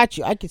 I got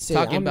you. I could say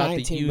talking I'm about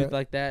 19, the youth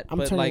like that. I'm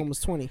but turning like,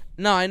 almost 20.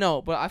 No, I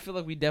know, but I feel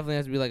like we definitely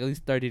have to be like at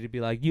least 30 to be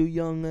like you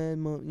young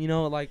man, you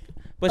know, like.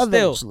 But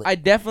Eventually. Still, I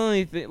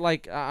definitely think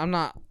like I'm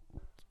not.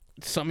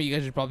 Some of you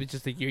guys are probably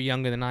just think you're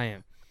younger than I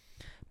am,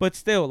 but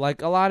still,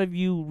 like a lot of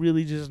you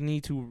really just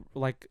need to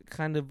like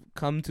kind of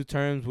come to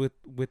terms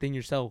within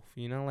yourself,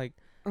 you know, like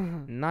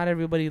not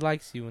everybody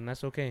likes you, and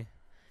that's okay,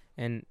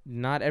 and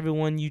not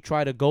everyone you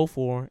try to go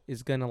for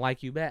is gonna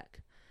like you back.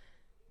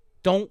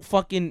 Don't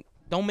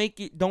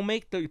make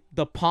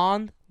the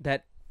pond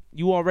that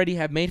you already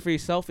have made for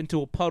yourself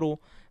into a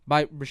puddle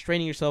by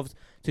restraining yourselves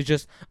to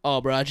just, oh,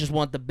 bro, I just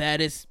want the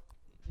baddest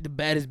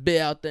bitch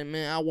out there,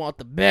 man. I want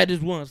the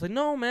baddest one. It's like,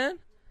 no, man.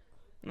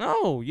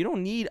 No, you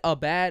don't need a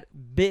bad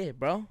bitch,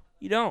 bro.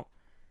 You don't.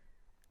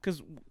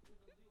 Cause,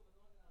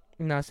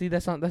 see,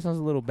 that sounds a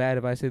little bad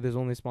if I say there's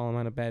only a small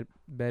amount of bad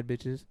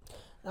bitches.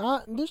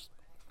 There's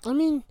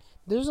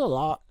a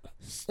lot.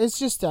 It's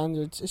just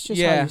standards. It's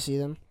just how you see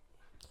them.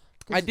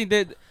 I think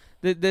that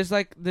there's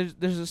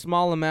a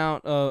small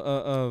amount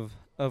of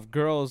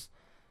girls,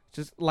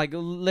 just like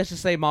let's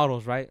just say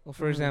models, right? Well,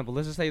 for example,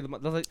 let's just say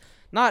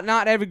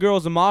not every girl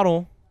is a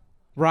model,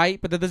 right?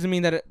 But that doesn't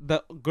mean that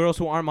the girls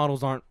who aren't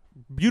models aren't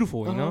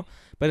beautiful, you know.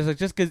 But it's like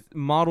just because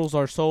models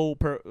are so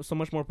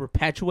much more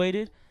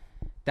perpetuated,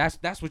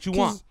 that's what you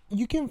want.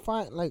 You can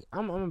find like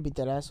I'm gonna beat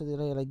that ass with you.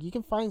 Like you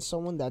can find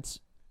someone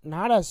that's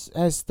not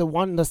as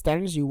the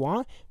standards you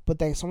want, but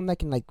like someone that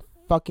can like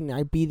fucking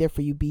be there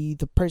for you, be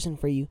the person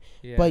for you.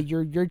 Yeah. But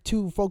you're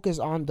too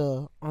focused on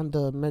the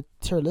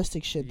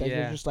materialistic shit that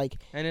you're just like,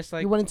 and it's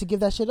like you're wanting to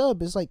give that shit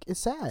up. It's like, it's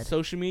sad.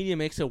 Social media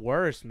makes it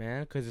worse,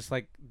 man, because it's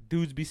like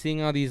dudes be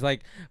seeing all these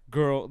like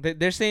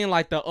they're saying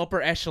like the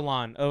upper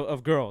echelon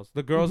of girls,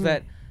 the girls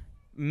that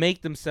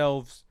make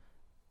themselves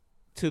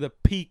to the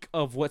peak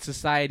of what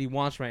society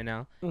wants right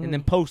now, and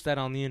then post that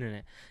on the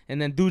internet,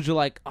 and then dudes are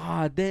like,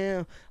 ah,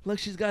 damn, look,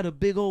 she's got a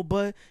big old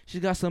butt,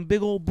 she's got some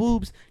big old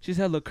boobs, she's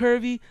hella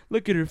curvy,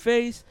 look at her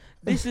face,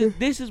 this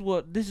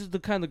is the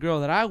kind of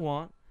girl that I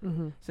want.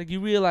 It's like you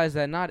realize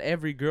that not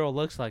every girl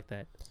looks like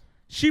that.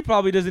 She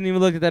probably doesn't even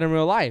look at that in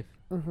real life.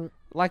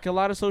 Like a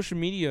lot of social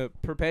media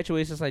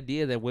perpetuates this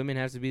idea that women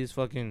have to be this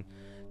fucking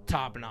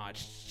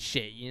top-notch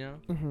shit, you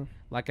know?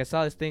 Like I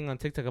saw this thing on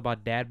TikTok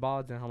about dad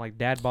bods and how like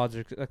dad bods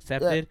are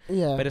accepted,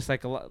 but it's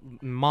like a lot,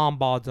 mom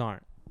bods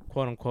aren't,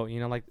 quote unquote, you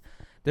know? Like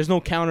there's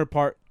no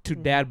counterpart to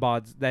dad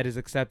bods that is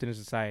accepted in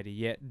society.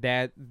 Yet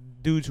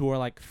dudes who are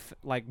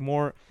like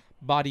more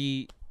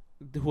body,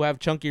 who have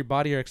chunkier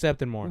body are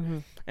accepted more.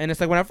 And it's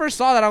like when I first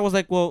saw that, I was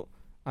like, well,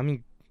 I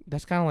mean,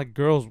 that's kind of like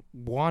girls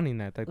wanting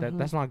that. Like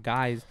that's not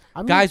guys.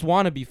 Guys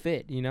want to be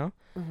fit, you know?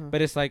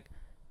 But it's like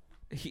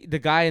the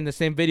guy in the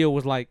same video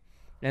was like,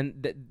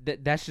 and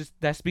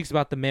that speaks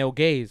about the male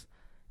gaze.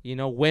 You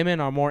know, women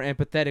are more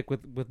empathetic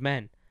with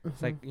men.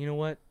 It's like, you know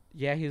what?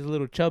 Yeah, he's a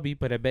little chubby,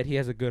 but I bet he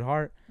has a good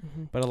heart.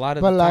 But a lot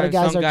of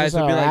times, some guys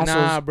will be like,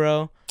 nah,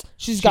 bro.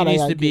 She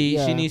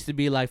needs to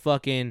be like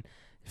fucking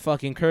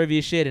curvy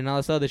as shit and all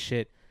this other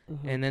shit.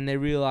 And then they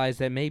realize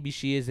that maybe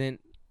she isn't,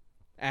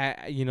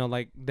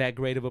 like that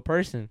great of a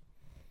person.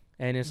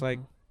 And it's like,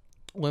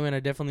 women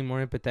are definitely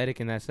more empathetic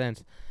in that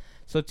sense.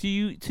 So to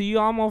you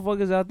all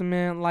motherfuckers out there,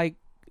 man, like,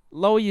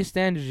 lower your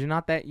standards. You're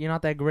not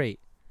that great.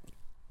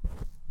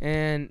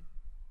 And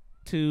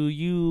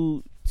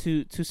to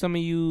some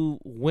of you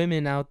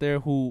women out there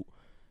who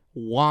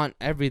want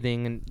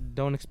everything and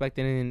don't expect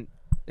anything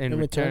in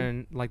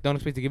return, like don't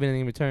expect to give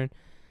anything in return,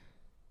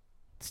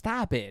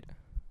 stop it.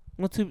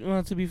 Well,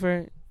 to be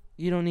fair,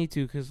 you don't need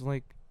to, because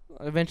like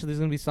eventually there's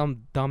gonna be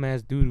some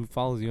dumbass dude who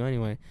follows you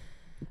anyway.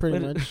 Pretty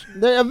much.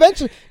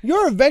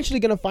 You're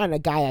eventually gonna find a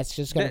guy that's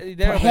just gonna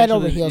head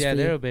over heels for you. Yeah,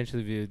 there'll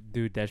eventually be a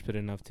dude desperate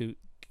enough to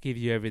give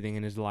you everything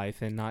in his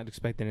life and not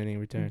expect anything in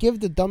return. Give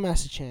the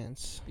dumbass a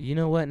chance. You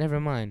know what? Never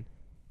mind.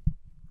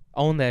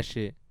 Own that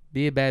shit.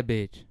 Be a bad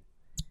bitch.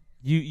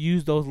 You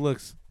use those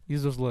looks.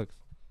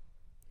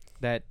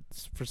 That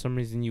for some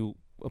reason you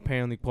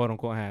apparently quote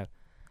unquote have.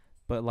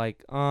 But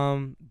like,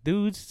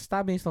 dudes,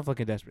 stop being so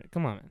fucking desperate.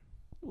 Come on, man.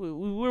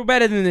 We're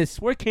better than this.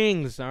 We're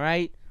kings, all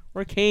right?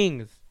 We're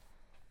kings.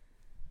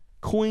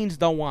 Queens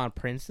don't want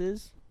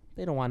princes.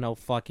 They don't want no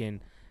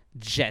fucking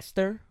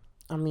jester.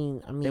 I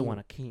mean, they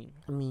want a king.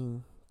 I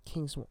mean,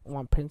 kings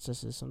want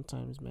princesses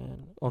sometimes,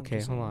 man.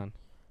 Okay, hold on.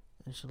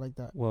 And shit like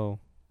that. Whoa.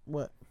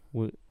 What?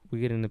 We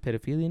get into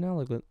pedophilia now?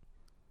 Like what?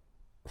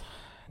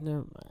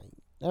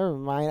 Never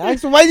mind.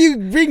 Actually, why do you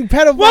bring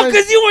pedophiles? Well,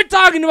 because you were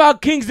talking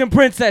about kings and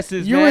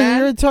princesses, you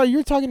man. were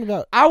talking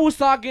about. I was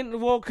talking.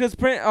 Well, because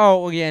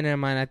oh yeah, never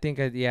mind. I think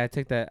I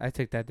took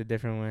that the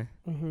different way.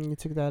 You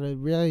took that a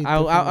really.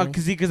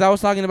 Because I was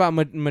talking about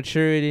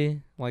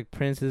maturity, like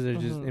princes are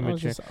just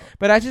immature.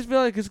 But I just feel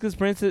like it's because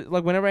princess.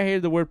 Like whenever I hear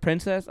the word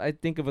princess, I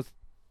think of a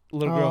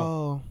little girl.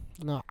 Oh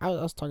no, I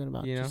was talking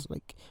about just know?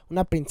 like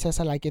not princess,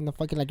 like in the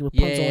fucking like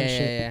Rapunzel and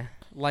shit. Yeah.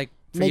 Like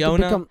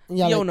Fiona.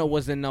 Fiona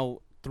wasn't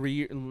no 3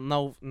 years.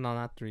 No,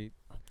 not 3.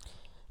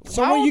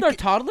 How old are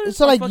toddlers?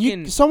 So like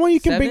someone you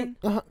can 7?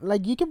 bring,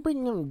 like you can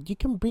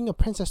bring a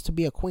princess to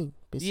be a queen.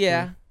 Basically.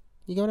 Yeah,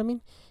 you get what I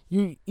mean.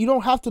 You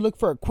don't have to look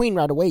for a queen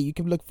right away. You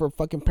can look for a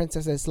fucking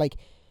princess that's like,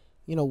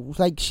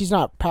 like she's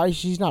not proud.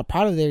 She's not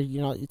proud of there.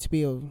 To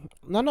be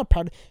not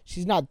proud.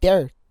 She's not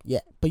there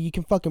yet, but you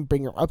can fucking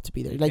bring her up to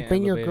be there. Like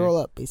bring your girl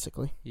up,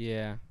 basically.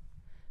 Yeah,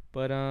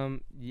 but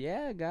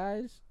yeah,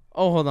 guys.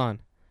 Oh, hold on.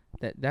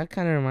 That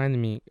kind of reminded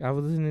me. I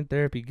was listening to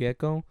Therapy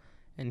Gecko,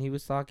 and he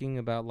was talking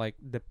about like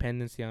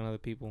dependency on other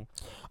people.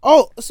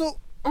 Oh, so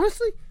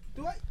honestly,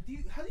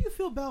 how do you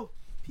feel about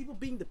people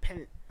being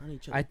dependent on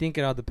each other? I think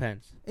it all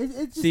depends.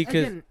 It's just,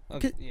 again,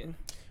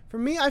 for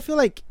me, I feel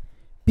like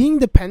being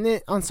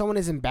dependent on someone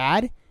isn't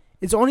bad.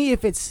 It's only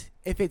if it's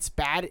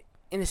bad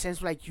in a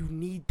sense like you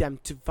need them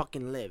to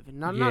fucking live,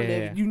 not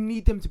live. You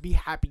need them to be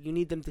happy. You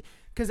need them to,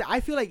 because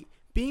I feel like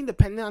being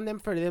dependent on them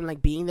for them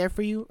like being there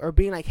for you or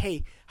being like,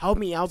 hey, help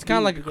me out. It's kind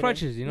of like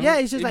crutches, you know. Yeah,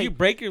 it's just if like you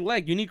break your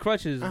leg, you need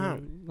crutches. How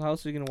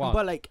else are you gonna walk?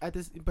 But like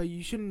but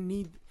you shouldn't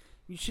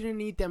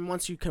need them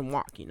once you can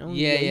walk. You know.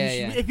 Yeah.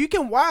 If you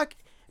can walk,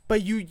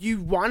 but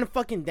you want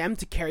fucking them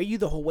to carry you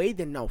the whole way,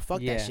 then no,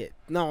 fuck that shit.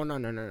 No,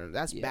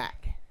 that's bad.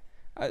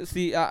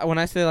 See, when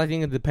I say I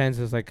think it depends,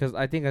 it's like because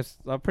I think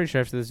I'm pretty sure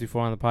I've said this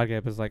before on the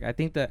podcast. But it's like I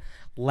think the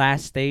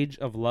last stage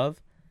of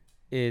love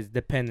is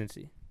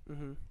dependency.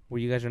 Mm-hmm. Where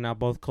you guys are now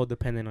both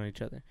codependent on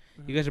each other.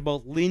 Mm-hmm. You guys are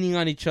both leaning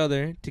on each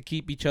other to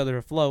keep each other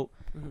afloat.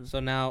 Mm-hmm. So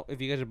now, if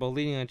you guys are both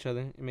leaning on each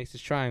other, it makes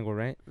this triangle,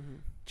 right? Mm-hmm.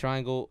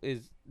 Triangle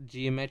is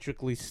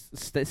geometrically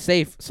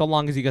safe so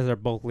long as you guys are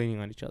both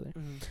leaning on each other.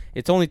 Mm-hmm.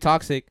 It's only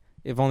toxic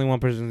if only one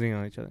person is leaning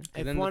on each other.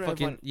 Then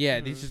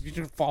these just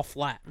gonna fall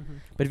flat. Mm-hmm.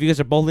 But if you guys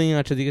are both leaning on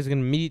each other, you guys are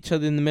gonna meet each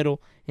other in the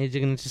middle, and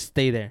you're gonna just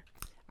stay there.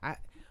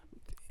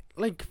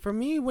 Like for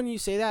me, when you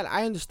say that,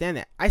 I understand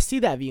that. I see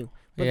that view,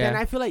 but then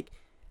I feel like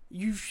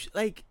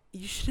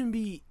you shouldn't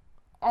be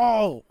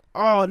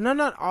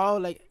not all,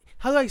 like,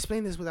 how do I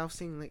explain this without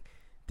saying like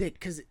dick?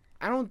 Because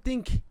I don't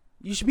think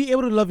you should be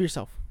able to love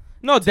yourself.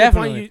 No,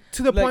 definitely.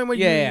 To the point where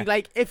you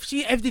like, if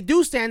they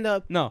do stand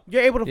up,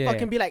 you're able to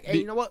fucking be like, hey,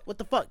 you know what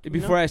the fuck?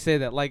 Before I say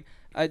that, like,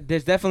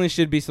 there's definitely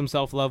should be some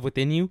self-love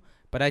within you,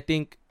 but I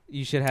think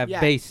you should have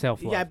base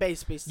self-love. Yeah,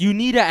 base. You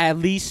need to at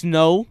least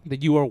know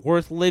that you are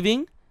worth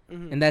living,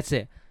 and that's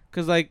it.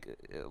 Because, like,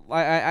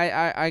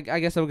 I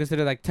guess I would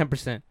consider, like,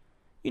 10%.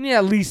 You need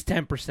at least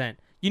 10%.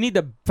 You need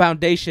the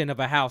foundation of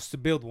a house to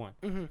build one.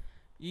 Mm-hmm.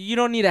 You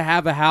don't need to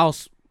have a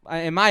house,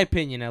 in my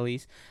opinion, at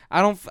least.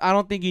 I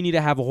don't think you need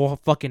to have a whole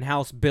fucking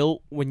house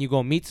built when you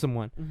go meet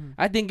someone. Mm-hmm.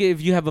 I think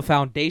if you have a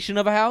foundation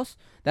of a house,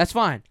 that's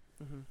fine,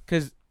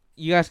 because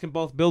you guys can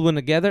both build one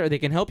together, or they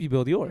can help you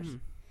build yours. Mm-hmm.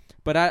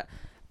 But I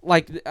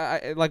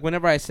like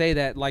whenever I say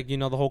that, like, the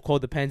whole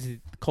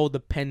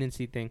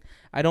codependency thing,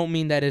 I don't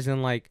mean that as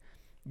in like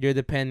you're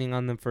depending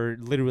on them for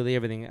literally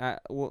everything.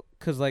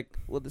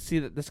 See,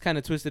 that's kind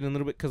of twisted in a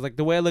little bit. Because, like,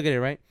 the way I look at it,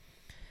 right?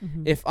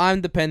 Mm-hmm. If I'm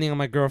depending on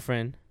my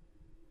girlfriend,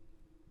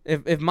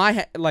 if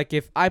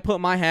I put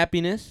my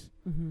happiness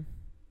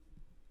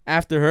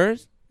after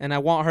hers, and I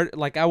want her,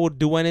 like, I will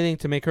do anything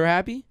to make her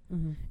happy,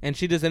 and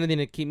she does anything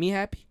to keep me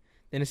happy,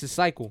 then it's a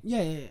cycle.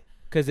 Yeah.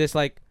 Because it's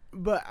like,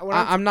 but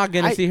I'm not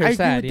gonna see her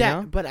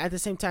sad, But at the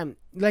same time,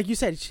 like you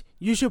said,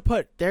 you should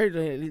put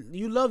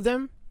you love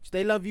them.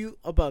 They love you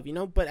above,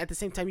 but at the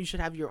same time, you should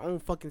have your own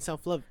fucking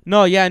self-love.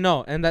 No, yeah,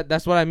 no, and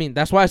that's what I mean.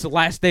 That's why it's the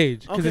last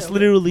stage, because it's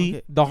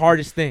literally the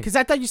hardest thing. Because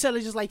I thought you said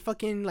it's just like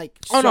fucking like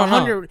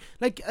 100,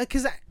 like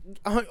because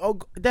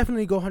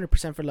definitely go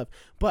 100% for love,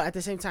 but at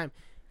the same time,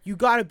 you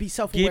gotta be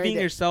self-aware.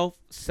 Being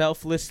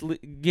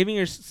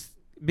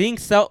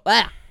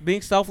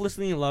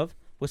selflessly in love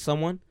with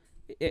someone,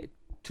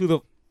 to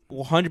the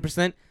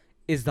 100%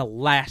 is the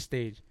last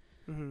stage,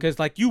 because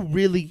like you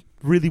really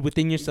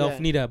within yourself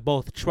need to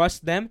both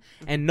trust them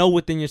and know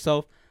within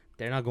yourself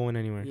they're not going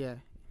anywhere.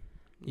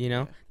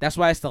 Yeah. That's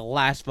why it's the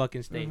last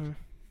fucking stage.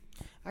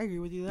 I agree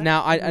with you.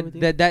 Now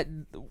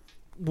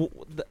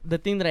the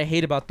thing that I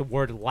hate about the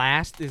word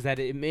last is that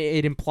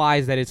it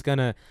implies that it's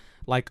gonna,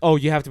 like, oh,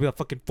 you have to be like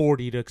fucking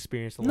 40 to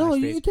experience the last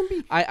stage. No, it can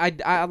be.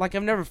 I like,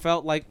 I've never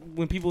felt like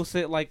when people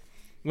say, like,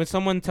 when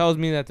someone tells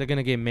me that they're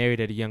gonna get married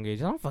at a young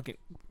age, I don't fucking,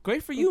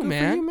 great for you,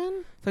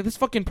 man. It's like, that's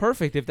fucking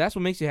perfect. If that's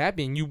what makes you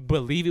happy and you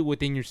believe it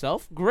within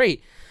yourself,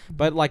 great.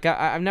 But like,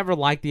 I've never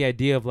liked the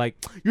idea of like,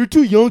 you're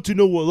too young to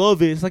know what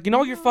love is. Like,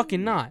 you're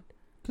fucking not.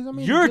 Cause I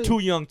mean, you're too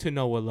young to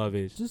know what love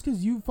is. Just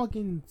because you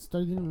fucking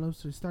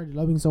started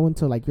loving someone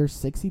till like you're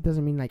 60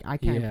 doesn't mean like I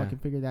can't fucking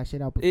figure that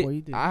shit out before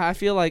you do. I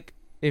feel like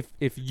if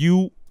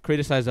you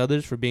criticize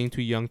others for being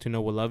too young to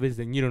know what love is,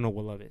 then you don't know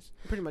what love is.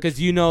 Pretty much. Because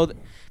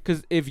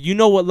if you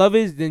know what love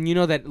is, then you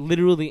know that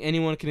literally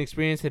anyone can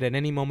experience it at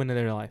any moment in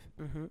their life.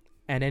 Mm-hmm.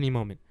 At any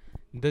moment.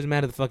 It doesn't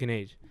matter the fucking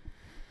age.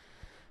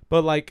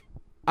 But like,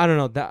 I don't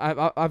know.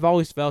 That I've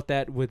always felt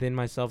that within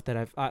myself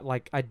that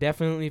I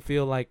definitely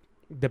feel like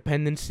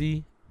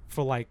dependency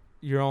for like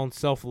your own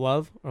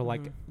self-love or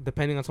like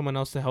depending on someone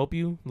else to help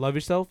you love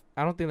yourself.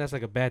 I don't think that's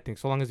like a bad thing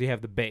so long as you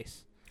have the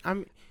base.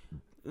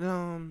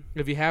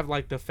 If you have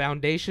like the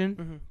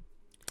foundation,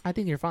 I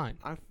think you're fine.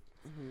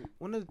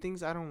 One of the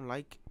things I don't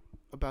like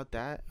about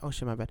that, oh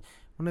shit, my bad.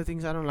 One of the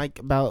things I don't like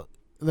about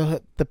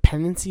the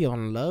dependency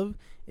on love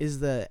is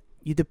that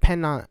you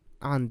depend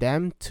on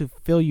them to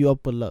fill you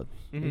up with love.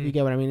 If you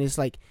get what I mean, it's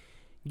like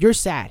you're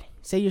sad.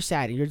 Say you're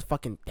sad and you're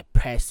fucking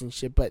depressed and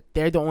shit, but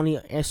they're the only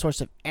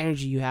source of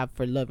energy you have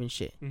for love and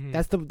shit.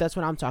 That's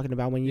what I'm talking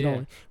about when you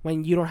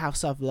don't have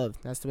self love.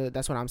 That's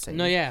what I'm saying.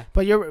 No, yeah.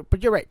 But you're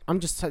right. I'm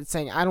just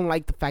saying I don't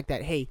like the fact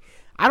that hey,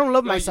 I don't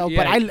love myself,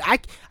 but I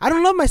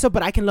don't love myself,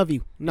 but I can love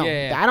you. No,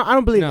 I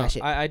don't believe that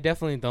shit. I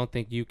definitely don't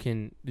think you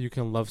can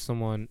love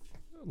someone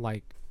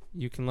like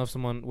you can love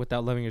someone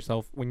without loving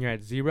yourself when you're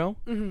at 0.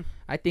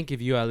 I think if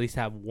you at least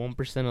have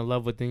 1% of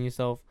love within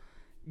yourself,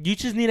 you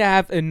just need to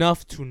have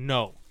enough to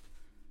know.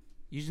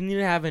 You just need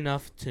to have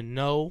enough to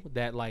know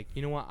that, like,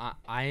 you know what,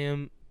 I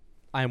am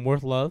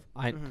worth love.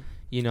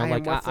 You know, I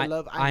like am worth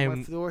love. I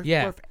am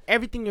worth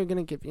everything you're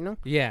gonna give. You know.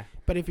 Yeah.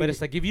 But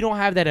it's like if you don't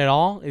have that at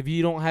all, if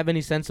you don't have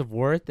any sense of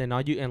worth, and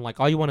all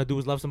you want to do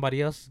is love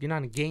somebody else, you're not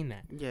gonna gain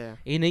that. Yeah.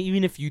 And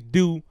even if you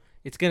do,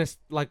 it's gonna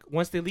like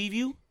once they leave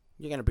you,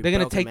 they're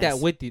gonna take that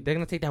with you. They're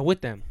gonna take that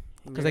with them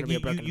because like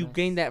you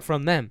gain that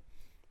from them.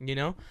 You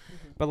know.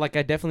 But like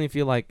I definitely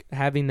feel like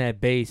having that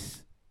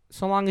base.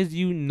 So long as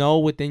you know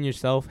within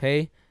yourself,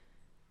 hey,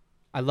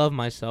 I love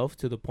myself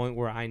to the point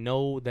where I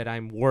know that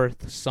I'm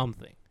worth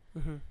something.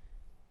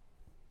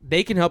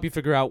 They can help you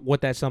figure out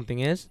what that something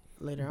is.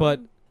 Later but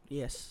on,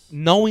 yes,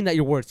 knowing that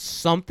you're worth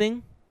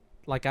something,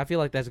 like I feel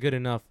like that's good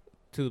enough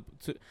to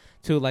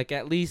like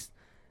at least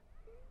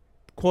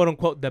quote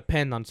unquote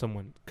depend on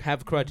someone,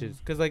 have crutches.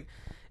 Because like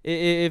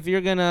if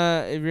you're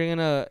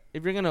gonna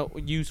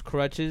use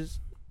crutches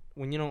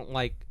when you don't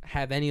like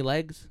have any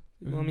legs.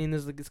 I mean,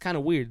 it's kind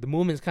of weird. The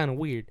movement's kind of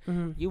weird.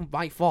 You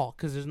might fall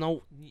because there's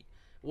no.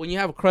 When you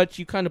have a crutch,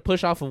 you kind of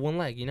push off of one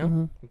leg. You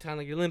know, it's kind of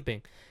like you're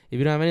limping. If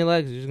you don't have any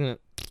legs, you're just gonna,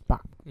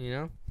 pop. You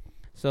know.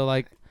 So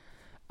like,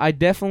 I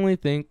definitely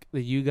think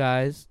that you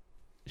guys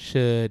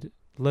should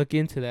look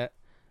into that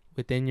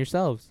within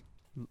yourselves.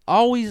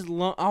 Always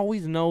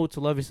know to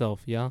love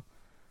yourself. Yeah.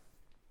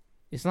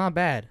 It's not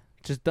bad.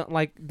 Just don't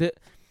like the.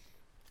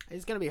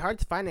 It's gonna be hard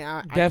to find it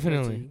out.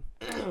 Definitely.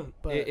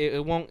 But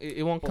it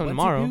won't come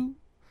tomorrow.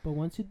 But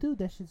once you do,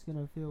 that shit's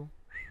gonna feel.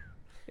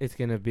 It's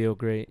gonna feel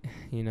great,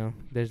 you know.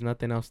 There's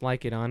nothing else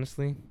like it,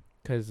 honestly,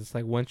 because it's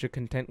like once you're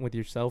content with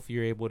yourself,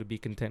 you're able to be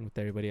content with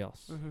everybody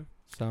else.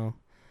 So,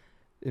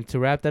 and to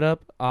wrap that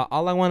up,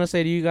 all I want to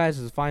say to you guys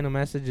as a final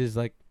message is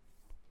like,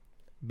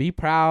 be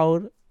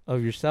proud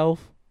of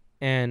yourself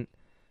and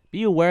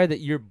be aware that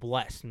you're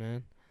blessed,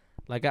 man.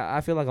 Like I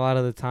feel like a lot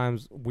of the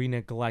times we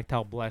neglect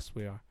how blessed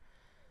we are.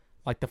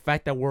 Like the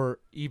fact that we're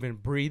even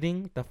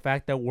breathing, the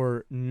fact that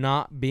we're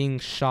not being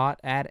shot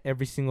at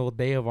every single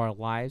day of our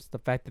lives, the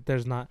fact that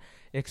there's not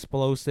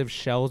explosive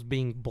shells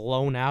being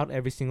blown out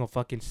every single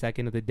fucking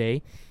second of the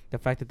day, the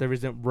fact that there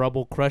isn't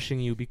rubble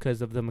crushing you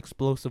because of the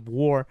explosive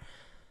war,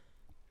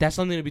 that's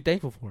something to be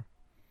thankful for.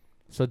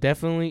 So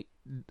definitely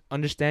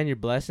understand your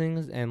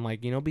blessings and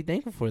like, you know, be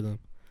thankful for them.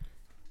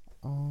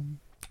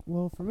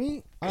 Well, for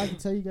me, all I can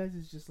tell you guys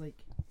is just like,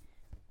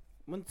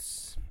 I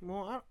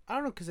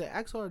don't know, because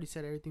Axel already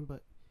said everything,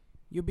 but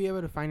you'll be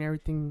able to find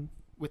everything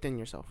within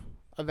yourself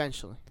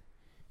eventually.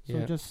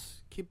 So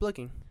just keep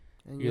looking,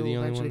 and you're the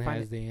only one that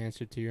has the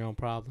answer to your own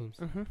problems.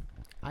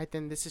 I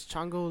think this is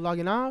Chongo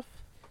logging off,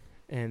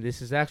 and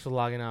this is Axel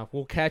logging off.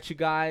 We'll catch you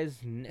guys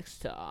next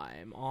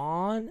time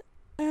on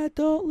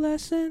Adult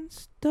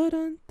Lessons. Dun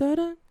dun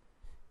dun.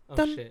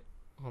 Oh shit!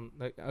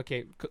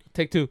 Okay,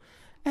 take 2.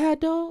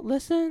 Adult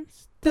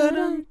Lessons.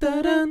 Dun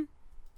dun dun.